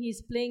morning he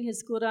is playing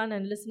his Quran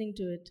and listening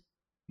to it.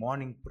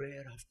 Morning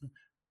prayer, afternoon.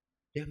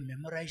 They are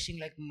memorizing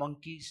like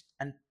monkeys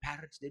and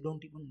parrots. They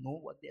don't even know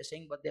what they are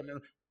saying, but they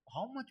are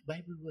how much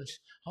Bible verse?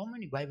 How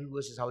many Bible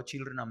verses our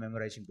children are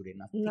memorizing today?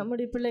 Nothing.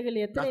 நம்முடைய பிள்ளைகள்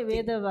எத்தனை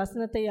வேத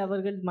வசனத்தை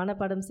அவர்கள்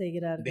மனப்பாடம்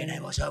செய்கிறார்கள்? When I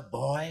was a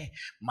boy,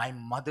 my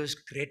mother's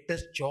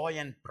greatest joy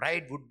and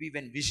pride would be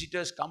when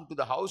visitors come to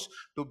the house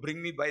to bring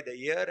me by the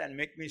ear and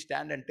make me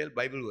stand and tell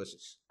Bible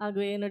verses.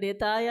 ஆகவே என்னுடைய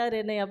தாயார்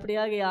என்னை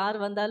அப்படியாக யார்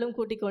வந்தாலும்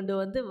கூட்டிக் கொண்டு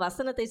வந்து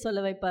வசனத்தை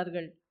சொல்ல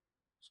வைப்பார்கள்.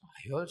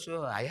 So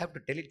I have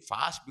to tell it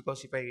fast because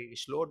if I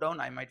slow down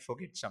I might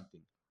forget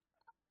something.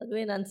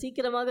 அதுவே நான்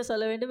சீக்கிரமாக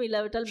சொல்ல வேண்டும்,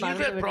 இல்லாவிட்டால்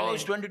மறந்து விடுவேன்.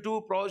 Proverbs 22,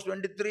 Proverbs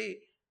 23.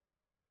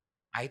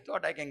 I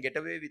thought I can get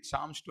away with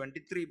Psalms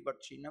 23, but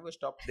she never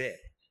stopped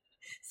there.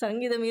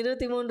 சங்கீதம்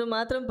 23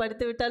 மாத்திரம்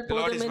படித்து விட்டால்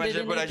போதும் என்று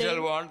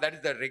நினைத்தேன். That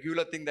is the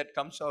regular thing that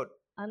comes out.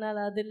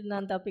 ஆனால் அதில்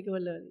நான்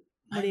தப்பிக்கவில்லை.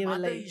 My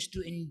mother used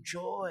to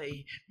enjoy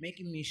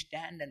making me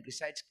stand and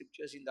recite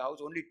scriptures in the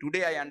house. Only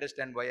today I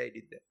understand why I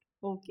did that.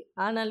 Okay,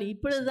 ஆனால்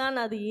இப்பொழுதுதான்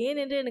அது ஏன்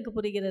என்று எனக்கு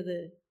புரிகிறது.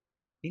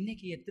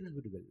 இன்னைக்கு எத்தனை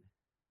வீடுகள்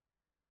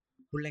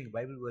பிள்ளைங்க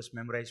பைபிள் வேர்ஸ்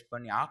மெமரைஸ்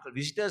பண்ணி ஆக்கள்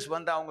விசிட்டர்ஸ்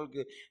வந்து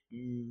அவங்களுக்கு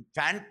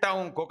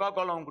ஃபேண்டாவும் கோகா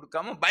கோலாவும்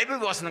கொடுக்காம பைபிள்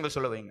வசனங்கள்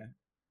சொல்ல வைங்க.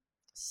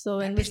 So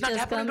when visitors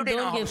come,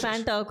 don't give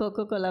Fanta or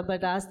Coca-Cola,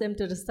 but ask them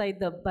to recite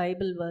the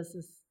Bible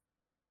verses.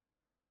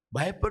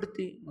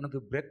 பயப்படுத்தி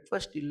உனக்கு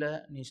பிரேக்ஃபாஸ்ட் இல்லை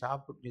நீ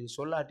சாப்பிட்டு இது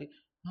சொல்லாட்டி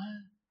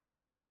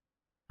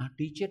நான்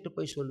டீச்சர்கிட்ட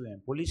போய்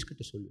சொல்லுவேன்,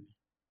 போலீஸ்கிட்ட சொல்லுவேன்.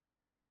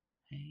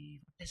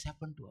 What has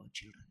happened to our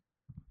children?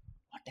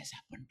 What has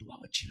happened to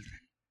our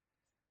children?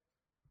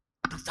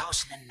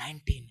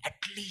 2019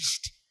 at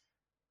least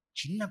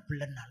சின்ன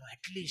பிள்ளைனாலும்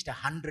at least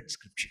 100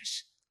 scriptures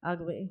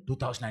ஆகவே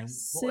 2009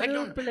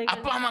 சிறு பிள்ளைகள்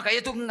அப்பா அம்மா கையை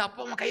தூக்குங்க,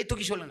 அப்பா அம்மா கையை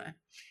தூக்கி சொல்லுங்க.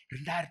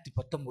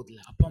 2019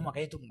 அப்பா அம்மா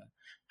கையை தூக்குங்க.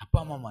 அப்பா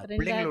அம்மா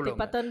பிள்ளைகள் உள்ளவங்க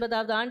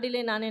 2019வது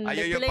ஆண்டிலே நான் என்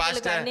ஐயோ பிள்ளைகளுக்கு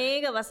பாஸ்டர்,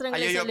 அநேக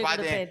வசனங்களை ஐயோ சொல்லிக்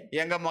பாத்தேன் கொடுப்பேன்.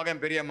 எங்க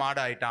மகன் பெரிய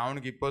மாடா ஆயிட்டான்,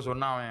 அவனுக்கு இப்போ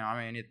சொன்னா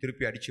அவன் என்னை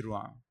திருப்பி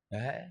அடிச்சிருவான்.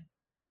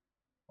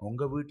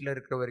 உங்க வீட்டுல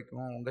இருக்கிற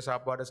வரைக்கும், உங்க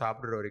சாப்பாடை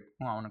சாப்பிடுற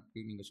வரைக்கும்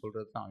அவனுக்கு நீங்க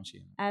சொல்றது தான் அவன்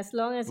செய்யணும். As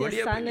long as your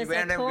வெளியே son is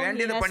at home, he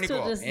வேண்டியது has to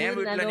பண்ணிக்கோ. listen என்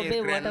வீட்டுல and நீ obey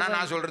இருக்கிறேன்னா whatever.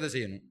 நான் சொல்றதை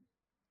செய்யணும்.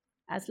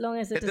 As long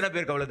as it is எத்தனை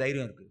பேருக்கு அவ்வளவு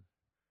தைரியம் இருக்கு?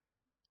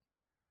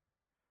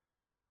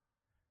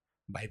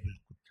 பைபிள்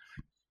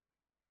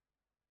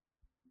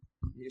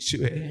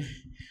இயேசுவே,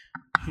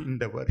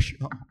 இந்த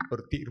வருஷம்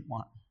ஒரு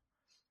தீர்மானம்,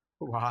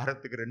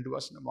 வாரத்துக்கு 2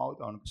 வசனமாவது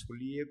அவனுக்கு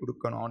சொல்லியே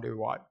கொடுக்கணும். அவனுடைய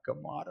வாழ்க்கை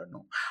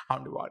மாறணும்,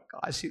 அவனுடைய வாழ்க்கை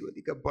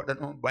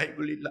ஆசீர்வதிக்கப்படணும்.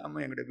 பைபிள்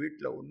இல்லாம எங்களுடைய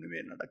வீட்டுல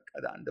ஒண்ணுமே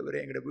நடக்காது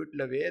ஆண்டவரே. எங்களுடைய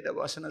வீட்டுல வேத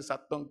வசன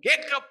சத்தம்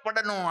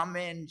கேட்கப்படணும்.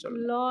 ஆமென்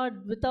சொல்லு. Lord,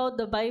 without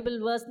the Bible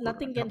verse,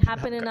 nothing can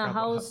happen in our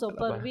house. So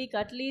per week,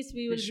 at least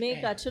we will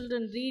make our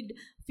children read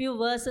few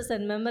verses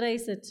and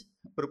memorize it.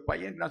 ஒரு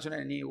பையனுக்கு நான்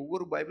சொன்னேன், நீ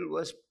ஒவ்வொரு பைபிள்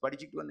வேர்ஸ்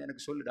படிச்சுட்டு வந்து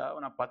எனக்கு சொல்லுடா,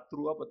 நான்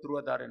 10 ரூபா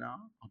தாரேனா.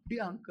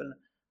 அப்படியே அங்கிள்,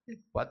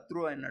 10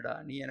 ரூபா என்னடா,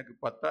 நீ எனக்கு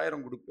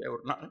 10,000 கொடுப்பே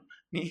ஒரு நாள்,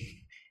 நீ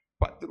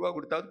 10 ரூபா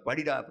கொடுத்தாவது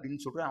படிடா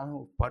அப்படின்னு சொல்கிறேன்.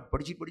 அவன்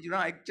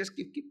படிச்சுனா I just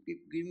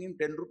giving him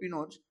 10 rupee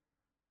notes.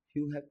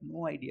 You have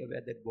no idea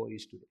where that boy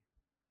is today.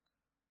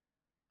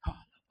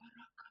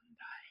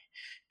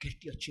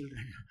 Get your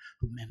children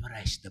to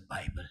memorize the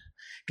Bible.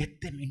 Get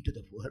them into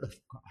the Word of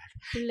God.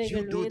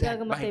 You do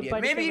that, my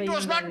dear. Maybe it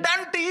was not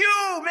done to you.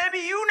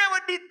 Maybe you never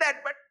did that.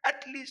 But at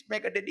least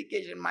make a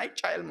dedication. My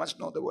child must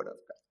know the Word of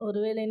God.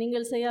 ஒருவேளை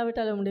நீங்கள்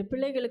செய்யாவிட்டால் உங்களுடைய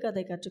பிள்ளைகளுக்கு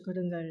அதை கற்றுக்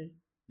கொடுங்கள்.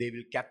 They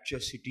will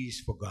capture cities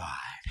for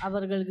God.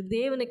 அவர்கள்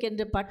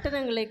தேவனுக்கென்று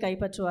பட்டணங்களை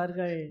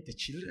கைப்பற்றுவார்கள். The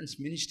children's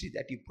ministry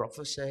that you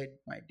prophesied,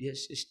 my dear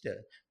sister,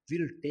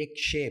 will take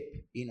shape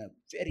in a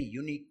very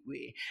unique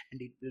way and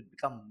it will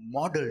become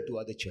model to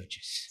other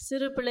churches.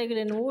 சிறு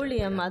பிள்ளைகளின்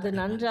ஊழியம் அது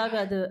நன்றாக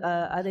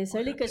அதை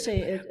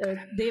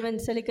தேவன்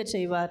செழிக்க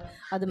செய்வார்.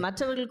 அது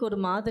மற்றவர்களுக்கு ஒரு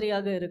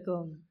மாதிரியாக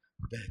இருக்கும்.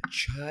 The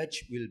church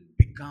will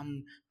become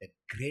the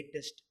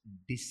greatest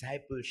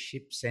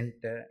discipleship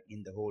center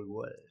in the whole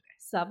world.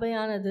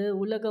 சபையானது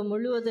உலகம்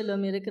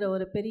முழுவதிலும் இருக்கிற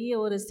ஒரு பெரிய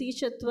ஒரு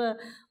சீஷத்துவ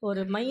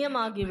ஒரு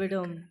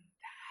மையமாகிவிடும்.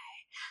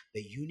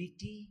 The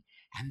unity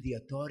and the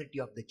authority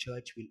of the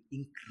church will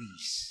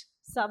increase.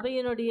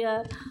 சபையினுடைய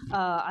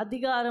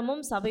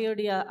அதிகாரமும்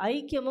சபையுடைய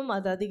ஐக்கியமும்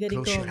அது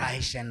அதிகரிக்கும். Close your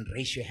eyes and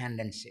raise your hand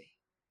and say,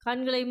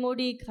 கண்களை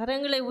மூடி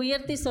கரங்களை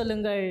உயர்த்தி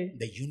சொல்லுங்கள்.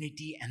 The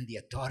unity and the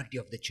authority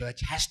of the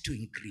church has to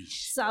increase.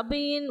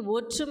 சபையின்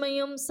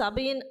ஒற்றுமையும்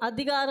சபையின்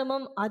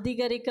அதிகாரமும்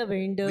அதிகரிக்க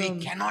வேண்டும். We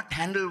cannot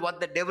handle what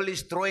the devil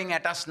is throwing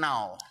at us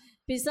now.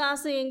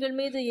 பிசாசு எங்கள்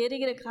மீது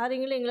எரிகிற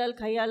காரியங்களை எங்களால்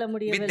கையாள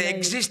முடியவில்லை. With the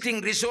existing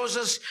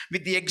resources,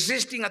 with the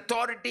existing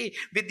authority,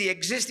 with the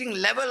existing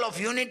level of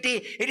unity,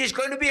 it is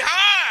going to be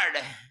hard.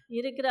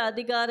 இருக்கிற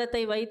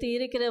அதிகாரத்தை வைத்து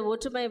இருக்கிற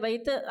ஒற்றுமை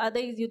வைத்து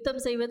அதை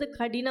யுத்தம் செய்வது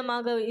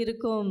கடினமாக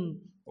இருக்கும்.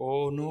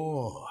 Oh no.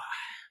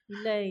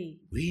 இல்லை.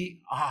 We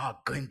are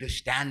going to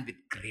stand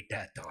with greater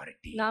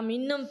authority. நாம்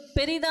இன்னும்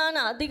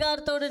பெரிதான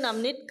அதிகாரத்தோடு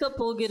நாம் நிற்க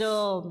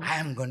போகிறோம். I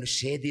am going to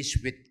say this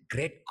with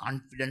great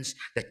confidence.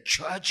 The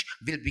church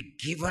will be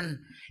given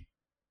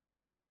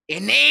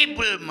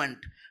enablement,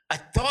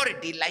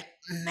 authority like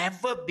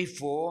never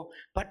before,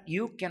 but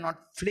you cannot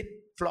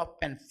flip-flop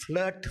and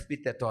flirt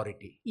with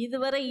authority.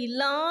 இதுவரை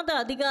இல்லாத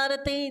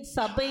அதிகாரத்தை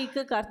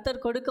சபைக்கு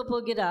கர்த்தர் கொடுக்க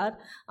போகிறார்.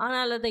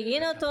 ஆனால் அதை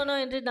ஏனோ தோனோ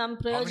என்று நாம்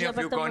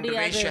பிரயோஜனப்படுத்த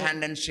முடியாது. Raise your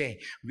hand and say,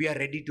 we are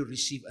ready to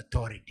receive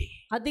authority.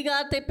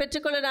 அதிகாரத்தை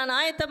பெற்றுக்கொள்ள நான்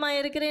ஆயத்தமாய்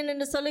இருக்கிறேன்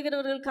என்று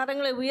சொல்லுகிறவர்கள்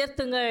கரங்களை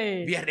உயர்த்துங்கள்.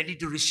 We are ready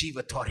to receive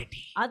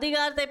authority.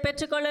 அதிகாரத்தை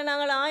பெற்றுக்கொள்ள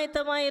நாங்கள்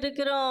ஆயத்தமாய்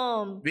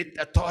இருக்கிறோம். With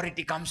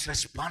authority comes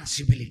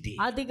responsibility.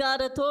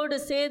 அதிகாரத்தோடு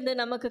சேர்ந்து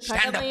நமக்கு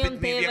கடமையும்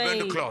தேவை. We are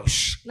going to close.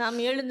 நாம்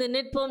எழுந்து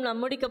நிற்போம்,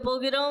 நாம் முடிக்க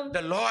போகிறோம்.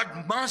 The Lord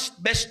must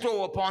bestow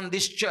upon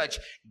this church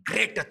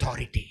great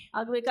authority.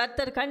 ஆகவே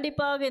கர்த்தர்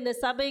கண்டிப்பாக இந்த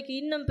சபைக்கு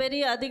இன்னும்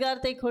பெரிய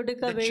அதிகாரத்தை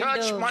கொடுக்க வேண்டும். The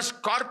church must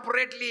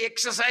corporately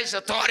exercise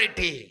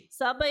authority.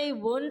 சபை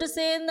ஒன்று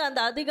சேர்ந்து அந்த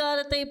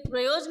அதிகாரத்தை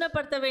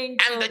பிரயோஜனப்படுத்த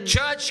வேண்டும். And the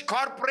church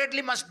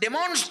corporately must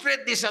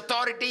demonstrate this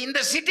authority in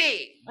the city.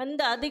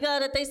 அந்த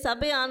அதிகாரத்தை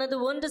சபையானது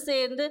ஒன்று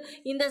சேர்ந்து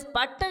இந்த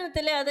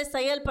பட்டணத்திலே அதை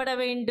செயல்பட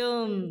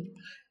வேண்டும்.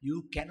 You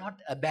cannot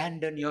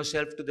abandon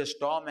yourself to the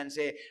storm and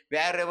say,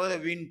 wherever the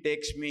wind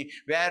takes me,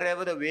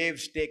 wherever the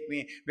waves take me,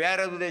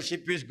 wherever the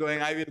ship is going,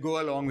 I will go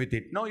along with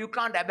it. No, you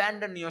can't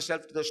abandon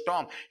yourself to the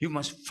storm. You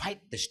must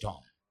fight the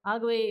storm.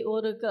 ஆகவே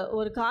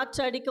ஒரு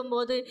காற்று அடிக்கும்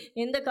போது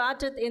எந்த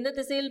காற்று எந்த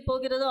திசையில்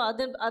போகிறதோ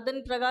அதன்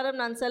பிரகாரம்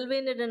நான்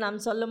செல்வேன் என்று நாம்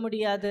சொல்ல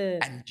முடியாது.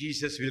 And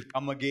Jesus will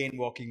come again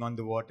walking on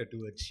the water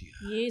towards you.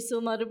 இயேசு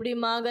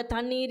மறுபடியுமாக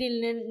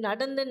தண்ணீரில்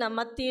நடந்து நம்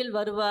மத்தியில்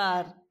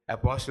வருவார்.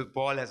 Apostle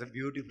Paul has a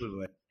beautiful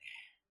word.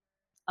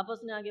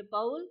 அப்போஸ்தலனாகிய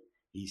Pavul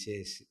He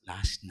says,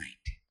 last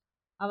night.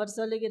 அவர்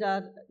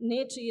சொல்லுகிறார்,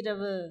 நேற்று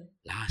இரவு.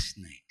 Last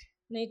night.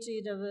 நேற்று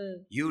இரவு.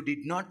 You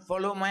did not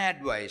follow my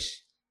advice.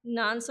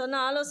 நான் சொன்ன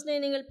ஆலோசனை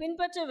நீங்கள்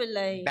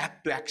பின்பற்றவில்லை. Back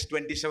to Acts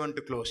 27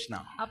 to close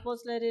now.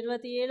 அப்போஸ்தலர்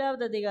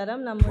 27வது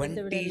அதிகாரம் நாம்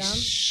முடித்து விடலாம்.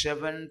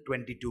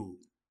 27:22.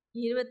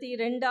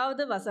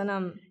 22வது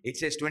வசனம். It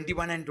says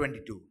 21 and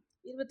 22.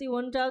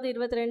 21வது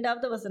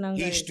 22வது He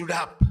வசனங்கள். stood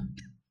up.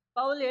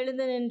 பவுல்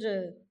எழுந்து நின்று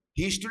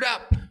He stood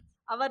up.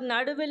 அவர்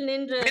நடுவில்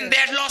நின்று When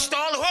they had lost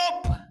all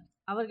hope.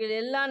 அவர்கள்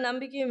எல்லா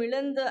நம்பிக்கையும்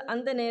இழந்த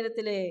அந்த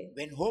நேரத்திலே,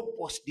 When hope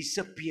was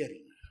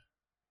disappearing.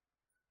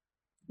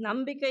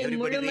 நம்பிக்கை Everybody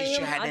raise your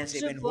முழுமையும் hand and say,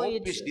 அற்று when hope is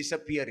போயிற்று.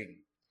 disappearing.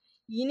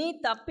 இனி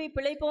தப்பி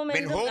பிழைப்போம் When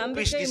என்று hope is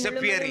நம்பிக்கை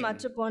disappearing. முழுமையும்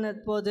அற்று போன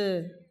போது,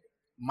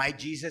 My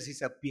Jesus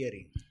is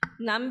appearing.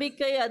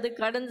 நம்பிக்கை அது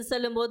கடந்து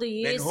செல்லும் போது When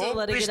இயேசு hope is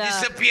வருகிறார்.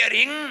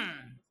 disappearing,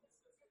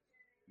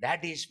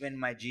 that is when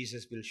my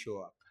Jesus will show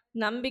up.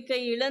 நம்பிக்கை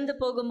இழந்து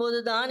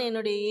போகும்போது தான்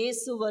என்னுடைய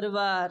இயேசு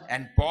வருவார்.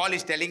 And Paul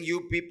is telling you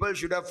people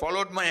should have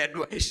followed my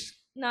advice.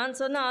 நான்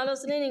சொன்ன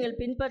ஆலோசனை நீங்கள்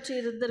பின்பற்றி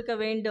இருந்திருக்க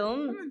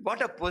வேண்டும்.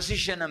 What a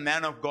position a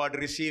man of God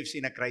receives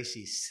in a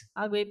crisis.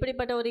 ஆக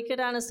இப்படிப்பட்ட ஒரு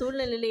இக்கட்டான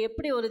சூழ்நிலையில்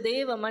எப்படி ஒரு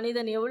தேவ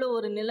மனிதன் எவ்வளவு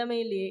ஒரு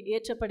நிலைமையில்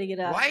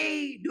ஏற்றப்படுகிறார். Why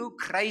do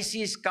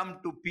crises come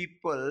to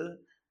people?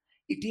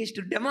 It is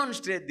to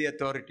demonstrate the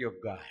authority of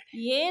God.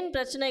 ஏன்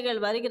பிரச்சனைகள்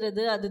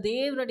வருகிறது? அது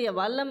தேவனுடைய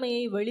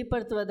வல்லமையை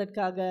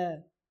வெளிப்படுத்துவதற்காக.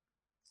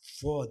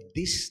 For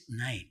this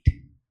night,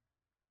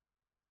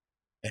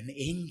 an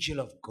angel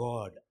of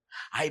God,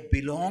 I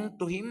belong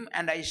to him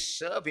and I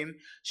serve him,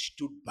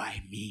 stood by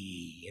me.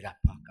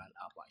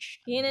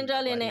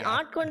 ஏனென்றால் என்னை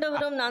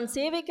ஆட்கொண்டவரும் நான்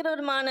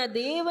சேவிக்கிறவருமான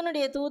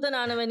தேவனுடைய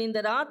தூதனானவன்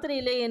இந்த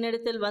ராத்திரியிலே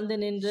என்னிடத்தில் வந்து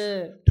நின்று.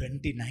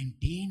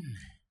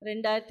 2019.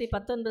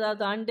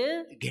 2019வது ஆண்டு.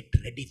 Get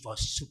ready for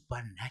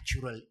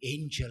supernatural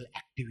angel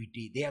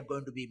activity. They are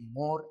going to be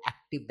more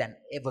active than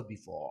ever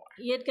before.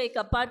 இயற்கைக்கு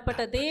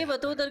அப்பாற்பட்ட தேவ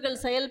தூதர்கள்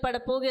செயல்பட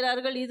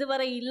போகிறார்கள்.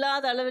 இதுவரை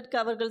இல்லாத அளவிற்கு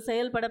அவர்கள்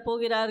செயல்பட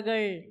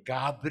போகிறார்கள்.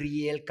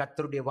 காபிரியேல்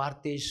கர்த்தருடைய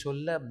வார்த்தையை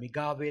சொல்ல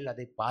மிகாவேல்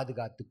அதை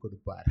பாதுகாத்து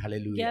கொடுப்பார்.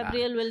 ஹல்லேலூயா.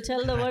 Gabriel will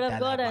tell the word of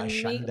God and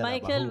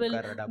Michael will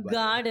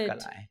guard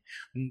it.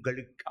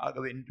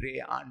 உங்களுக்காகவென்றே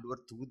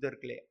ஆண்டவர்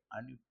தூதர்களை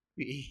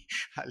அனுப்பி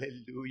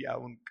ஹல்லேலூயா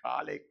உன்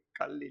காலை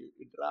கல்லில்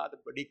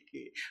இடராதபடிக்கு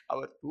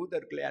அவர்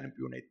தூதர்களை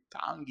அனுப்பி உன்னை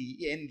தாங்கி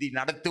ஏந்தி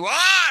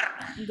நடத்துவார்.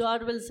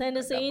 God will send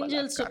his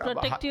angels to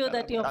protect you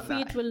that your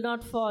feet will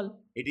not fall.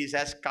 It is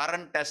as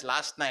current as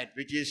last night,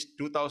 which is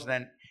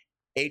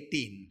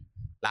 2018,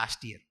 last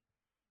year.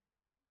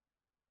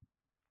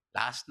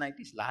 Last night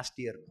is last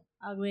year.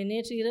 ஆகவே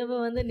நேற்று இரவு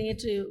வந்து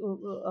நேற்று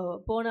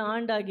போன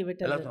ஆண்டாகி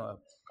விட்டது.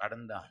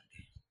 கடந்த ஆண்டு.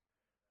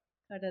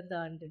 கடந்த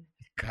ஆண்டு.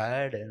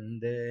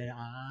 கடந்த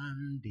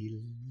ஆண்டில்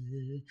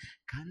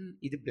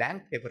இது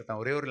blank பேப்பர் தான்,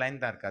 ஒரே ஒரு லைன்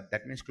தான் இருக்கா.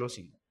 that means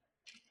closing.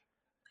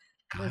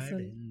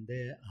 கடந்த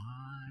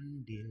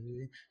ஆண்டில்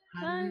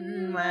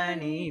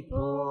கண்மணி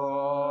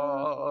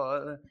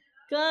போல்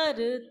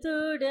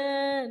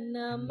கருத்துடன்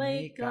நம்மை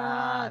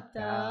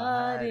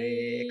காத்தாரே.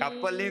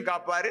 கப்பல்லையும்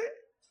காப்பாரு.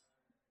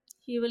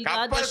 He will guard the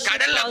கப்பல் ship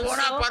கடல்ல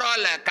போனா also.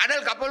 பரவாயில்ல,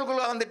 கடல்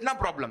கப்பலுக்குள்ள வந்துட்டுனா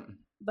ப்ராப்ளம்.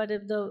 But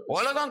if the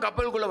உலகம்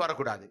கப்பலுக்குள்ள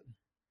வரக்கூடாது.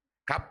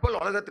 கப்பல்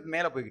உலகத்துக்கு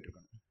மேல போய்கிட்டு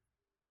இருக்கணும்.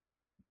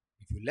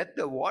 If you let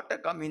the water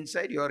come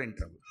inside, you are in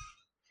trouble.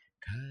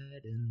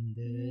 கடந்த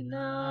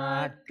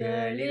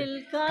நாட்களில்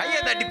கையை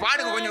தட்டி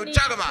பாடுங்க கொஞ்சம்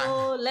உற்சாகமா.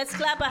 Let's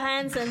clap our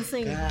hands and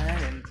sing.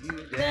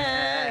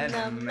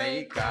 நம்மை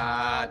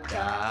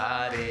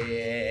காத்தாரே.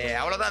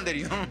 அவ்வளவுதான்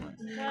தெரியும்.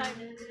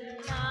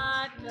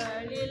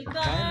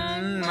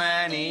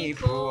 கண்மணி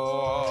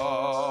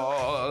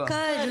போல்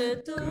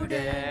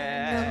கருத்துடன்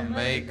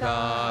நம்மை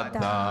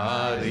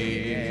காத்தாரே.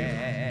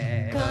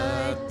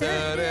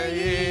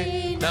 கர்த்தரையே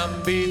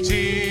நம்பி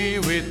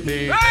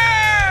ஜீவித்தேன்.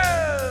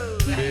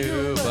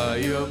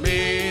 கிருபையும்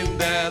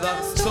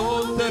மீந்ததால்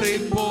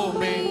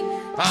ஸ்தோத்திரிப்போமே.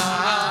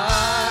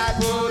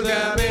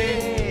 அற்புதமே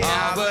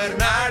அவர்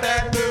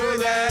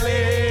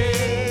நடத்துதலே.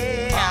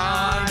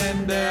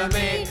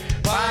 ஆனந்தமே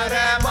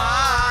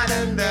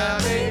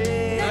பரமானந்தமே.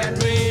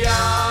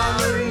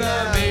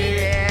 நன்றியாலுள்ளமே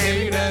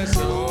இட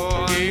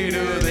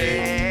சோகிடுதே.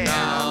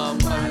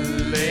 நாம்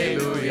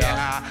அல்லேலூயா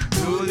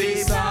துதி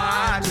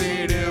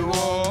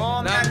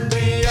சாற்றிடுவோம்.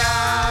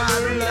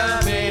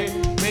 நன்றியாலுள்ளமே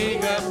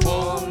மிக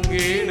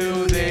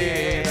பொங்கிடுதே.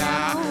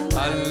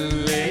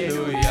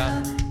 அல்லேலூயா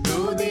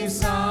துதி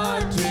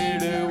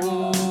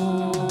சாற்றிடுவோம்.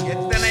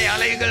 எத்தனை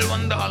அலைகள்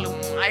வந்தாலும்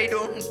I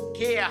don't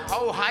care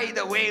how high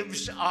the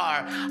waves are.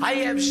 I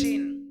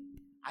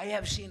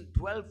have seen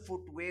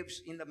 12-foot waves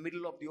in the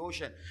middle of the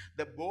ocean.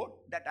 The boat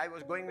that I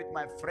was going with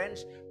my friends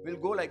will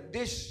go like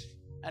this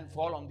and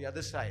fall on the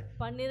other side.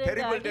 12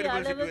 Terrible அடி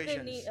அளவுக்கு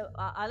situations.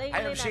 I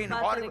அலைகளை have seen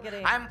நான் horrible.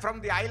 பார்த்திருக்கிறேன். I am from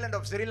the island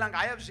of Sri Lanka.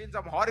 I have seen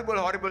some horrible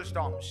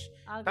storms.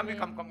 ஆகவே-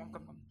 Come.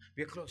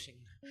 We are closing.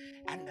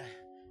 And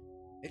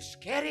it's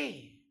scary.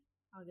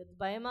 ஆக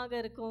பயமாக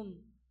இருக்கும்.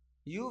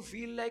 You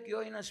feel like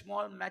you're in a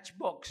small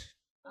matchbox.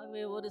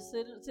 ஆகவே ஒரு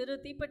சிறு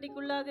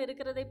தீப்பெட்டிக்குள்ளாக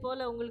இருக்கிறதை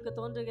போல உங்களுக்கு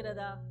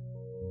தோன்றுகிறதா?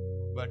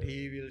 But he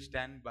will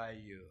stand by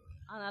you.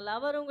 ஆனால்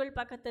அவர் உங்கள்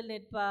பக்கத்தில்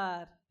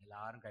நிற்பார்.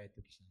 எல்லாரும் கையை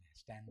தூக்கி சொல்லுங்க.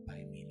 Stand by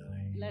me, Lord.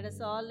 Let us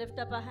all lift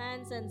up our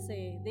hands and say,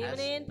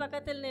 தேவனே என்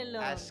பக்கத்தில்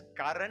நில்லும். As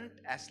current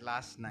as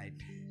last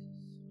night.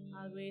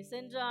 ஆகவே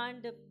சென்ற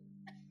ஆண்டு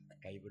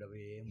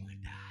கைவிடவே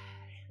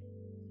மாட்டார்.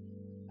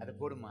 அது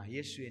போடுமா,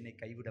 இயேசு என்னை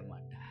கைவிட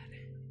மாட்டார்.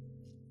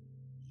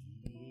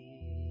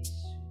 இயேசு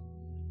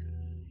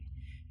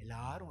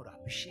எல்லாரும் ஒரு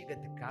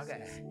அபிஷேகத்துக்காக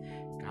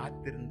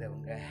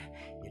காத்திருந்தவங்க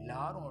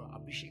எல்லாரும் ஒரு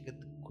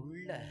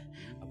அபிஷேகத்துக்குள்ள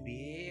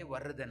அப்படியே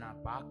வர்றதை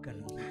நான்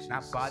பார்க்கணும்.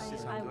 நான் பார்த்து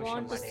I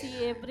want to see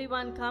சந்தோஷம்.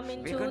 everyone come We're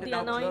into going to the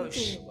now close.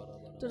 anointing,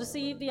 to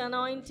receive the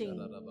anointing.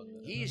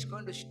 He is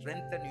going to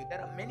strengthen you. There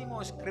are many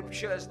more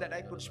scriptures that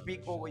I could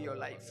speak over your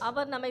life.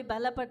 அவர் நம்மை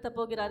பலப்படுத்த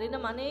போகிறார்.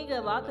 இன்னும் அநேக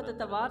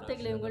வாக்குத்தத்த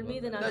வார்த்தைகளை உங்கள்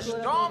மீது நான் The கூற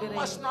storm போகிறேன்.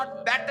 must not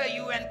batter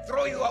you and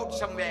throw you out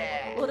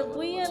somewhere. ஒரு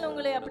புயல்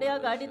உங்களை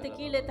அப்படியாக அடித்து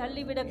கீழே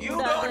தள்ளிவிடக் You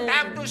கூடாது. don't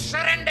have to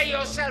surrender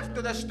yourself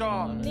to the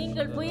storm.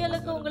 நீங்கள்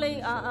புயலுக்கு உங்களை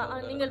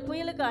நீங்கள்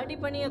புயலுக்கு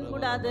அடிபணிய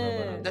கூடாது.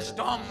 The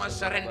storm must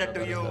surrender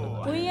to you.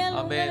 புயல்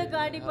உங்களுக்கு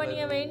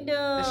அடிபணிய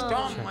வேண்டும். The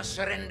storm must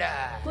surrender.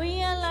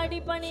 புயல்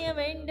அடிபணிய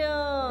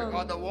வேண்டும்.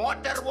 Because the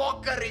water walker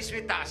is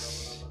with us.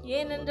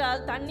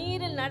 ஏனென்றால்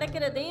தண்ணீரில்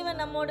நடக்கிற தேவன்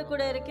நம்மோடு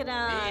கூட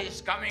இருக்கிறார். He is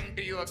coming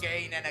to you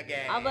again and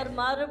again. அவர்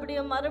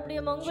மறுபடியும்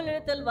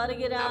உங்களிடத்தில் அவை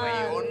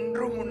வருகிறார்.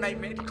 ஒன்றும் உன்னை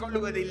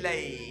மேற்கொள்வதில்லை.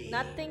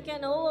 Nothing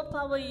can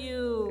overpower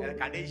you.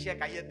 கடைசியா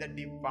கையை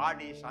தட்டி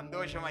பாடி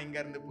சந்தோஷமா இங்க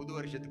இருந்து புது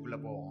வருஷத்துக்குள்ள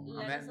போவோம்.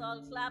 Let us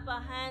all clap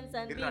our hands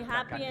and be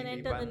happy and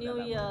enter the new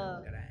year.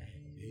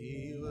 He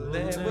will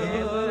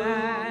never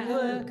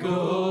let go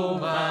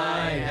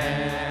my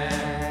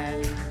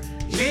hand.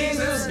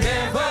 Jesus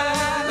never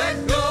let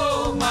go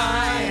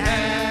my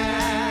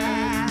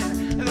hand.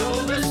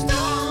 Though the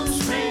storms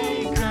may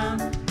come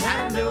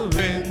and the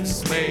winds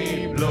may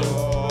blow,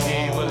 He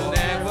will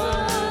never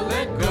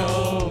let go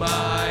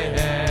my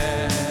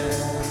hand.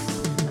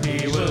 He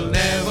will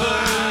never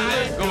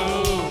let go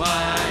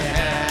my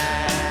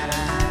hand.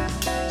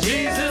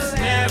 Jesus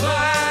never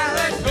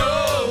let go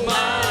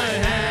my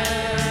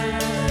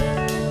hand.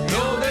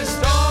 Though the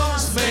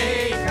storms may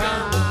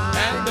come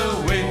and the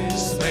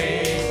winds may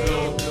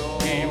blow,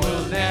 He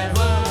will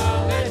never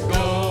let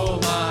go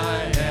my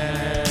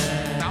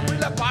hand.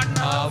 தமிழ்ல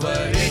பாடினா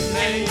அவர்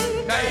என்னை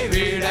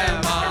கைவிட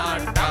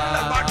மாட்டார்.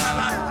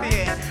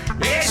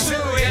 இயேசு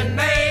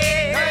என்னை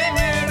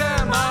கைவிட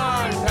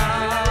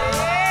மாட்டார்.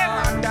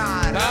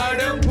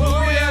 கடும்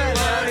புயல்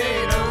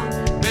வரினும்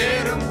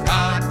பெரும்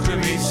காற்று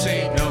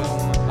வீசினும்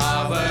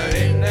அவர்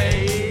என்னை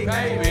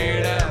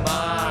கைவிட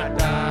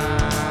மாட்டார்.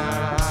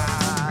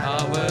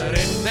 அவர்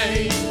என்னை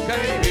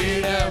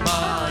கைவிட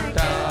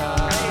மாட்டார்.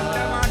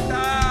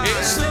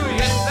 இயேசு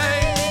என்னை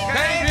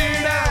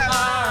கைவிட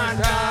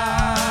மாட்டார்.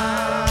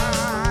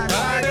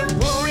 கடும்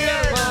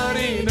புயல்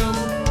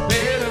வரினும்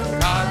பெரும்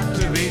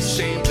காற்று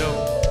வீசினும்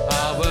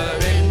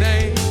அவர் என்னை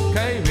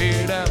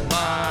கைவிட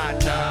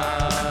மாட்டார்.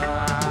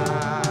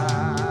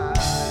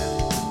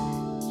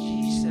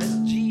 Jesus,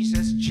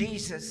 Jesus,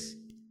 Jesus.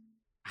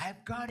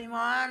 I've got him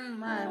on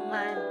my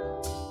mind.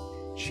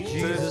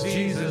 Jesus,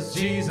 Jesus,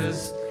 Jesus,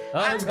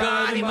 I've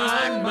got Him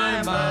on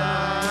my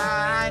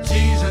mind.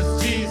 Jesus,